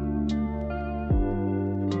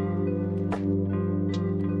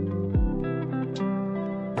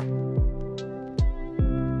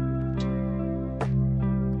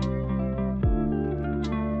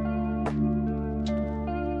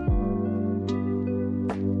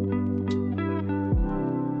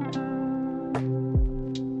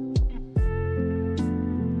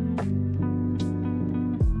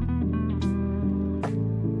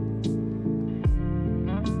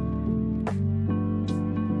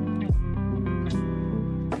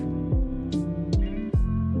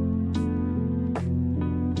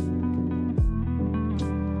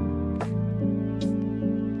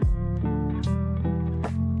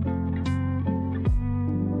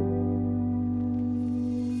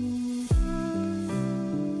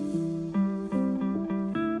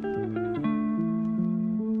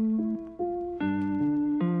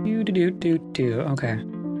 Okay.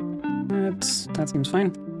 That seems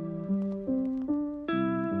fine.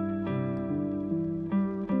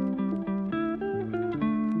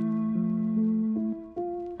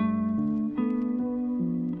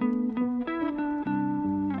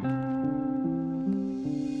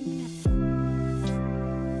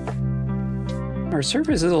 Our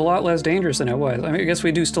surface is a lot less dangerous than it was. I mean, I guess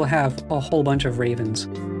we do still have a whole bunch of ravens.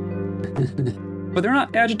 But they're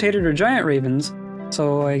not agitated or giant ravens,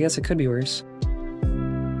 so I guess it could be worse.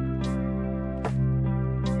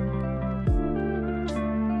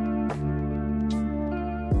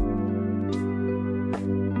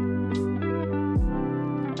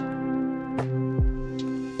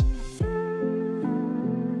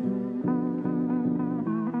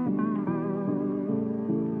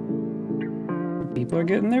 People are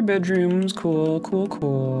getting their bedrooms. Cool, cool,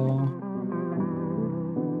 cool.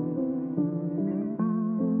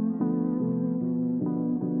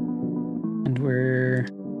 And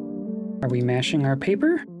are we mashing our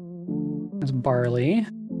paper? That's barley.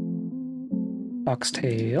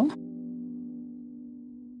 Foxtail.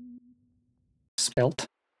 Spelt.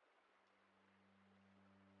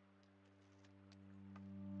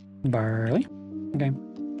 Barley. Okay.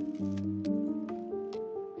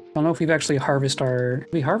 I don't know if we've actually Have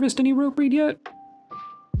we harvested any rope reed yet?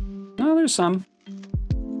 No, there's some.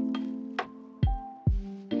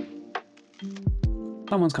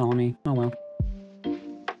 Someone's calling me. Oh well.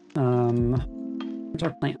 Where's our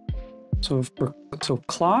plant? So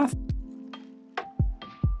cloth.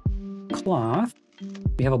 Cloth.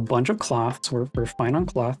 We have a bunch of cloth, so we're fine on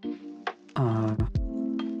cloth.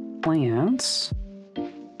 Plants.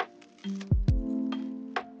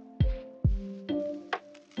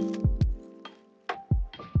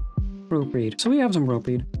 Rope reed. So we have some rope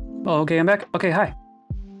reed. Oh, okay, I'm back. Okay, hi.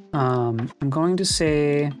 I'm going to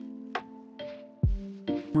say,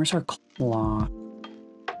 where's our cloth?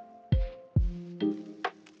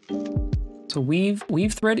 So weave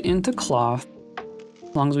thread into cloth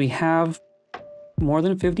as long as we have more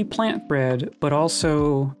than 50 plant thread, but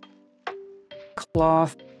also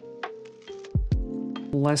cloth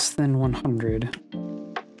less than 100.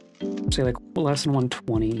 Say like less than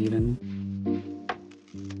 120 even.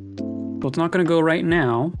 Well, it's not going to go right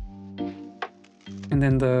now. And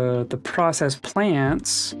then the processed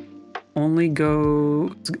plants only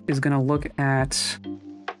is going to look at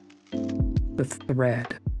the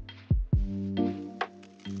thread.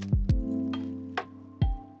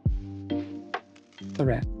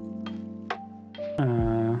 Thread.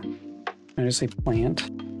 I just say plant.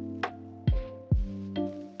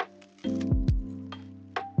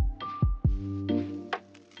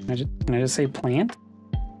 Can I just say plant?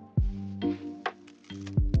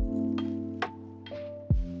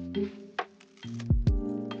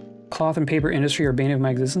 Cloth and paper industry are bane of my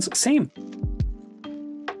existence. Same.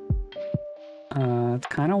 It's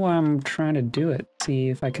kind of why I'm trying to do it. See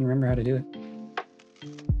if I can remember how to do it.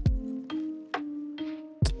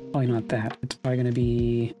 It's probably not that. It's probably going to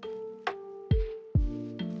be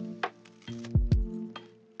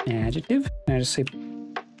adjective. Can I just say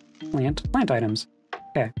plant? Plant items.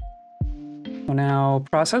 Okay. So now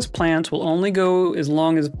processed plants will only go as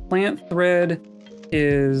long as plant thread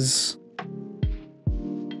is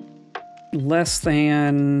less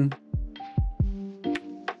than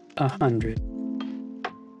 100.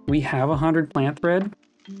 We have 100 plant thread.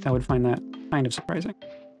 I would find that kind of surprising.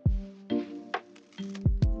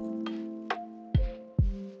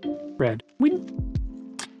 Thread. We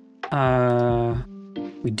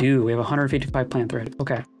do. We have 155 plant thread.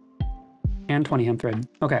 Okay. And 20 hemp thread.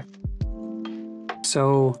 Okay.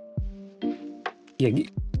 So yeah,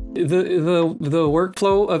 the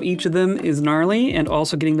workflow of each of them is gnarly, and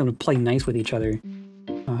also getting them to play nice with each other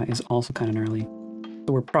is also kind of gnarly.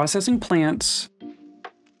 So we're processing plants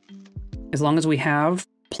as long as we have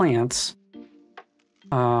plants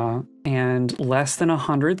and less than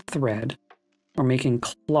 100 thread. We're making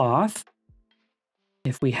cloth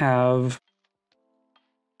if we have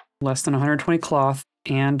less than 120 cloth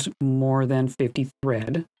and more than 50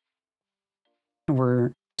 thread. And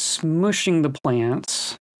we're smushing the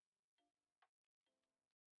plants.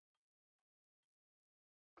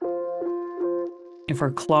 If our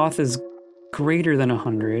cloth is greater than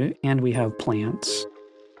 100 and we have plants.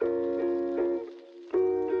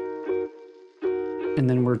 And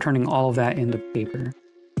then we're turning all of that into paper.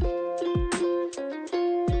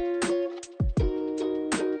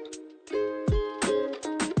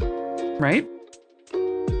 Right?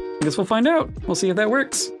 I guess we'll find out. We'll see if that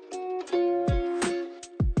works.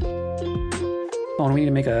 Oh, and we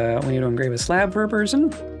need to engrave a slab for a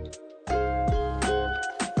person.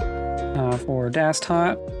 For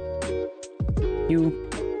Dastot. You.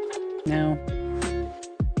 Now.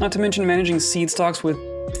 Not to mention managing seed stocks with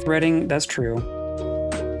threading. That's true.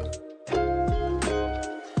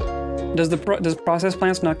 Does processed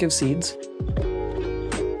plants not give seeds?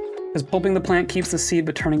 Because pulping the plant keeps the seed,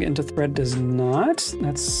 but turning it into thread does not.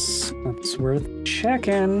 That's worth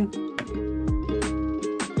checking.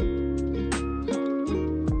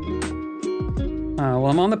 Well,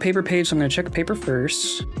 I'm on the paper page, so I'm gonna check paper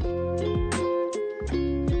first.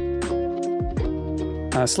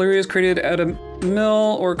 Slurry is created at a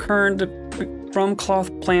mill or kerned from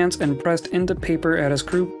cloth plants and pressed into paper at a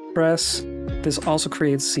screw press. This also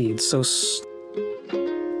creates seeds. So,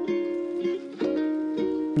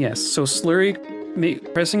 yes, so slurry,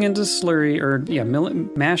 pressing into slurry, or yeah,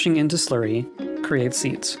 mashing into slurry creates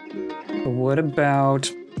seeds. But what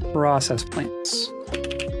about process plants?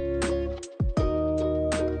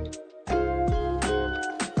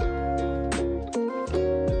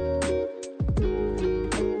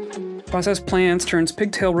 Process plants turns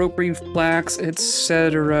pigtail, ropeweed, flax,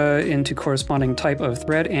 etc. into corresponding type of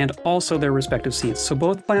thread and also their respective seeds. So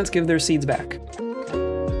both plants give their seeds back.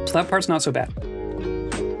 So that part's not so bad.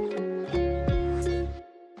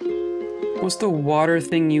 What's the water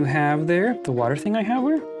thing you have there? The water thing I have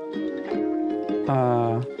where?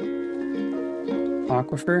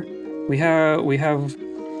 Aquifer. We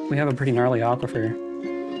have a pretty gnarly aquifer.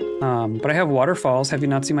 But I have waterfalls. Have you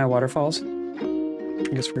not seen my waterfalls?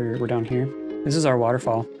 I guess we're down here. This is our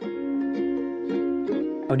waterfall.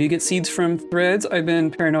 Oh, do you get seeds from threads? I've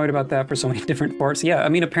been paranoid about that for so many different forts. Yeah, I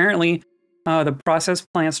mean, apparently the process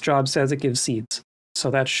plants job says it gives seeds.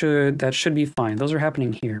 So that should be fine. Those are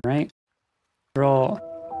happening here, right?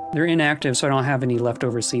 They're inactive, so I don't have any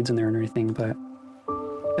leftover seeds in there or anything, but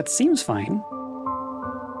that seems fine.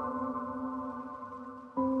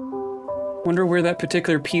 Wonder where that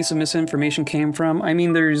particular piece of misinformation came from. I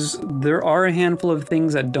mean, there are a handful of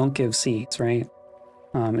things that don't give seeds, right?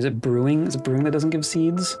 Is it brewing? Is it brewing that doesn't give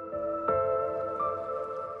seeds?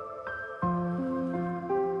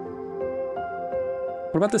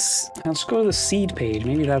 What about this? Let's go to the seed page.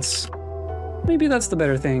 Maybe that's the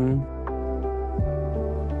better thing.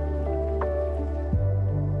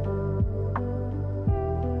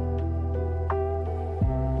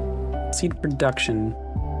 Seed production.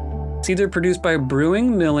 Seeds are produced by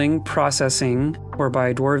brewing, milling, processing, or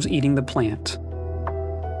by dwarves eating the plant.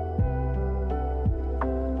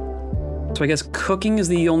 So I guess cooking is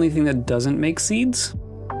the only thing that doesn't make seeds?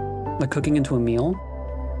 Like cooking into a meal?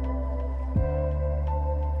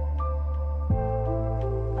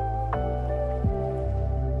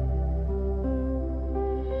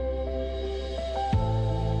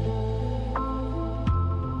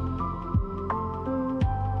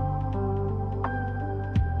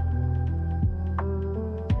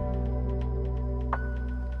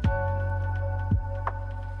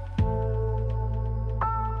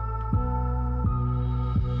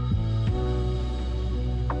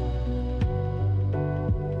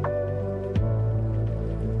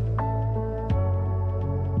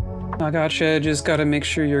 I gotcha, just gotta make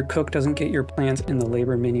sure your cook doesn't get your plants in the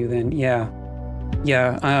labor menu then. Yeah.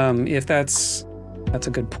 Yeah, if that's a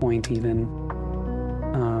good point even.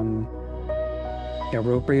 Yeah,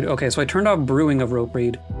 rope breed. Okay, so I turned off brewing of rope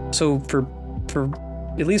breed. So for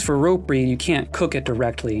at least for rope breed, you can't cook it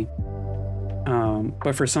directly.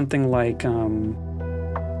 But for something like the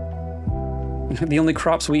only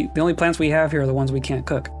plants we have here are the ones we can't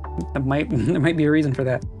cook. There might be a reason for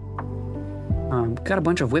that. Got a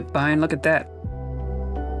bunch of whipvine, look at that.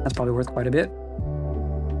 That's probably worth quite a bit.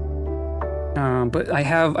 But I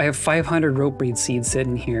have 500 rope breed seeds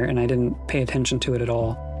sitting here, and I didn't pay attention to it at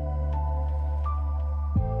all.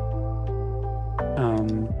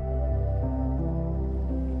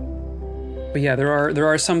 But yeah, there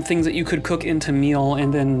are some things that you could cook into meal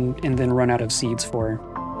and then run out of seeds for.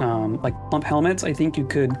 Like plump helmets, I think you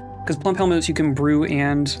could, because plump helmets you can brew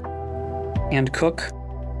and cook.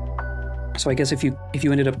 So I guess if you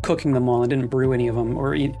ended up cooking them all and didn't brew any of them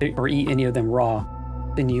or eat any of them raw,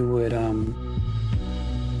 then you would then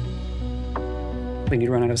you'd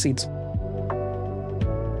run out of seeds.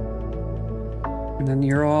 And then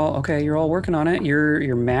you're all working on it.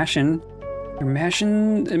 You're mashing. I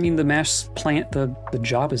mean, the mash plant, the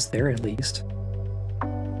job is there at least.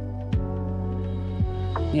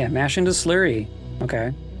 Yeah, mash into slurry.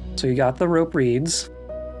 Okay, so you got the rope reeds.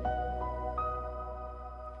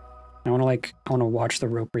 I want to watch the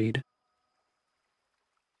rope reed.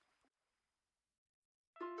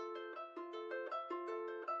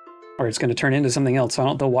 Or it's going to turn into something else,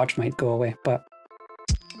 so the watch might go away, but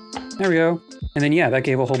there we go. And then yeah, that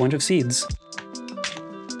gave a whole bunch of seeds.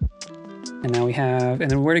 And now we have, and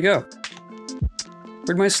then where'd it go?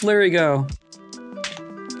 Where'd my slurry go?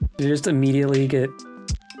 Did it just immediately get,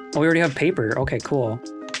 oh, we already have paper. Okay, cool.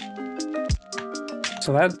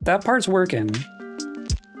 So that part's working.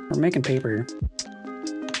 We're making paper.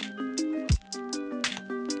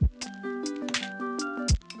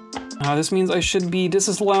 This means I should be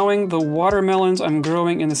disallowing the watermelons I'm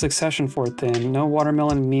growing in the succession fort then. No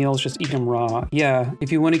watermelon meals, just eat them raw. Yeah,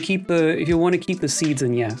 if you want to keep the seeds,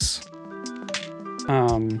 then yes.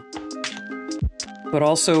 But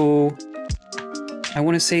also I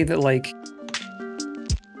want to say that like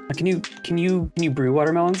can you brew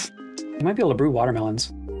watermelons? You might be able to brew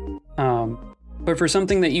watermelons. But for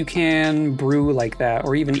something that you can brew like that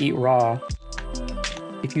or even eat raw,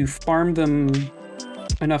 if you farm them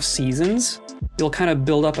enough seasons, you'll kind of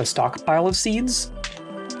build up a stockpile of seeds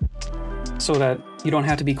so that you don't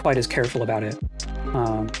have to be quite as careful about it.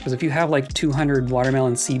 Because if you have like 200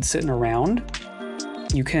 watermelon seeds sitting around,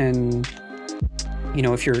 you can, you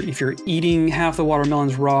know, if you're eating half the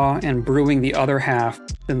watermelons raw and brewing the other half,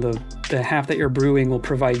 then the half that you're brewing will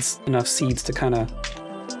provide enough seeds to kind of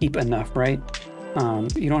keep enough, right?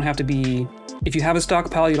 You don't have to be, if you have a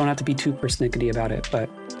stockpile, you don't have to be too persnickety about it, but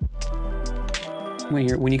when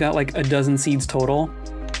you got like a dozen seeds total,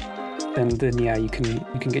 then yeah, you can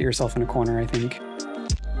get yourself in a corner, I think.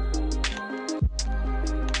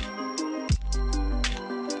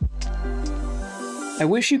 I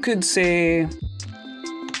wish you could say,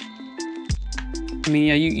 I mean,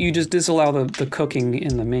 yeah, you just disallow the cooking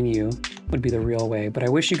in the menu would be the real way, but I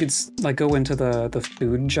wish you could like go into the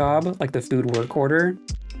food job, like the food work order,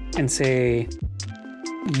 and say,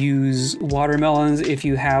 use watermelons if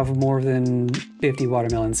you have more than 50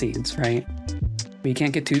 watermelon seeds, right? But you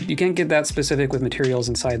can't get that specific with materials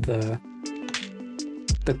inside the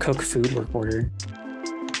cook food work order.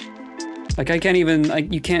 Like I can't even,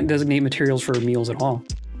 like you can't designate materials for meals at all.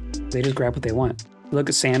 They just grab what they want. Look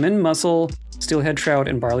at salmon, mussel, steelhead trout,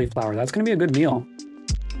 and barley flour. That's gonna be a good meal.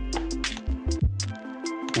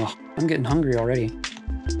 Oh, I'm getting hungry already.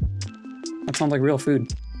 That sounds like real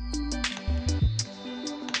food.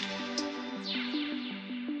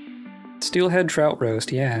 Steelhead trout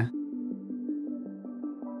roast, yeah.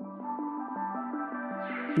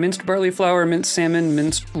 Minced barley flour, minced salmon,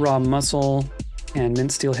 minced raw mussel, and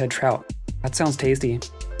minced steelhead trout. That sounds tasty.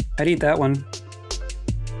 I'd eat that one.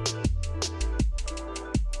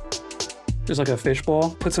 Just like a fish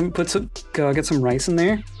bowl. Get some rice in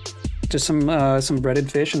there. Just some breaded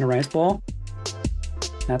fish in a rice bowl.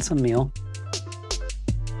 That's a meal.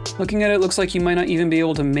 Looking at it, looks like you might not even be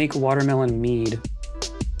able to make watermelon mead.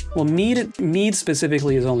 Well, mead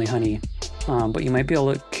specifically is only honey, but you might be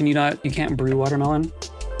able to. You can't brew watermelon.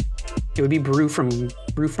 It would be brew from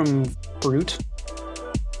fruit.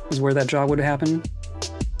 Is where that job would happen.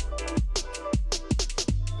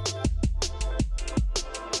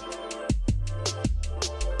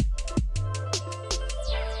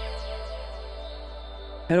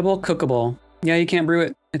 Edible, cookable. Yeah, you can't brew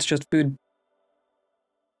it. It's just food.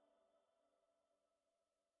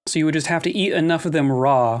 So you would just have to eat enough of them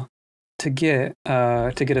raw to get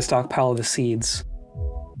a stockpile of the seeds.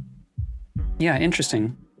 Yeah,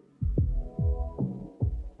 interesting.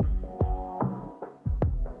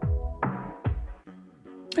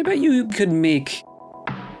 I bet you could make,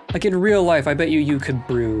 like in real life, I bet you could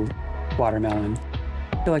brew watermelon.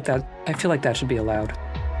 I feel like that should be allowed.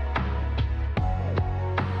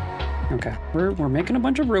 Okay, we're making a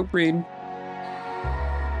bunch of rope reed.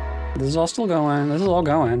 This is all still going. This is all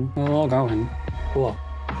going. This is all going. Cool.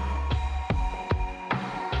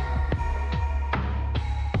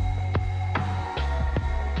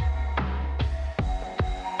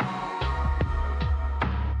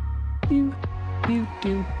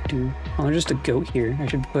 Oh, there's just a goat here. I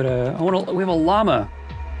should put a. We have a llama.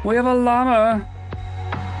 We have a llama.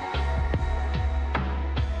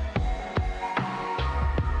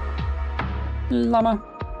 Llama.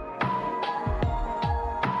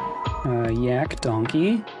 A yak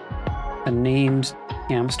donkey. A named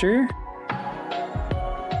hamster.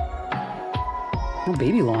 Oh,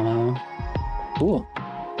 baby llama. Cool.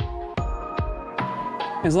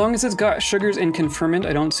 As long as it's got sugars and conferment,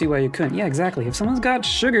 I don't see why you couldn't. Yeah, exactly. If someone's got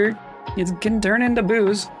sugar, it can turn into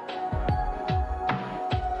booze.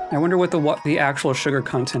 I wonder what the actual sugar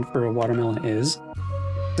content for a watermelon is.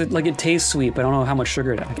 It tastes sweet, but I don't know how much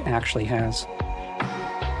sugar it actually has.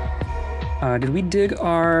 Did we dig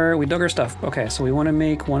our... We dug our stuff. Okay, so we want to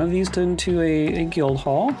make one of these into a guild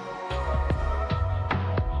hall.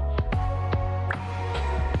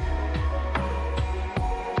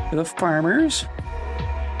 For the farmers.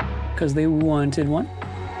 Because they wanted one.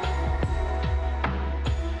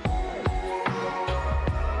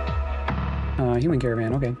 Human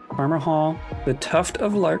caravan, okay. Farmer hall. The tuft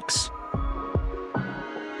of larks.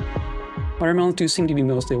 Watermelons do seem to be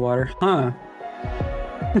mostly water. Huh.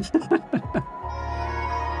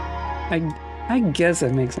 I guess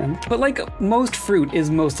that makes sense. But like, most fruit is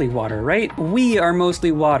mostly water, right? We are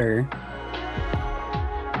mostly water.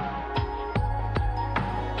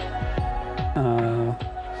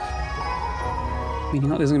 Meeting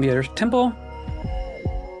out, this is gonna be a temple.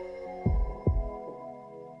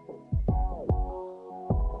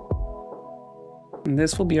 And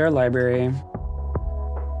this will be our library.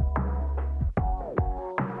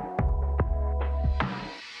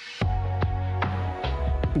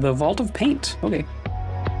 The Vault of Paint, okay.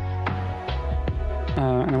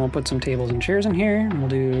 And then we'll put some tables and chairs in here, and we'll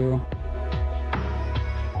do...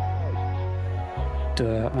 I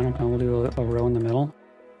don't know, we'll do a row in the middle.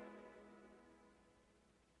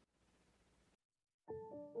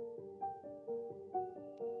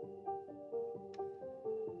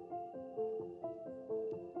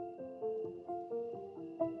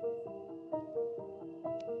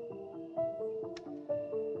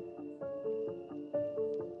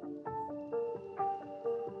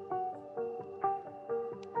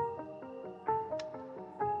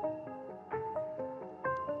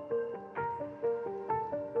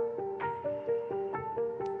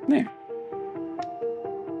 There.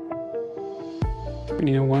 We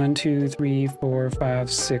need a 1, 2, 3, 4,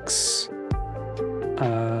 5, 6.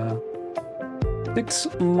 6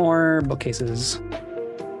 more bookcases.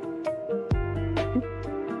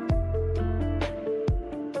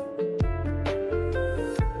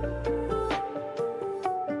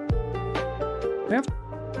 We have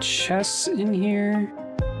chests in here.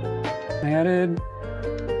 I added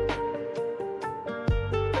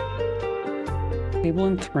table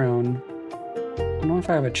and throne. I don't know if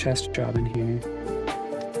I have a chest job in here.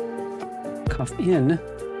 Cuff in.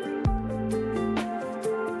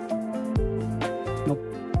 Nope.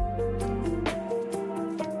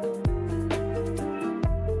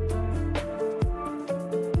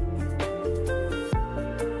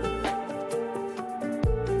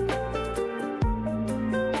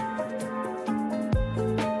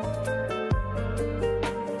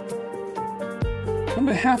 On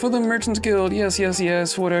behalf of the Merchants Guild, yes, yes,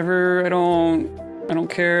 yes, whatever. I don't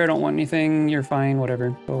care, I don't want anything, you're fine,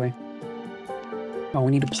 whatever, go away. Oh,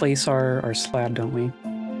 we need to place our slab, don't we?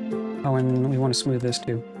 Oh, and we want to smooth this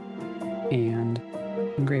too. And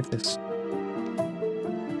engrave this.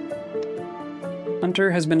 Hunter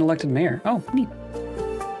has been elected mayor. Oh, neat.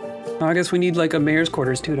 Oh, I guess we need like a mayor's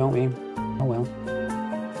quarters too, don't we? Oh well.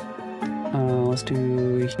 Let's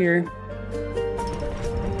do here.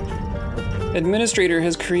 Administrator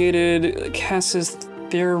has created Cassis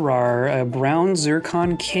Therar, a brown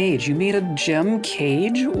zircon cage. You made a gem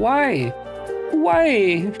cage? Why?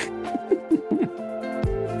 Why?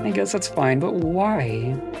 I guess that's fine, but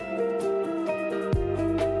why?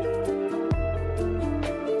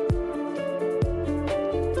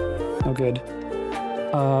 Oh, good.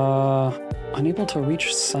 Unable to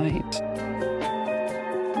reach site.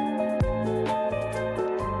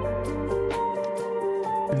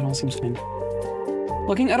 It all seems fine.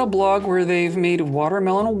 Looking at a blog where they've made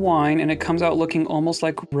watermelon wine and it comes out looking almost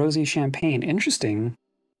like rosy champagne. Interesting.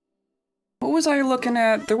 What was I looking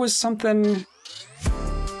at? There was something...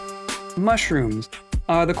 Mushrooms.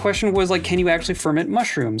 The question was like, can you actually ferment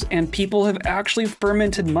mushrooms? And people have actually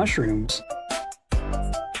fermented mushrooms.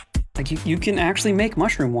 Like you can actually make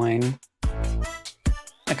mushroom wine.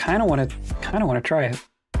 I kind of want to try it.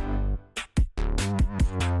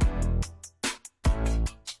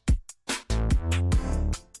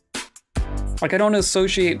 Like, I don't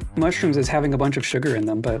associate mushrooms as having a bunch of sugar in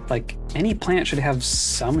them, but like any plant should have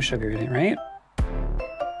some sugar in it, right?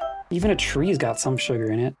 Even a tree's got some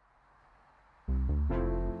sugar in it.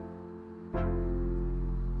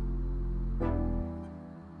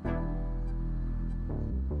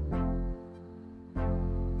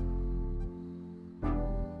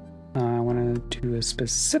 I want to do a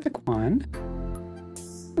specific one.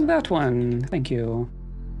 That one, thank you.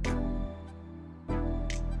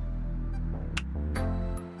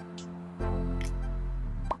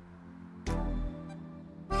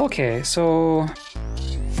 Okay, so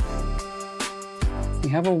we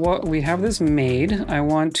have this made. I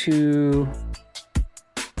want to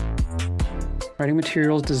writing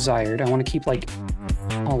materials desired. I want to keep like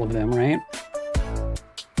all of them, right?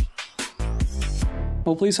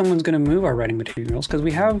 Hopefully someone's gonna move our writing materials because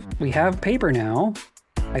we have paper now.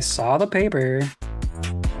 I saw the paper.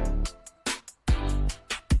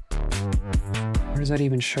 Where does that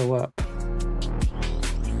even show up?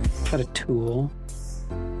 Is that a tool?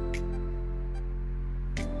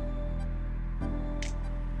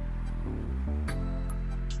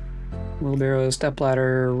 Wheelbarrow,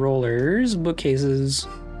 stepladder, rollers, bookcases.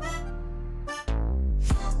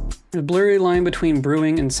 The blurry line between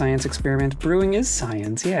brewing and science experiment. Brewing is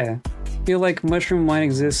science, yeah. I feel like mushroom wine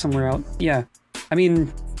exists somewhere else. Yeah. I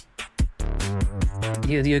mean,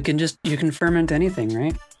 you can ferment anything,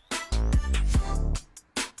 right?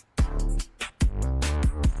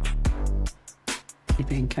 I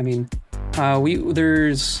think. I mean, I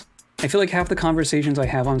feel like half the conversations I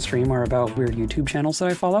have on stream are about weird YouTube channels that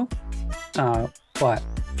I follow. But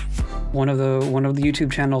one of the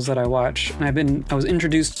YouTube channels that I watch, and I was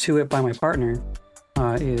introduced to it by my partner,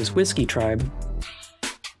 is Whiskey Tribe.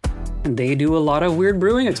 And they do a lot of weird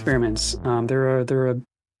brewing experiments. They're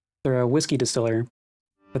a whiskey distiller,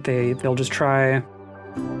 but they'll just try.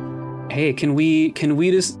 Hey, can we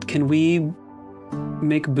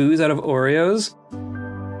make booze out of Oreos?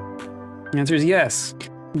 The answer is yes,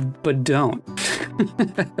 but don't,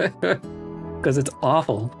 because it's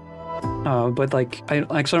awful. But like I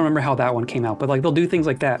actually don't remember how that one came out. But like they'll do things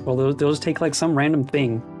like that. Well, they'll just take like some random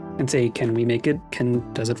thing and say, can we make it?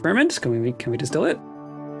 Does it ferment? Can we distill it?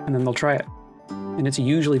 And then they'll try it, and it's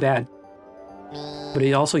usually bad, but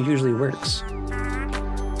it also usually works.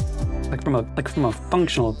 Like from a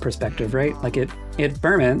functional perspective, right? Like it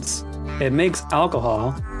ferments, it makes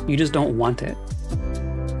alcohol. You just don't want it.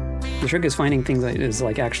 The trick is finding things that is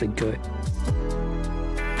like actually good.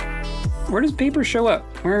 Where does paper show up?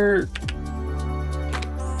 Where?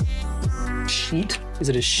 Sheet? Is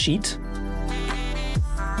it a sheet?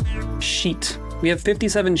 Sheet. We have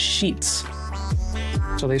 57 sheets.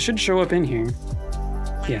 So they should show up in here.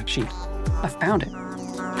 Yeah, sheet. I found it.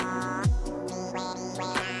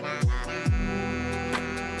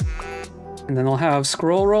 And then they'll have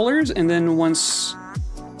scroll rollers, and then once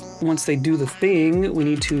they do the thing, we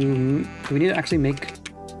need to actually make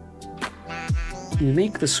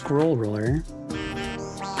the scroll roller.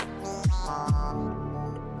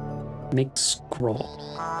 Make scroll.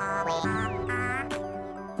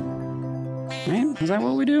 Right? Is that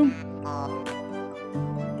what we do?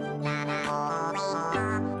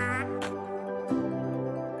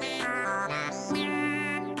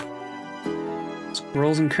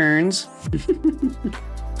 Scrolls and kerns.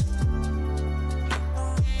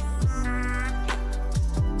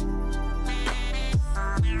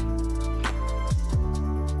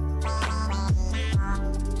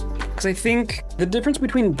 Because I think the difference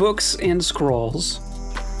between books and scrolls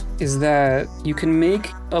is that you can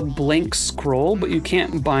make a blank scroll, but you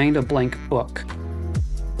can't bind a blank book.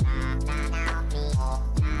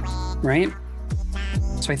 Right?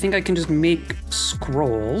 So I think I can just make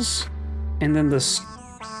scrolls, and then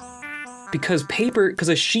because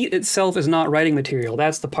a sheet itself is not writing material.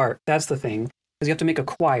 That's the thing. Because you have to make a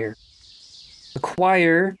quire. The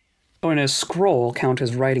quire and a scroll count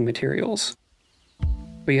as writing materials.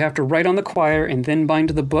 But you have to write on the quire and then bind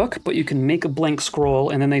to the book, but you can make a blank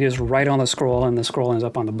scroll and then they just write on the scroll and the scroll ends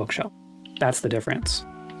up on the bookshelf. That's the difference.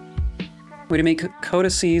 Way to make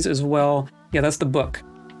codices as well. Yeah, that's the book.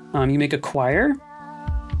 You make a quire,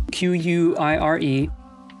 Quire,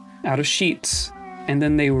 out of sheets, and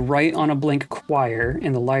then they write on a blank quire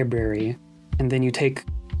in the library, and then you take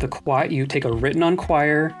a written on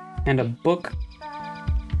quire and a book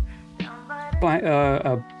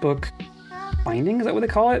binding, is that what they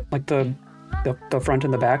call it? Like the front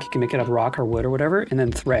and the back, you can make it out of rock or wood or whatever, and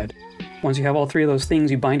then thread. Once you have all three of those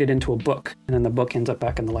things, you bind it into a book, and then the book ends up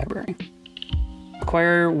back in the library.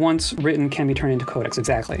 Quire, once written, can be turned into codex.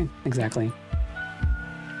 Exactly.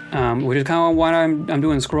 Which is kind of why I'm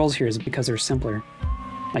doing scrolls here, is because they're simpler.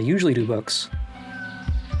 I usually do books.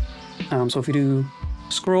 So if we do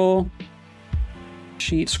scroll,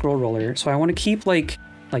 sheet, scroll roller. So I want to keep like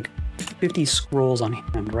 50 scrolls on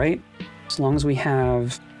hand, right? As long as we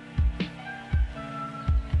have...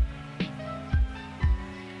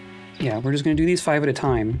 Yeah, we're just going to do these 5 at a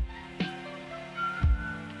time.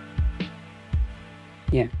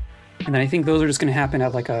 Yeah. And then I think those are just going to happen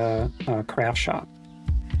at like a craft shop.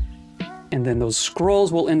 And then those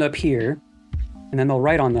scrolls will end up here, and then they'll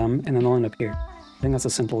write on them, and then they'll end up here. I think that's a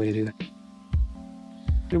simple way to do that.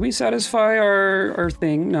 Did we satisfy our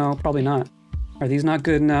thing? No, probably not. Are these not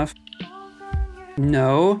good enough?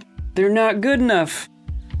 No, they're not good enough.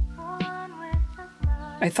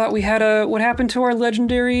 I thought we had what happened to our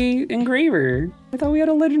legendary engraver? I thought we had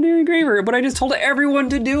a legendary engraver, but I just told everyone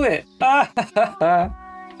to do it. Ah ha ha ha.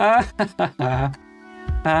 Ah ha ha ha.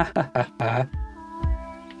 Ah ha ha ha.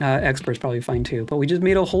 Expert's probably fine too, but we just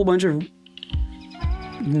made a whole bunch of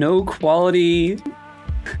no quality.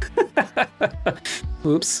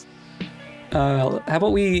 Oops. How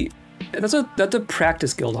about we? That's a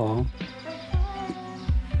practice guild hall.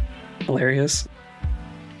 Hilarious.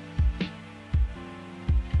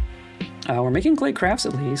 We're making clay crafts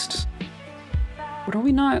at least. What are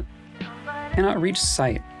we not? Cannot reach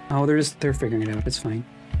site. Oh, they're figuring it out. It's fine.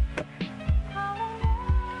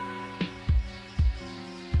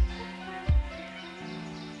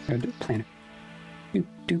 Planet. Doop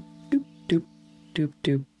doop doop doop doop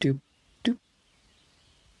doop doop doop.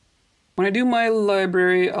 When I do my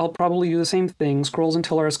library, I'll probably do the same thing. Scrolls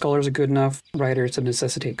until our scholars are good enough writers to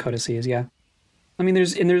necessitate codices. Yeah. I mean,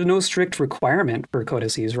 there's no strict requirement for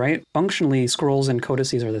codices, right? Functionally, scrolls and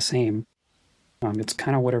codices are the same. It's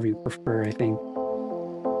kind of whatever you prefer, I think.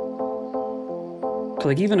 So,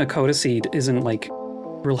 like, even a codice isn't like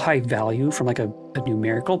real high value from like a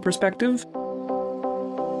numerical perspective.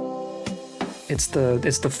 It's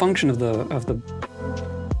the function of the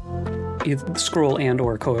either scroll and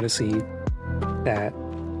or codice that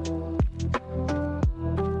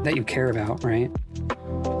you care about, right?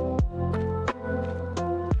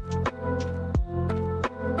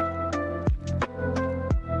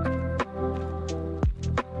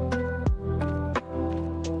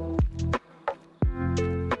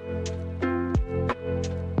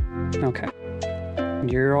 Okay.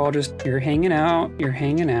 You're hanging out,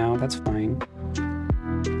 that's fine.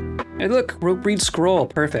 Hey look, rope reed scroll,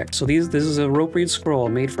 perfect. So this is a rope reed scroll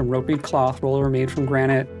made from rope reed cloth, roller made from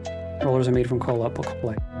granite, rollers are made from cola.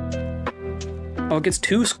 Oh, it gets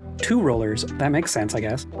two rollers. That makes sense, I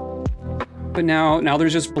guess. But now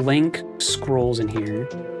there's just blank scrolls in here.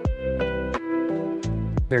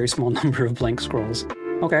 Very small number of blank scrolls.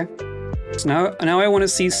 Okay. So now I want to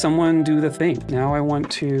see someone do the thing. Now I want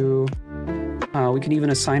to... we can even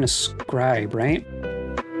assign a scribe, right?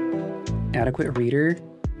 Adequate reader.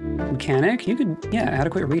 Mechanic? You could... Yeah,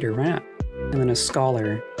 adequate reader, why not? And then a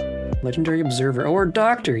scholar. Legendary observer. Or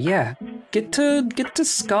doctor, yeah. Get to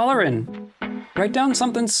scholaring. Write down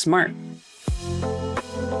something smart.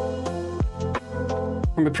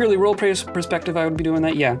 From a purely role-play perspective, I would be doing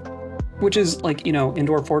that, yeah. Which is, like, you know, in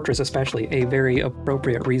Dwarf Fortress especially, a very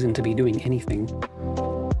appropriate reason to be doing anything.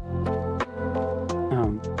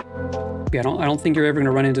 Yeah, I don't think you're ever going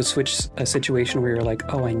to run into a situation where you're like,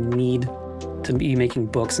 oh, I need to be making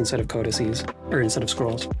books instead of codices, or instead of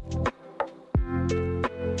scrolls.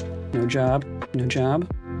 No job, no job.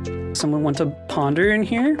 Someone want to ponder in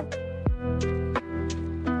here?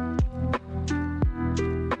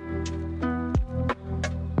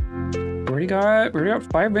 We already got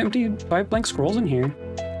five blank scrolls in here.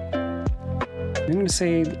 I'm gonna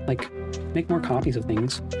say, like, make more copies of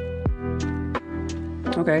things.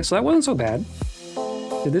 Okay, so that wasn't so bad.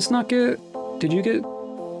 Did this not get... Did you get...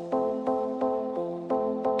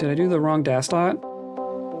 Did I do the wrong dash dot?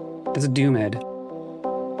 That's a Doomed.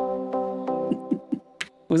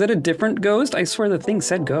 Was that a different ghost? I swear the thing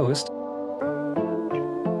said ghost.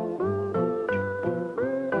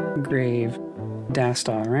 Grave. Dash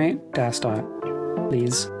dot, right? Dash dot.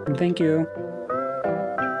 Please. And thank you.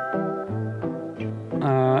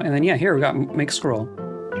 And then, yeah, here we got make scroll.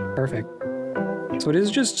 Perfect. So it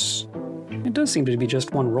is just... It does seem to be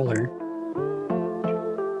just one roller.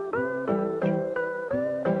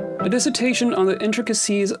 A dissertation on the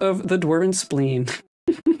intricacies of the dwarven spleen.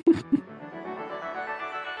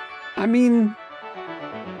 I mean...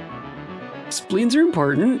 Spleens are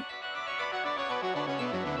important.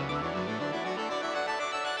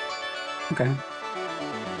 Okay.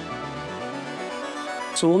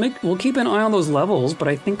 So we'll keep an eye on those levels, but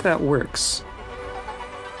I think that works.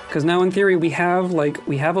 Because now in theory we have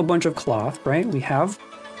a bunch of cloth, right? We have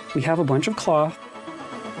a bunch of cloth.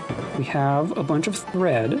 We have a bunch of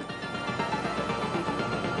thread.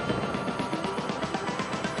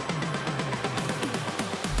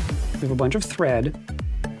 We have a bunch of thread.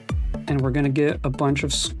 And we're gonna get a bunch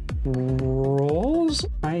of scrolls.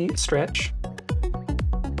 I stretch.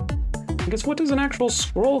 I guess what does an actual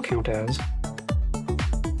scroll count as?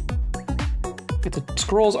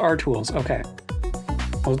 Scrolls are tools, okay.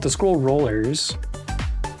 Oh, the scroll rollers.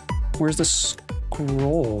 Where's the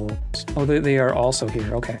scrolls? Oh, they are also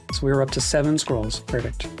here, okay. So we're up to 7 scrolls,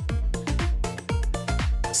 perfect.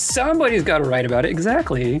 Somebody's got to write about it,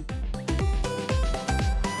 exactly.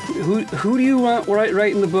 Who do you want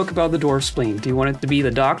write in the book about the dwarf spleen? Do you want it to be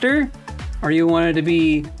the doctor? Or do you want it to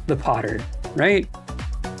be the potter, right?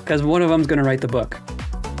 Because one of them's gonna write the book.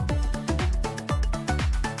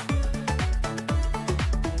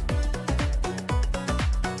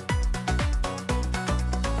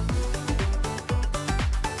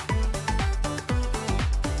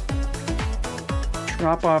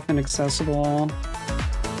 Drop off inaccessible.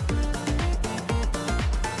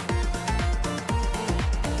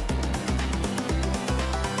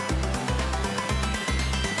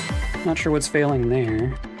 Not sure what's failing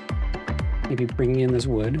there. Maybe bringing in this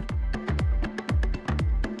wood.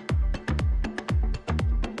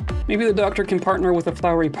 Maybe the doctor can partner with a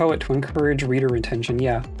flowery poet to encourage reader retention.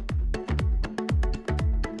 Yeah.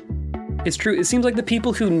 It's true. It seems like the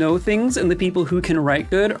people who know things and the people who can write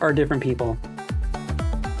good are different people.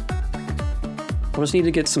 We'll just need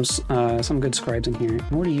to get some good scribes in here.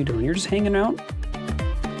 What are you doing? You're just hanging out?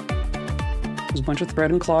 There's a bunch of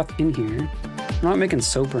thread and cloth in here. I'm not making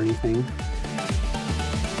soap or anything.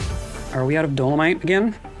 Are we out of dolomite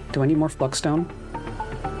again? Do I need more fluxstone?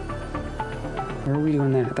 Where are we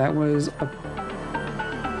doing that? That was up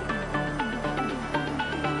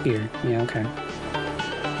here. Yeah, okay.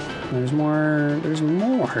 There's more. There's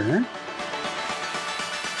more.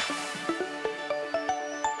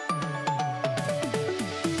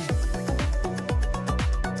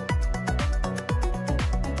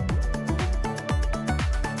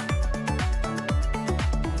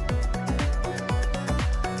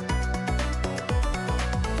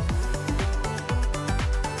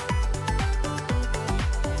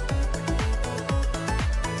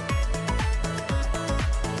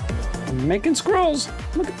 Making scrolls!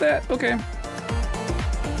 Look at that, okay.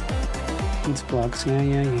 Needs blocks,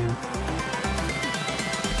 yeah.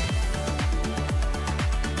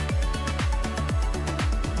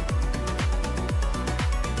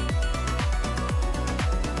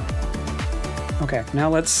 Okay, now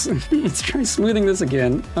let's try smoothing this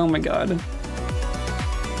again. Oh my god.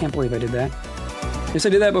 Can't believe I did that. I guess I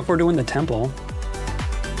did that before doing the temple.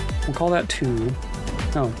 We'll call that 2.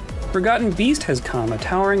 Oh. Forgotten Beast has come, a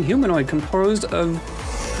towering humanoid composed of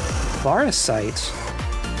varicite.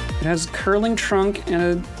 It has curling trunk and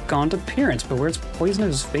a gaunt appearance, but wears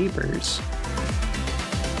poisonous vapors.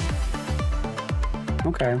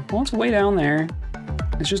 Okay, well, it's way down there.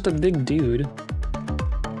 It's just a big dude.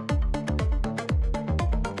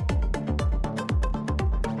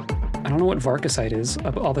 I don't know what varicite is,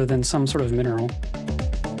 other than some sort of mineral.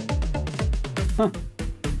 Huh.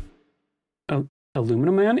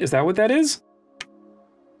 Aluminum Man? Is that what that is?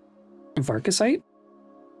 Varicite?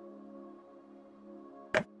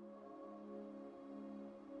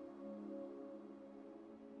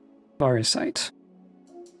 Varicite.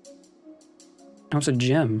 Oh, it's a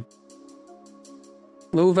gem.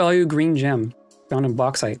 Low value green gem found in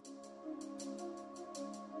bauxite.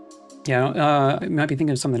 Yeah, I might be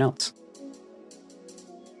thinking of something else.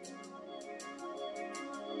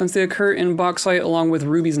 Since they occur in bauxite along with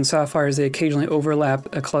rubies and sapphires, they occasionally overlap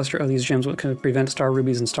a cluster of these gems, which can prevent star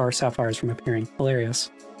rubies and star sapphires from appearing. Hilarious.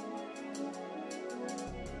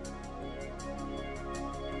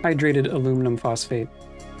 Hydrated aluminum phosphate.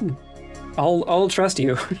 I'll trust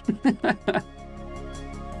you.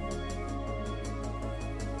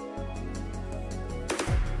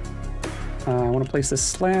 I want to place this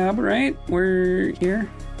slab, right? We're here.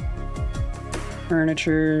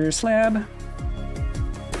 Furniture slab.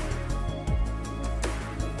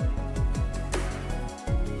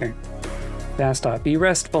 Here. Fast off. Be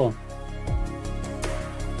restful.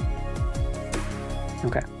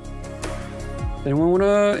 Okay. Anyone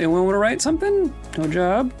wanna write something? No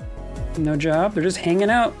job? No job? They're just hanging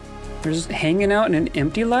out. They're just hanging out in an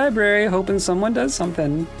empty library, hoping someone does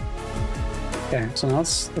something. Okay, so now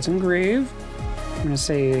let's engrave. I'm gonna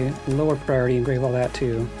say lower priority, engrave all that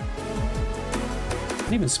too.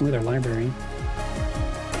 Can even smooth our library.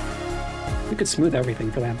 We could smooth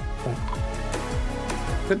everything for that.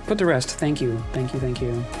 But put the rest. Thank you. Thank you. Thank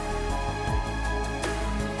you.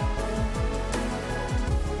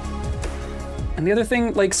 And the other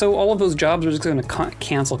thing, like, so all of those jobs are just going to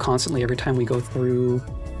cancel constantly every time we go through.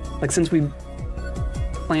 Like, since we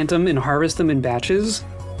plant them and harvest them in batches,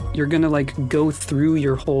 you're going to, like, go through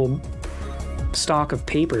your whole stock of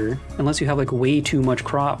paper unless you have, like, way too much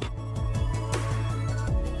crop.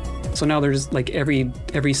 So now there's, like, every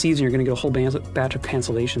season you're going to get a whole batch of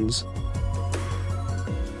cancellations.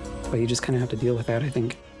 But you just kind of have to deal with that, I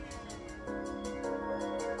think.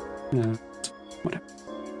 No, whatever.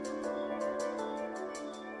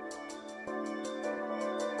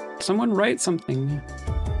 Someone write something.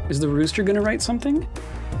 Is the rooster gonna write something?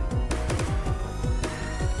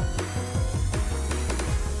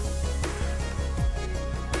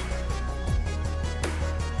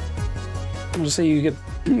 I'll just say you get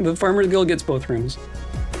the Farmer's Guild gets both rooms.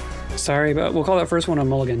 Sorry, but we'll call that first one a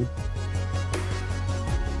mulligan.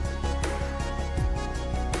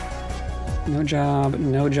 No job,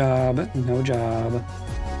 no job, no job.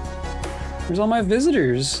 Where's all my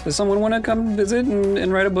visitors? Does someone want to come visit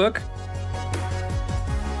and write a book?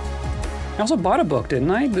 I also bought a book,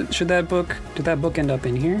 didn't I? Did that book end up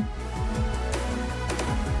in here?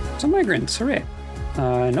 Some migrants, hooray.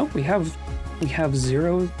 Nope, we have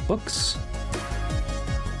 0 books.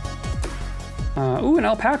 Ooh, an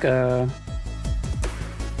alpaca.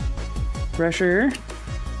 thresher.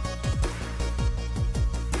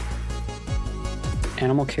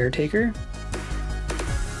 Animal caretaker.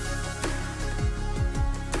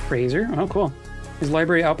 Razor. Oh, cool. Is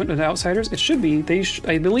library open to outsiders? It should be.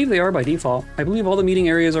 I believe they are by default. I believe all the meeting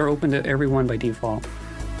areas are open to everyone by default.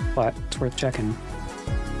 But it's worth checking.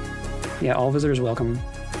 Yeah, all visitors welcome.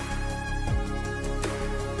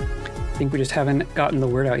 I think we just haven't gotten the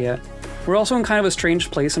word out yet. We're also in kind of a strange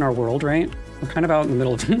place in our world, right? We're kind of out in the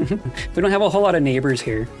middle of... We don't have a whole lot of neighbors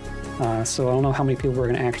here. So I don't know how many people we're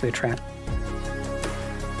going to actually attract.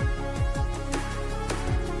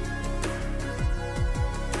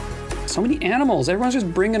 So many animals. Everyone's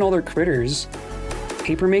just bringing all their critters.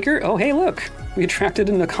 Papermaker? Oh, hey, look. We attracted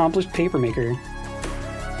an accomplished papermaker.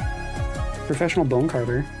 Professional bone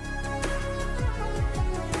carver.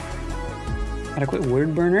 Adequate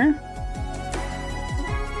wood burner.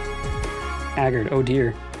 Haggard. Oh,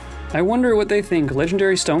 dear. I wonder what they think.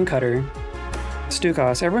 Legendary stonecutter.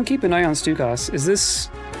 Stukos. Everyone keep an eye on Stukos. Is this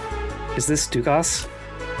Stukos?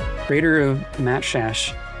 Raider of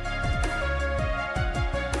Matshash.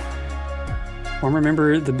 Former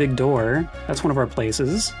member the Big Door. That's one of our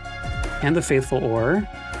places. And the Faithful Ore.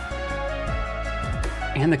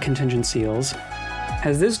 And the Contingent Seals.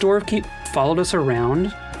 Has this dwarf followed us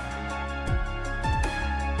around?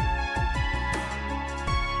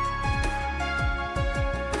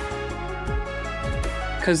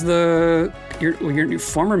 Because you're a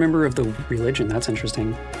former member of the religion. That's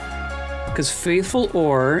interesting. Because Faithful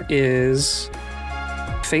Ore is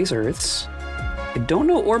Face Earth's. I don't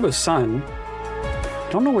know Orb of Sun.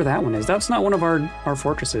 Don't know where that one is. That's not one of our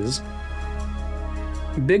fortresses.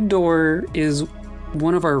 Big Door is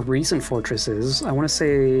one of our recent fortresses. I want to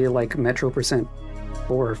say like Metro percent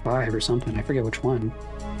 4 or 5 or something. I forget which one.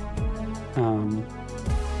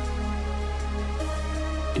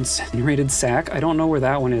 Incinerated Sack. I don't know where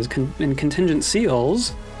that one is. And Contingent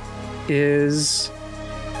Seals is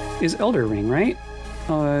Elder Ring, right?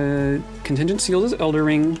 Contingent Seals is Elder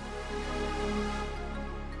Ring.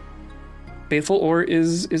 Faithful Ore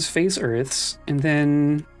is Face Earth's, and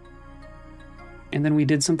then we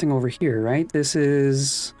did something over here, right? This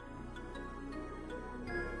is...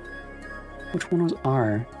 Which one was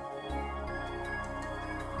R?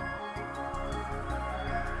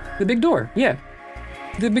 The Big Door, yeah.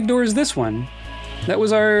 The Big Door is this one. That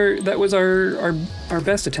was our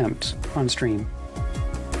best attempt on stream.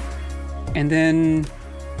 And then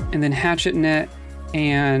Hatchet Net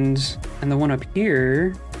and the one up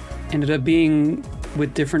here ended up being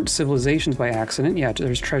with different civilizations by accident. Yeah,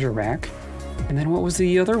 there's Treasure Rack. And then what was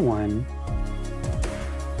the other one?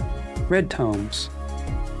 Red Tomes.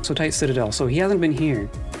 So Tight Citadel. So he hasn't been here.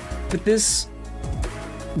 But this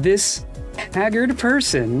haggard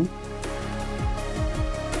person,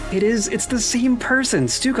 it's the same person,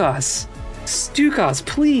 Stukos. Stukos,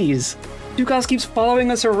 please. Stukos keeps following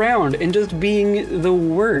us around and just being the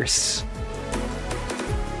worst.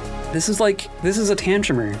 This is a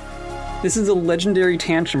Tantrumer. This is a legendary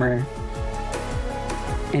Tantrumer.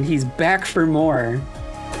 And he's back for more.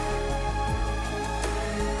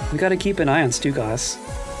 We gotta keep an eye on Stukos.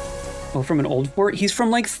 Oh, from an old fort? He's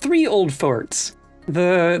from like 3 old forts.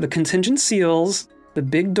 The Contingent Seals, the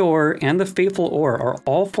Big Door, and the Faithful Ore are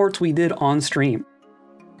all forts we did on stream.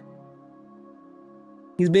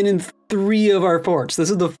 He's been in 3 of our forts.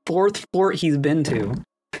 This is the 4th fort he's been to.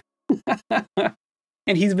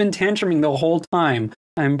 And he's been tantruming the whole time,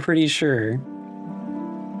 I'm pretty sure.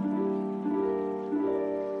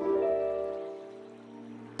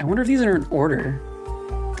 I wonder if these are in order.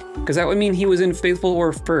 Because that would mean he was in Faithful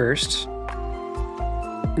Ore first.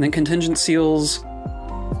 And then Contingent Seals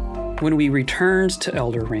when we returned to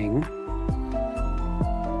Elder Ring.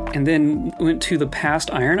 And then went to the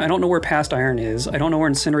Past Iron. I don't know where Past Iron is. I don't know where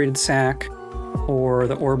Incinerated Sack or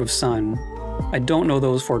the Orb of Sun. I don't know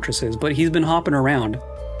those fortresses, but he's been hopping around.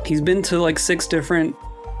 He's been to like 6 different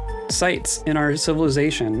sites in our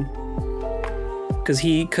civilization. Cause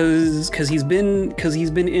he's been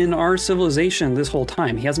in our civilization this whole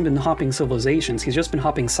time. He hasn't been hopping civilizations. He's just been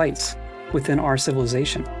hopping sites within our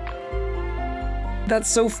civilization. That's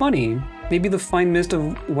so funny. Maybe the fine mist of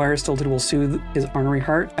Wirestilled will soothe his ornery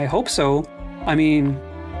heart. I hope so. I mean,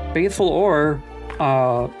 Faithful Ore,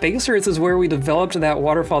 Base Earth is where we developed that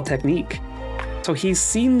waterfall technique. So he's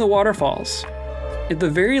seen the waterfalls. At the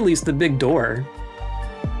very least, the Big Door.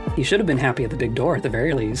 He should have been happy at the Big Door at the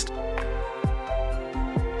very least.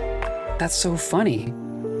 That's so funny.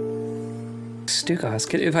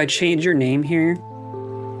 Stukos, if I change your name here?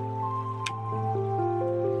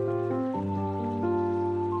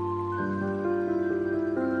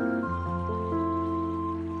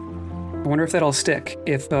 I wonder if that'll stick.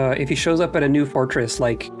 If he shows up at a new fortress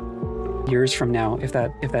like years from now, if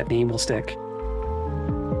that name will stick.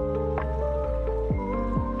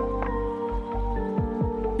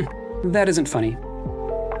 That isn't funny.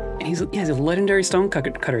 And he's a legendary stone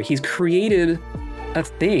cutter. He's created a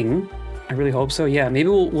thing. I really hope so. Yeah, maybe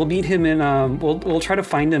we'll meet him in. We'll try to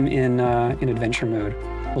find him in adventure mode.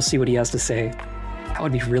 We'll see what he has to say. That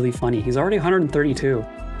would be really funny. He's already 132.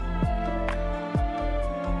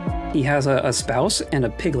 He has a spouse and a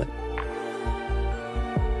piglet,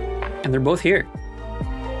 and they're both here.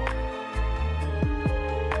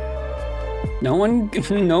 No one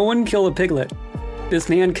kill a piglet. This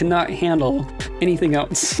man cannot handle anything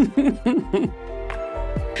else.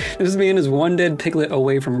 This man is one dead piglet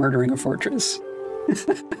away from murdering a fortress.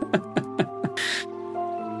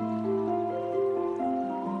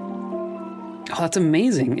 Oh, that's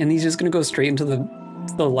amazing. And he's just gonna go straight into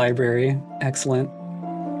the library. Excellent.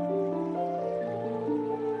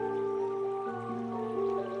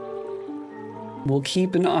 We'll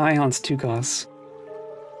keep an eye on Stukos.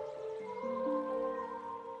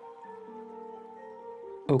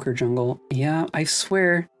 Ochre jungle. Yeah, I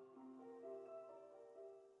swear.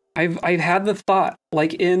 I've had the thought,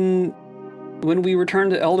 like when we returned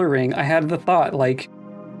to Elder Ring, I had the thought like,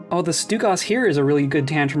 oh, the Stukos here is a really good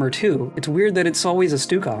Tantrumer too. It's weird that it's always a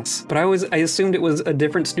Stukos, but I assumed it was a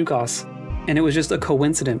different Stukos, and it was just a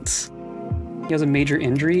coincidence. He has a major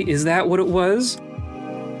injury. Is that what it was?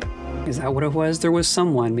 Is that what it was? There was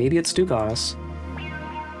someone. Maybe it's Stukos.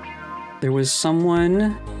 There was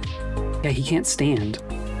someone. Yeah, he can't stand.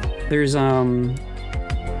 There's yeah,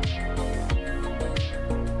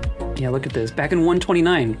 look at this. Back in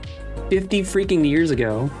 129, 50 freaking years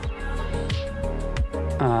ago.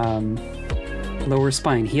 Lower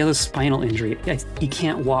spine. He has a spinal injury. He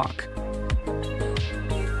can't walk.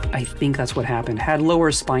 I think that's what happened. Had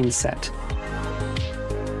lower spine set.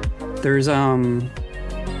 There's I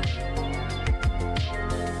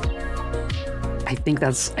think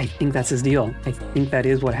that's his deal. I think that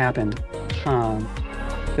is what happened.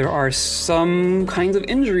 There are some kinds of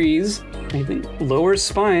injuries. I think lower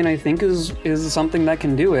spine, I think, is something that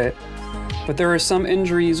can do it. But there are some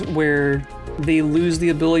injuries where they lose the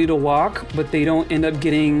ability to walk, but they don't end up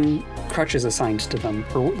getting crutches assigned to them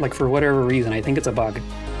for whatever reason. I think it's a bug.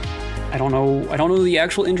 I don't know the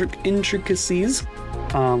actual intricacies.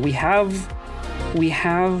 We have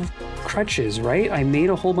crutches, right? I made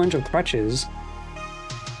a whole bunch of crutches.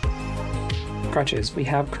 We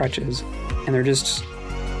have crutches, and they're just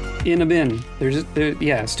in a bin.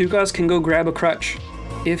 Yeah, Stukos can go grab a crutch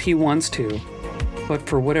if he wants to, but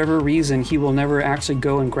for whatever reason, he will never actually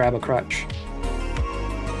go and grab a crutch.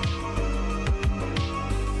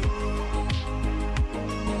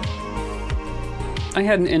 I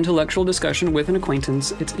had an intellectual discussion with an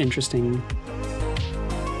acquaintance. It's interesting.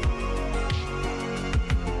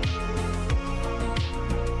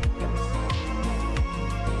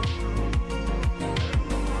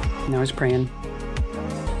 Now he's praying.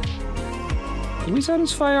 Did we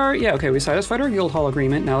satisfy our... Yeah, okay, we satisfied our guild hall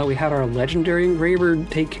agreement now that we had our legendary engraver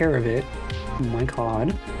take care of it. Oh my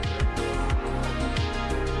god.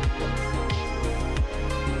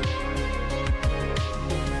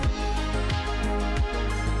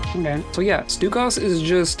 Okay, so yeah, Stukos is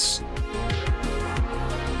just...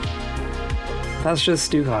 That's just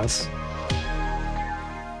Stukos.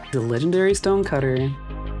 He's a legendary stonecutter.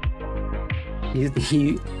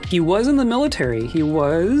 He was in the military. He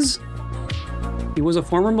was a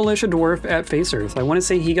former militia dwarf at Face Earth. I want to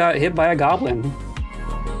say he got hit by a goblin,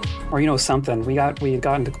 or you know, something. We had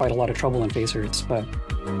gotten into quite a lot of trouble in Face Earths, but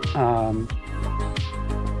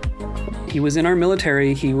he was in our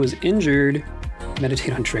military. He was injured.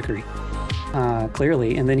 Meditate on trickery,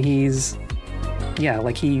 clearly, and then he's, yeah,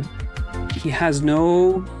 like he has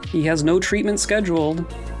no treatment scheduled.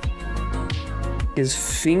 His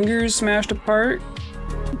fingers smashed apart,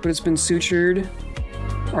 but it's been sutured.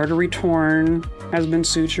 Artery torn, has been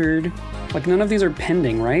sutured. Like, none of these are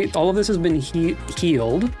pending, right? All of this has been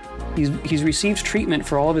healed. He's received treatment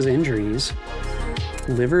for all of his injuries.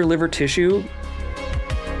 Liver tissue,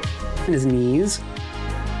 and his knees.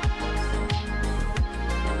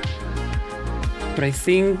 But I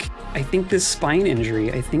think this spine injury,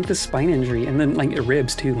 and then like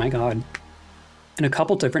ribs too, my god. And a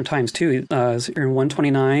couple different times too, so you're in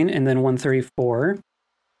 129 and then 134.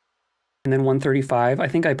 And then 135. I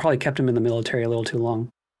think I probably kept him in the military a little too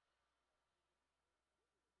long.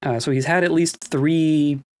 So he's had at least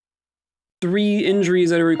three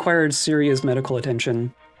injuries that have required serious medical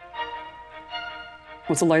attention.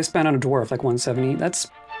 What's the lifespan on a dwarf? Like 170? That's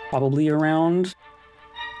probably around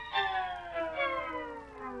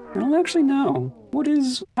I don't actually know.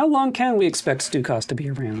 How long can we expect Stukos to be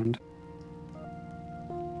around?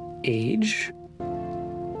 Age?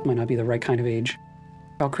 Might not be the right kind of age.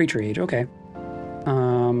 Oh, creature age, okay.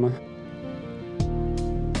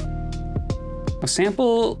 A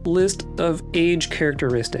sample list of age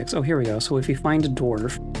characteristics. Oh, here we go. So if you find a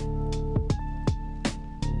dwarf,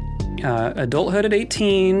 adulthood at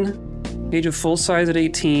 18, age of full size at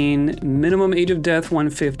 18, minimum age of death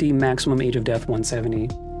 150, maximum age of death 170.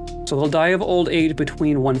 So they'll die of old age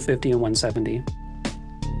between 150 and 170.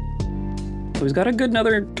 So he's got a good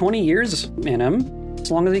another 20 years in him, as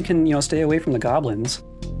long as he can, you know, stay away from the goblins.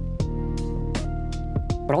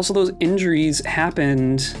 But also those injuries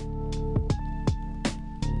happened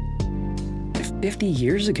 50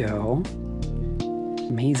 years ago.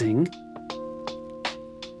 Amazing.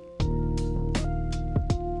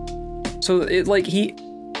 So it like he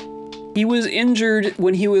was injured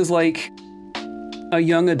when he was like a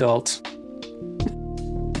young adult.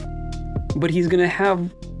 But he's gonna have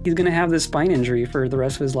this spine injury for the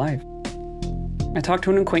rest of his life. I talked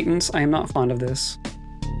to an acquaintance. I am not fond of this.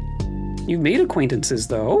 You've made acquaintances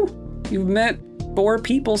though. You've met 4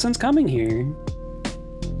 people since coming here.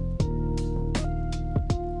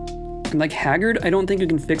 And like Haggard, I don't think we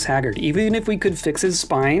can fix Haggard. Even if we could fix his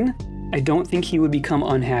spine, I don't think he would become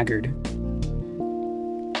unhaggard.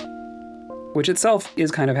 Which itself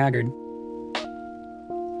is kind of Haggard.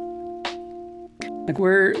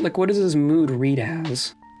 Like what does his mood read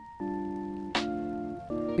as?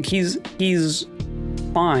 Like he's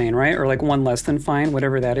fine, right? Or like 1 less than fine,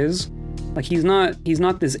 whatever that is. Like he's not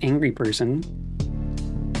this angry person,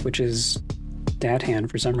 which is dad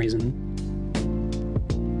hand for some reason.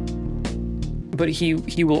 But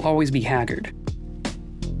he will always be haggard.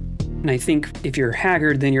 And I think if you're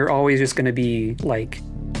haggard, then you're always just going to be like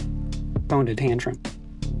throwing a tantrum.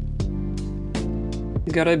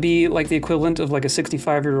 He's got to be like the equivalent of like a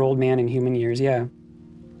 65-year-old man in human years. Yeah,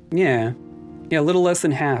 a little less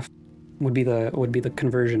than half would be the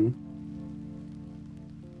conversion.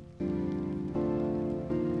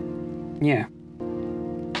 Yeah.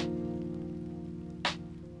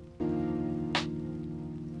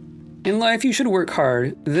 In life, you should work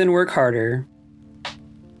hard, then work harder.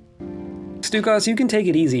 Stukos, you can take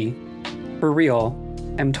it easy. For real.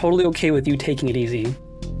 I'm totally okay with you taking it easy.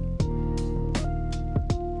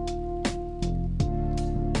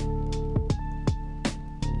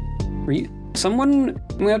 I'm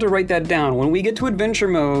gonna have to write that down. When we get to adventure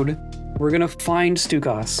mode, we're gonna find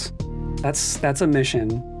Stukos. That's a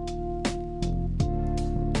mission.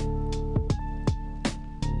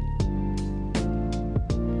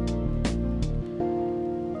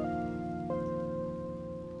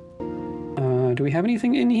 Do we have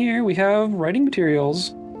anything in here? We have writing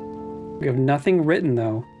materials. We have nothing written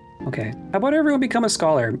though. Okay. How about everyone become a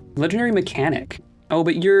scholar? Legendary mechanic. Oh,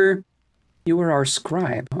 but you were our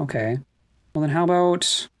scribe. Okay. Well then how about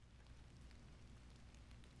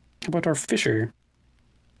our fisher?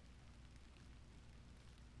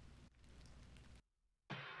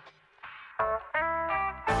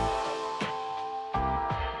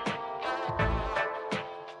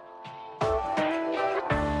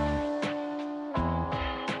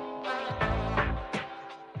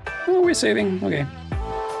 Oh, we're saving. Okay.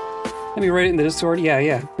 Let me write it in the Discord.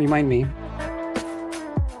 Yeah. Remind me.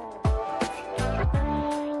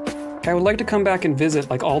 I would like to come back and visit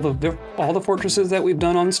like all the fortresses that we've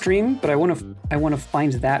done on stream, but I want to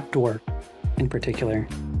find that door in particular.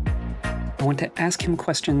 I want to ask him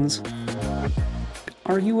questions.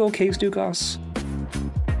 Are you okay, Stukos?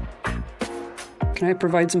 Can I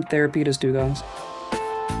provide some therapy to Stukos?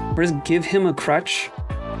 Or just give him a crutch?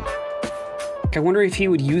 I wonder if he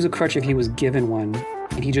would use a crutch if he was given one,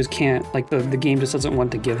 and he just can't, like the game just doesn't want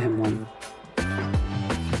to give him one.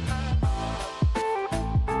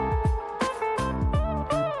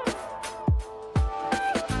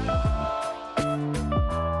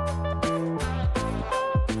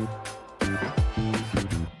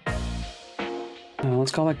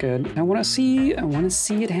 Let's call that good. I want to see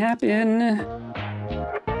it happen.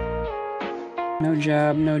 No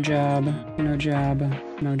job, no job, no job,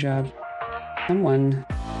 no job. Someone.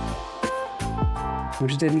 We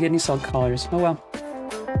just didn't get any salt collars. Oh well.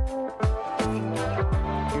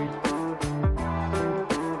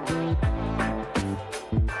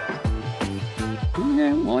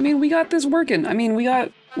 Okay, well, I mean, we got this working. I mean, we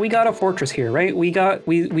got a fortress here, right?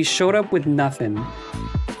 We showed up with nothing.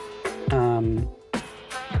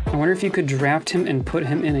 I wonder if you could draft him and put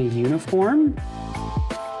him in a uniform?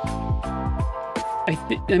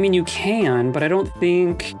 I mean, you can, but I don't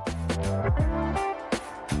think...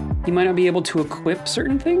 You might not be able to equip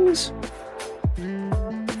certain things?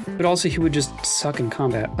 But also he would just suck in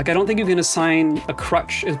combat. Like, I don't think you can assign a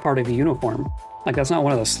crutch as part of a uniform. Like, that's not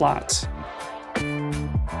one of the slots.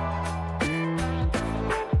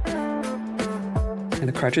 And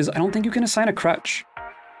the crutches, I don't think you can assign a crutch.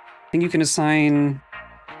 I think you can assign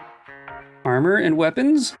armor and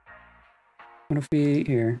weapons. What if we,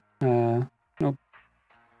 here, nope.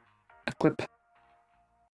 Equip.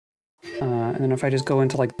 And then if I just go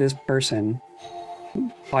into like this person,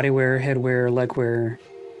 bodywear, headwear, legwear,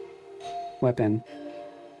 weapon.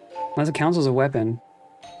 Unless it counts as a weapon.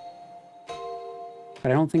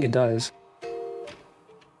 But I don't think it does.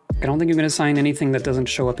 I don't think you can assign anything that doesn't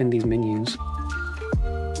show up in these menus.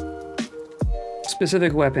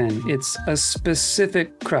 Specific weapon. It's a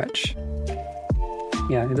specific crutch.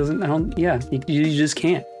 Yeah, it doesn't, I don't, yeah, you just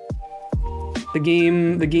can't. The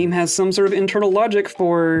game has some sort of internal logic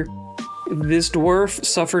for this dwarf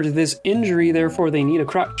suffered this injury, therefore they need a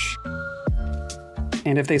crutch.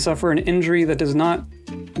 And if they suffer an injury that does not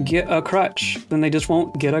get a crutch, then they just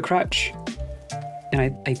won't get a crutch. And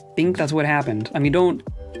I think that's what happened. I mean, don't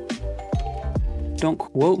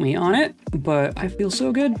quote me on it, but I feel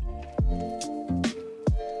so good.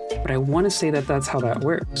 But I want to say that that's how that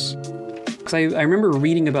works. Because I remember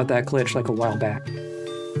reading about that glitch like a while back.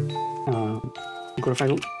 What if I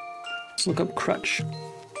let's look up crutch?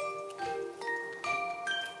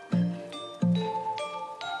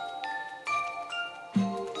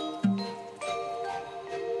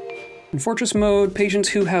 In Fortress mode, patients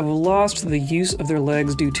who have lost the use of their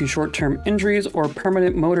legs due to short-term injuries or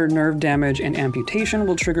permanent motor nerve damage and amputation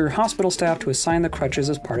will trigger hospital staff to assign the crutches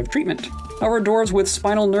as part of treatment. However, dwarves with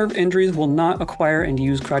spinal nerve injuries will not acquire and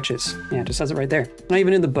use crutches. Yeah, it just says it right there. Not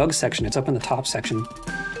even in the bug section, it's up in the top section.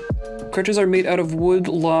 Crutches are made out of wood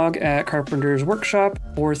log at carpenter's workshop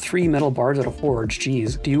or 3 metal bars at a forge.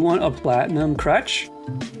 Jeez, do you want a platinum crutch?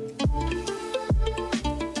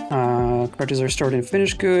 Crutches are stored in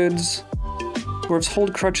finished goods. Dwarves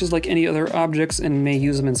hold crutches like any other objects and may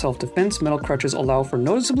use them in self-defense. Metal crutches allow for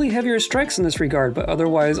noticeably heavier strikes in this regard, but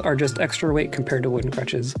otherwise are just extra weight compared to wooden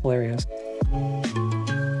crutches. Hilarious.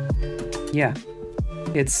 Yeah.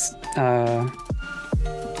 It's,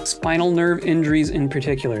 spinal nerve injuries in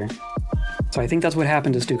particular. So I think that's what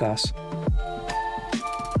happened to Stukos.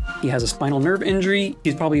 He has a spinal nerve injury.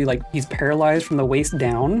 He's probably like, he's paralyzed from the waist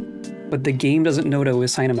down, but the game doesn't know to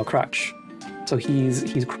assign him a crutch. So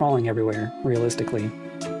he's crawling everywhere, realistically.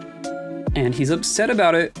 And he's upset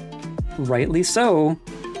about it, rightly so,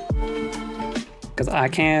 because I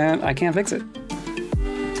can't fix it.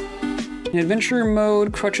 In adventure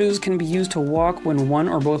mode, crutches can be used to walk when one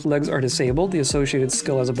or both legs are disabled. The associated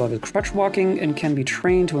skill as above is crutch walking and can be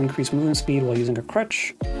trained to increase movement speed while using a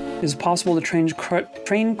crutch. It is possible to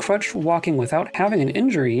train crutch walking without having an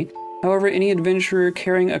injury. However, any adventurer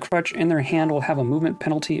carrying a crutch in their hand will have a movement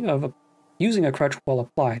penalty of using a crutch while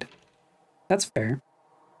applied. That's fair.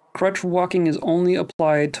 Crutch walking is only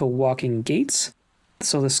applied to walking gaits,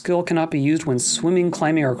 so the skill cannot be used when swimming,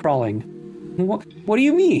 climbing, or crawling. What do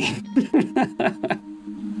you mean?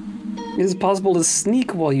 It is possible to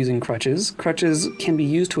sneak while using crutches. Crutches can be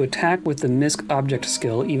used to attack with the misc object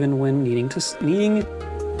skill, even when needing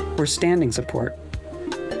for standing support.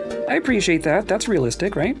 I appreciate that. That's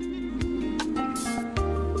realistic, right?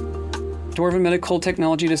 Dwarven medical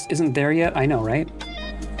technology just isn't there yet. I know, right?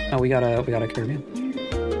 Oh, we got a caravan.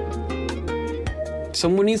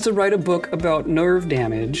 Someone needs to write a book about nerve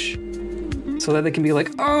damage so that they can be like,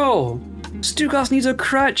 oh, Stukos needs a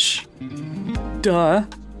crutch. Duh.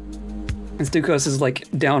 And Stukos is like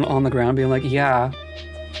down on the ground being like, yeah,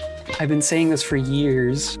 I've been saying this for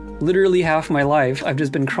years. Literally half my life, I've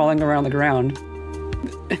just been crawling around the ground.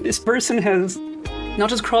 This person has not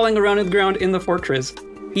just crawling around the ground in the fortress,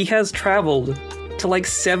 he has traveled to like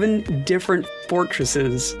 7 different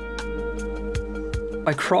fortresses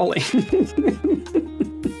by crawling.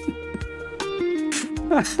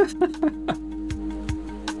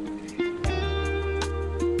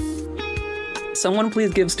 Someone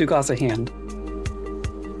please give Stukos a hand.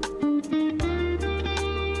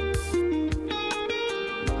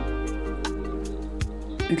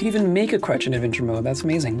 You can even make a crutch in adventure mode, that's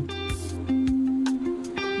amazing.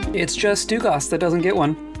 It's just Stukos that doesn't get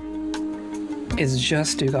one. It's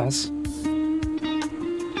just Stukos.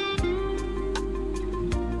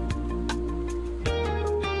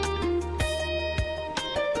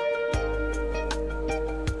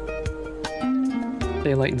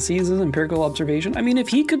 Daylight and seasons, empirical observation. I mean, if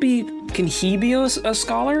he could be, can he be a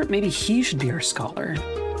scholar? Maybe he should be our scholar.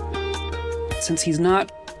 Since he's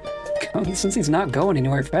not going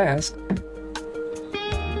anywhere fast.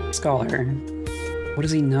 Scholar. What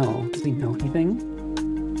does he know? Does he know anything?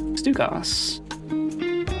 Stukos.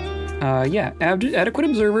 Yeah, adequate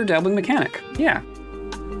observer, dabbling mechanic. Yeah.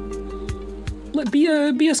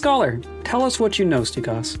 Be a scholar. Tell us what you know,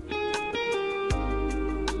 Stukos.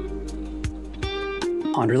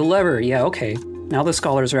 Ponder the lever. Yeah, okay. Now the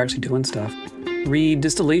scholars are actually doing stuff. Read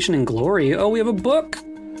Distillation and Glory. Oh, we have a book.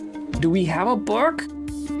 Do we have a book?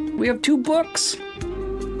 We have 2 books.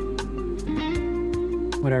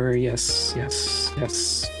 Whatever, yes.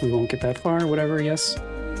 We won't get that far, whatever, yes.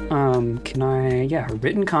 Yeah,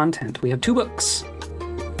 written content. We have 2 books.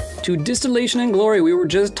 To Distillation and Glory. We were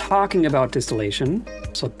just talking about distillation,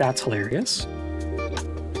 so that's hilarious.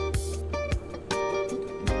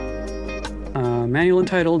 Manual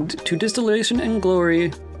entitled To Distillation and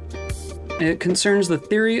Glory. It concerns the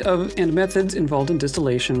theory of and methods involved in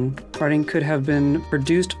distillation. Writing could have been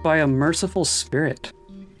produced by a merciful spirit.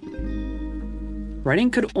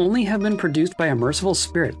 Writing could only have been produced by a merciful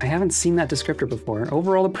spirit. I haven't seen that descriptor before.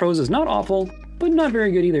 Overall, the prose is not awful, but not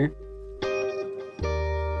very good either.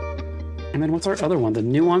 And then what's our other one? The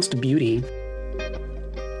Nuanced Beauty.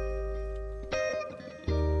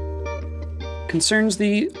 Concerns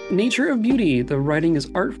the nature of beauty. The writing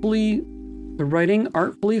artfully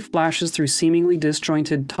flashes through seemingly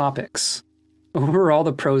disjointed topics. Overall,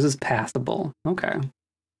 the prose is passable. Okay.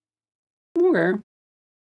 Okay.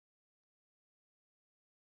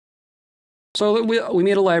 So we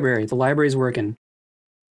made a library. The library's working.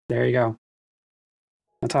 There you go.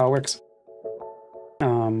 That's how it works.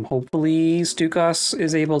 Hopefully Stukos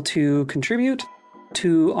is able to contribute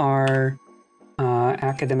to our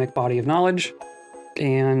academic body of knowledge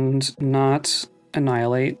and not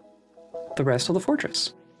annihilate the rest of the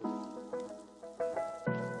fortress.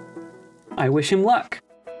 I wish him luck.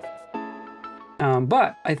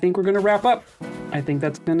 But I think we're gonna wrap up. I think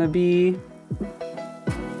that's gonna be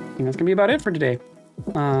about it for today.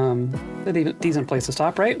 A decent place to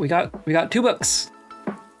stop, right? We got 2 books.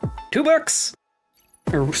 2 books!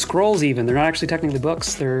 Or scrolls even. They're not actually technically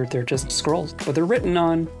books. They're just scrolls. But they're written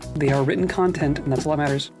on. They are written content, and that's all that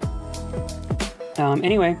matters.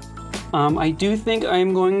 Anyway, I do think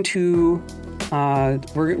I'm going to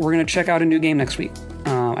we're gonna check out a new game next week.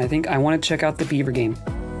 I think I want to check out the Beaver game.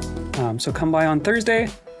 So come by on Thursday.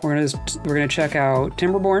 We're gonna check out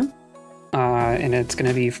Timberborn. And it's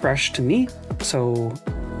gonna be fresh to me, so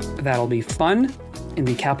that'll be fun in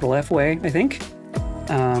the capital F way, I think.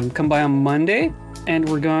 Come by on Monday, and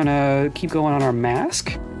we're gonna keep going on our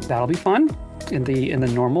mask. That'll be fun in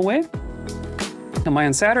the normal way. Come by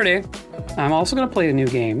on Saturday. I'm also gonna play a new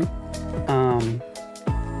game.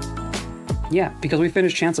 Yeah, because we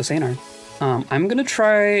finished Chance of Sanar. I'm gonna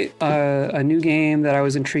try a new game that I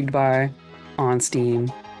was intrigued by on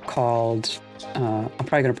Steam called. I'm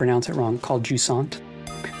probably gonna pronounce it wrong. Called Jusant,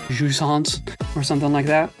 or something like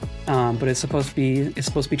that. But it's supposed to be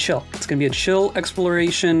chill. It's gonna be a chill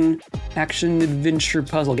exploration, action, adventure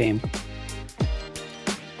puzzle game.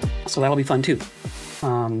 So that'll be fun too.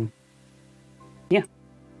 Yeah.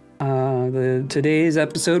 Today's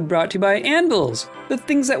episode brought to you by anvils, the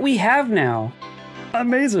things that we have now.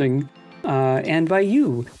 Amazing. And by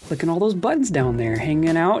you, clicking all those buttons down there,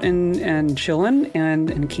 hanging out and chilling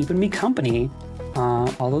and keeping me company.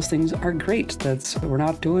 All those things are great.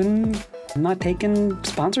 I'm not taking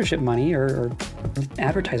sponsorship money or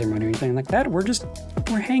advertiser money or anything like that.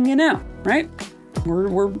 We're hanging out, right?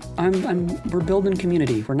 We're building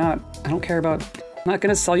community. I don't care about, I'm not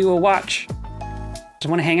gonna sell you a watch. Just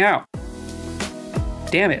want to hang out.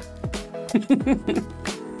 Damn it.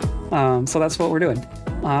 So that's what we're doing.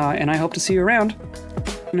 And I hope to see you around,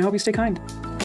 and I hope you stay kind.